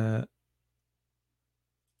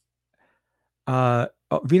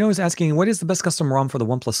 Vino is asking, what is the best custom ROM for the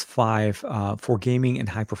OnePlus 5 for gaming and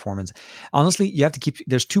high performance? Honestly, you have to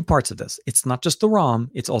there's two parts of this. It's not just the ROM,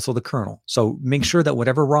 it's also the kernel. So make sure that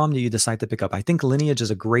whatever ROM that you decide to pick up, I think Lineage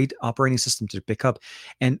is a great operating system to pick up,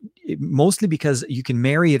 and mostly because you can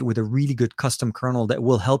marry it with a really good custom kernel that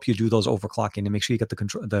will help you do those overclocking and make sure you get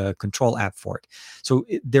the control app for it. So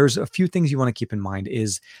there's a few things you want to keep in mind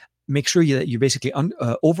is make sure that you basically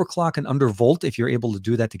overclock and undervolt if you're able to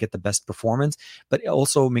do that to get the best performance, but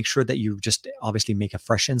also make sure that you just obviously make a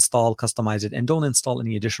fresh install, customize it, and don't install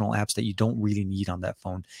any additional apps that you don't really need on that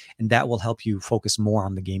phone. And that will help you focus more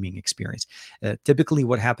on the gaming experience. Typically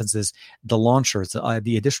what happens is the launchers,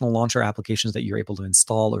 the additional launcher applications that you're able to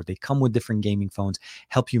install, or they come with different gaming phones,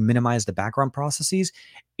 help you minimize the background processes.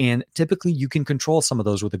 And typically you can control some of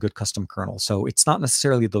those with a good custom kernel. So it's not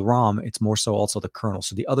necessarily the ROM, it's more so also the kernel.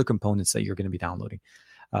 So the other components that you're going to be downloading.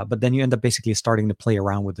 But then you end up basically starting to play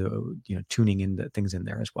around with the, tuning in the things in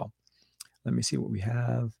there as well. Let me see what we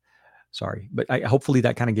have. Sorry, but hopefully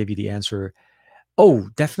that kind of gave you the answer. Oh,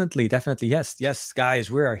 definitely. Yes, guys,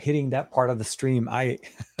 we are hitting that part of the stream. I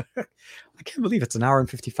can't believe it's an hour and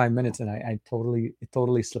 55 minutes, and it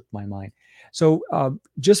totally slipped my mind. So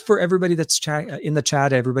just for everybody that's in the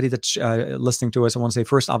chat, everybody that's listening to us, I want to say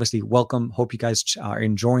first, obviously, welcome. Hope you guys are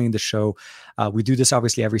enjoying the show. We do this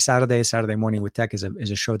obviously every Saturday. Saturday Morning with Tech is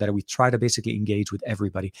a show that we try to basically engage with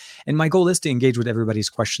everybody. And my goal is to engage with everybody's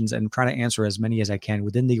questions and try to answer as many as I can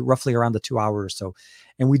within roughly around the 2 hours or so.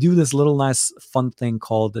 And we do this little nice fun thing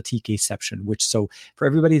called the TKception, which, so for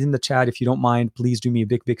everybody in the chat, if you don't mind, please do me a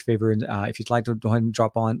big favor. And if you'd like to go ahead and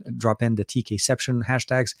drop in the TKception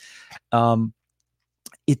hashtags.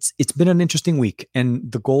 It's been an interesting week,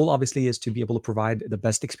 and the goal obviously is to be able to provide the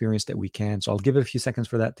best experience that we can. So I'll give it a few seconds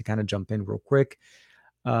for that to kind of jump in real quick.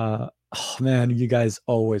 Oh man, you guys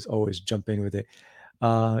always jump in with it.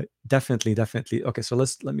 Definitely. Okay, so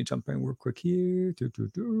let me jump in real quick here.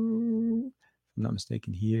 If I'm not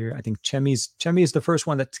mistaken here, I think Chemi is the first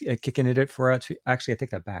one that's kicking it for us. Actually, I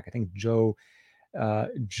take that back. I think Joe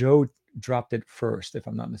dropped it first, if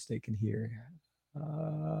I'm not mistaken here. If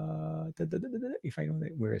I know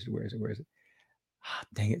that, where is it?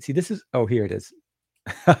 Dang it! See, this is here it is.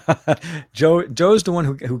 Joe's the one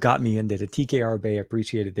who got me into the TKR Bay.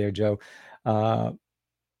 Appreciate it there, Joe.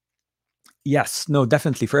 Yes, no,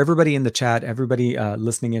 definitely. For everybody in the chat, everybody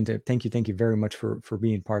listening into, thank you very much for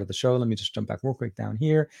being part of the show. Let me just jump back real quick down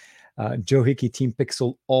here. Joe Hickey, Team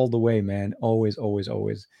Pixel all the way, man. Always.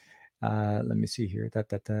 Let me see here.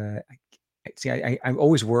 I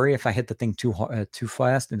always worry if I hit the thing too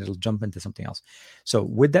fast and it'll jump into something else. So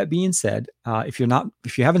with that being said, if you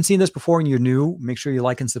haven't seen this before and you're new, make sure you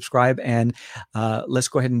like and subscribe. And let's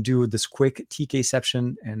go ahead and do this quick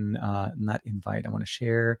TKception and not invite. I want to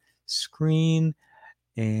share screen,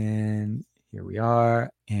 and here we are,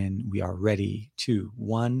 and we are ready. 2,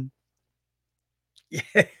 1.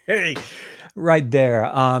 Yay! Right there.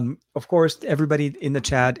 Of course, everybody in the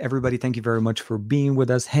chat, everybody, thank you very much for being with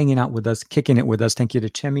us, hanging out with us, kicking it with us. Thank you to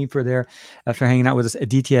Chemi for hanging out with us.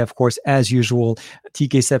 Aditya, of course, as usual,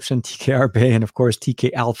 TKception, TKR Bay, and of course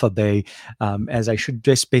TK Alpha Bay. As I should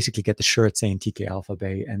just basically get the shirt saying TK Alpha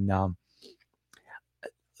Bay, and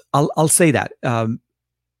I'll say that.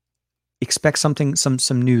 Expect some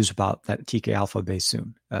news about that TK Alpha Bay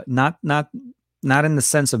soon. Not not in the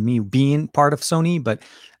sense of me being part of Sony, but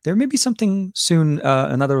there may be something soon,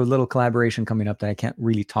 another little collaboration coming up that I can't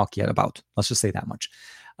really talk yet about. Let's just say that much.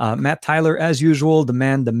 Matt Tyler, as usual, the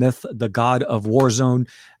man, the myth, the god of Warzone,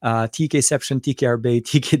 TKception, TKRB,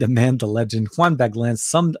 TK the man, the legend, Juan Baglan,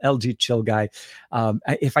 some LG chill guy.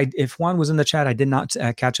 If Juan was in the chat, I did not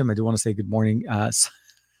catch him. I do want to say good morning.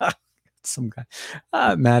 Some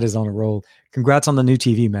guy. Matt is on a roll. Congrats on the new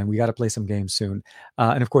TV, man. We got to play some games soon.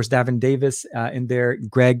 And of course, Davin Davis in there.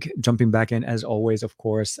 Greg jumping back in as always, of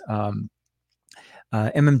course.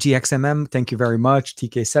 MMGXMM, thank you very much.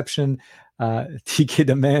 TKception, TK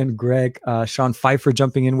the man, Greg, Sean Pfeiffer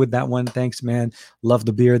jumping in with that one. Thanks, man. Love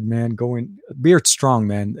the beard, man. Beard strong,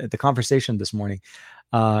 man. The conversation this morning.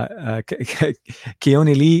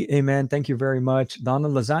 Keone Lee, hey man, thank you very much.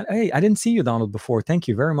 Donald Lazan, hey, I didn't see you, Donald, before. Thank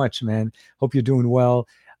you very much, man. Hope you're doing well.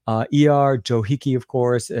 Joe Hickey, of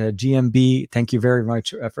course, GMB, thank you very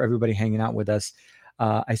much for everybody hanging out with us.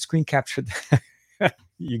 I screen captured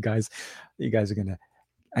you guys are gonna.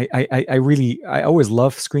 I always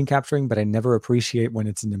love screen capturing, but I never appreciate when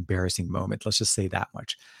it's an embarrassing moment. Let's just say that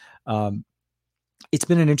much. It's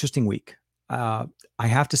been an interesting week. I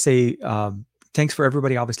have to say, thanks for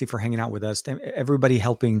everybody, obviously, for hanging out with us. Everybody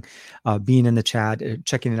helping, being in the chat,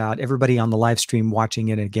 checking it out. Everybody on the live stream watching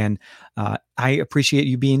it again. I appreciate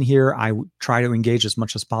you being here. I try to engage as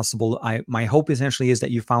much as possible. My hope essentially is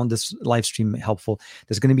that you found this live stream helpful.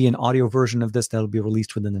 There's going to be an audio version of this that'll be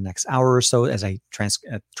released within the next hour or so as I try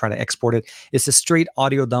to export it. It's a straight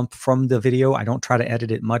audio dump from the video. I don't try to edit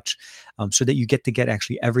it much, so that you get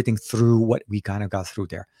actually everything through what we kind of got through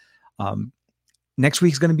there. Next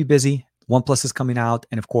week's going to be busy. OnePlus is coming out,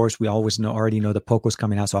 and of course, we already know the Poco's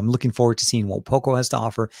coming out. So I'm looking forward to seeing what Poco has to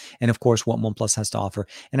offer, and of course, what OnePlus has to offer.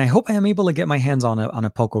 And I hope I am able to get my hands on a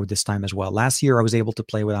Poco this time as well. Last year, I was able to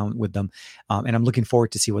play with them, and I'm looking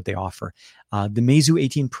forward to see what they offer. The Meizu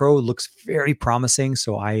 18 Pro looks very promising,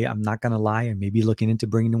 so I'm not going to lie. I may be looking into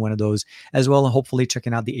bringing one of those as well, and hopefully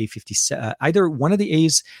checking out the A50. Either one of the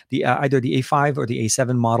A's, either the A5 or the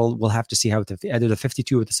A7 model. We'll have to see how either the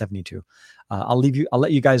 52 or the 72. I'll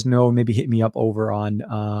let you guys know. Maybe hit me up over on.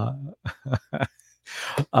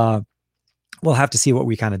 We'll have to see what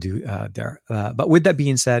we kind of do there. But with that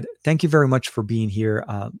being said, thank you very much for being here.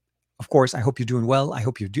 Of course, I hope you're doing well. I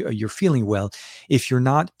hope you're feeling well. If you're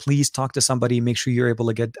not, please talk to somebody. Make sure you're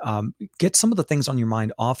able to get some of the things on your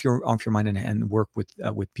mind off your mind and work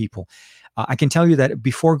with people. I can tell you that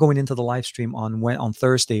before going into the live stream on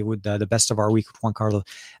Thursday with the best of our week with Juan Carlos,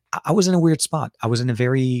 I was in a weird spot. I was in a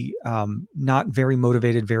very not very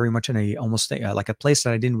motivated, very much in a almost like a place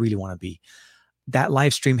that I didn't really want to be. That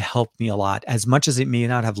live stream helped me a lot, as much as it may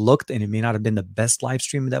not have looked and it may not have been the best live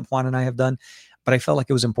stream that Juan and I have done. But I felt like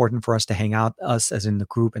it was important for us to hang out, us as in the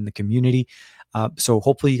group and the community. So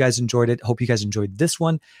hopefully you guys enjoyed it. Hope you guys enjoyed this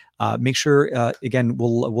one. Make sure, again,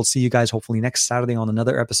 we'll see you guys hopefully next Saturday on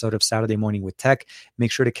another episode of Saturday Morning with Tech.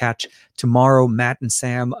 Make sure to catch tomorrow Matt and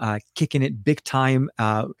Sam kicking it big time.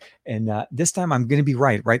 And this time I'm going to be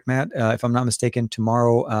right, Matt? If I'm not mistaken,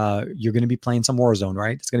 tomorrow you're going to be playing some Warzone,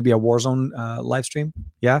 right? It's going to be a Warzone live stream.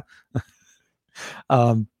 Yeah.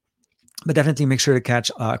 But definitely make sure to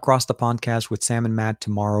catch Across the Podcast with Sam and Matt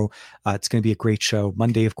tomorrow. It's going to be a great show.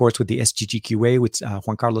 Monday, of course, with the SGGQA with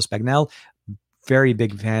Juan Carlos Bagnell. Very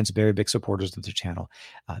big fans, very big supporters of the channel.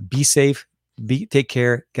 Be safe. Take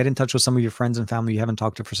care. Get in touch with some of your friends and family you haven't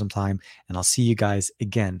talked to for some time. And I'll see you guys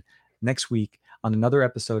again next week on another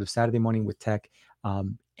episode of Saturday Morning with Tech.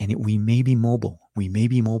 We may be mobile. We may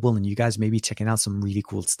be mobile, and you guys may be checking out some really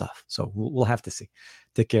cool stuff. So we'll have to see.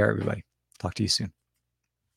 Take care, everybody. Talk to you soon.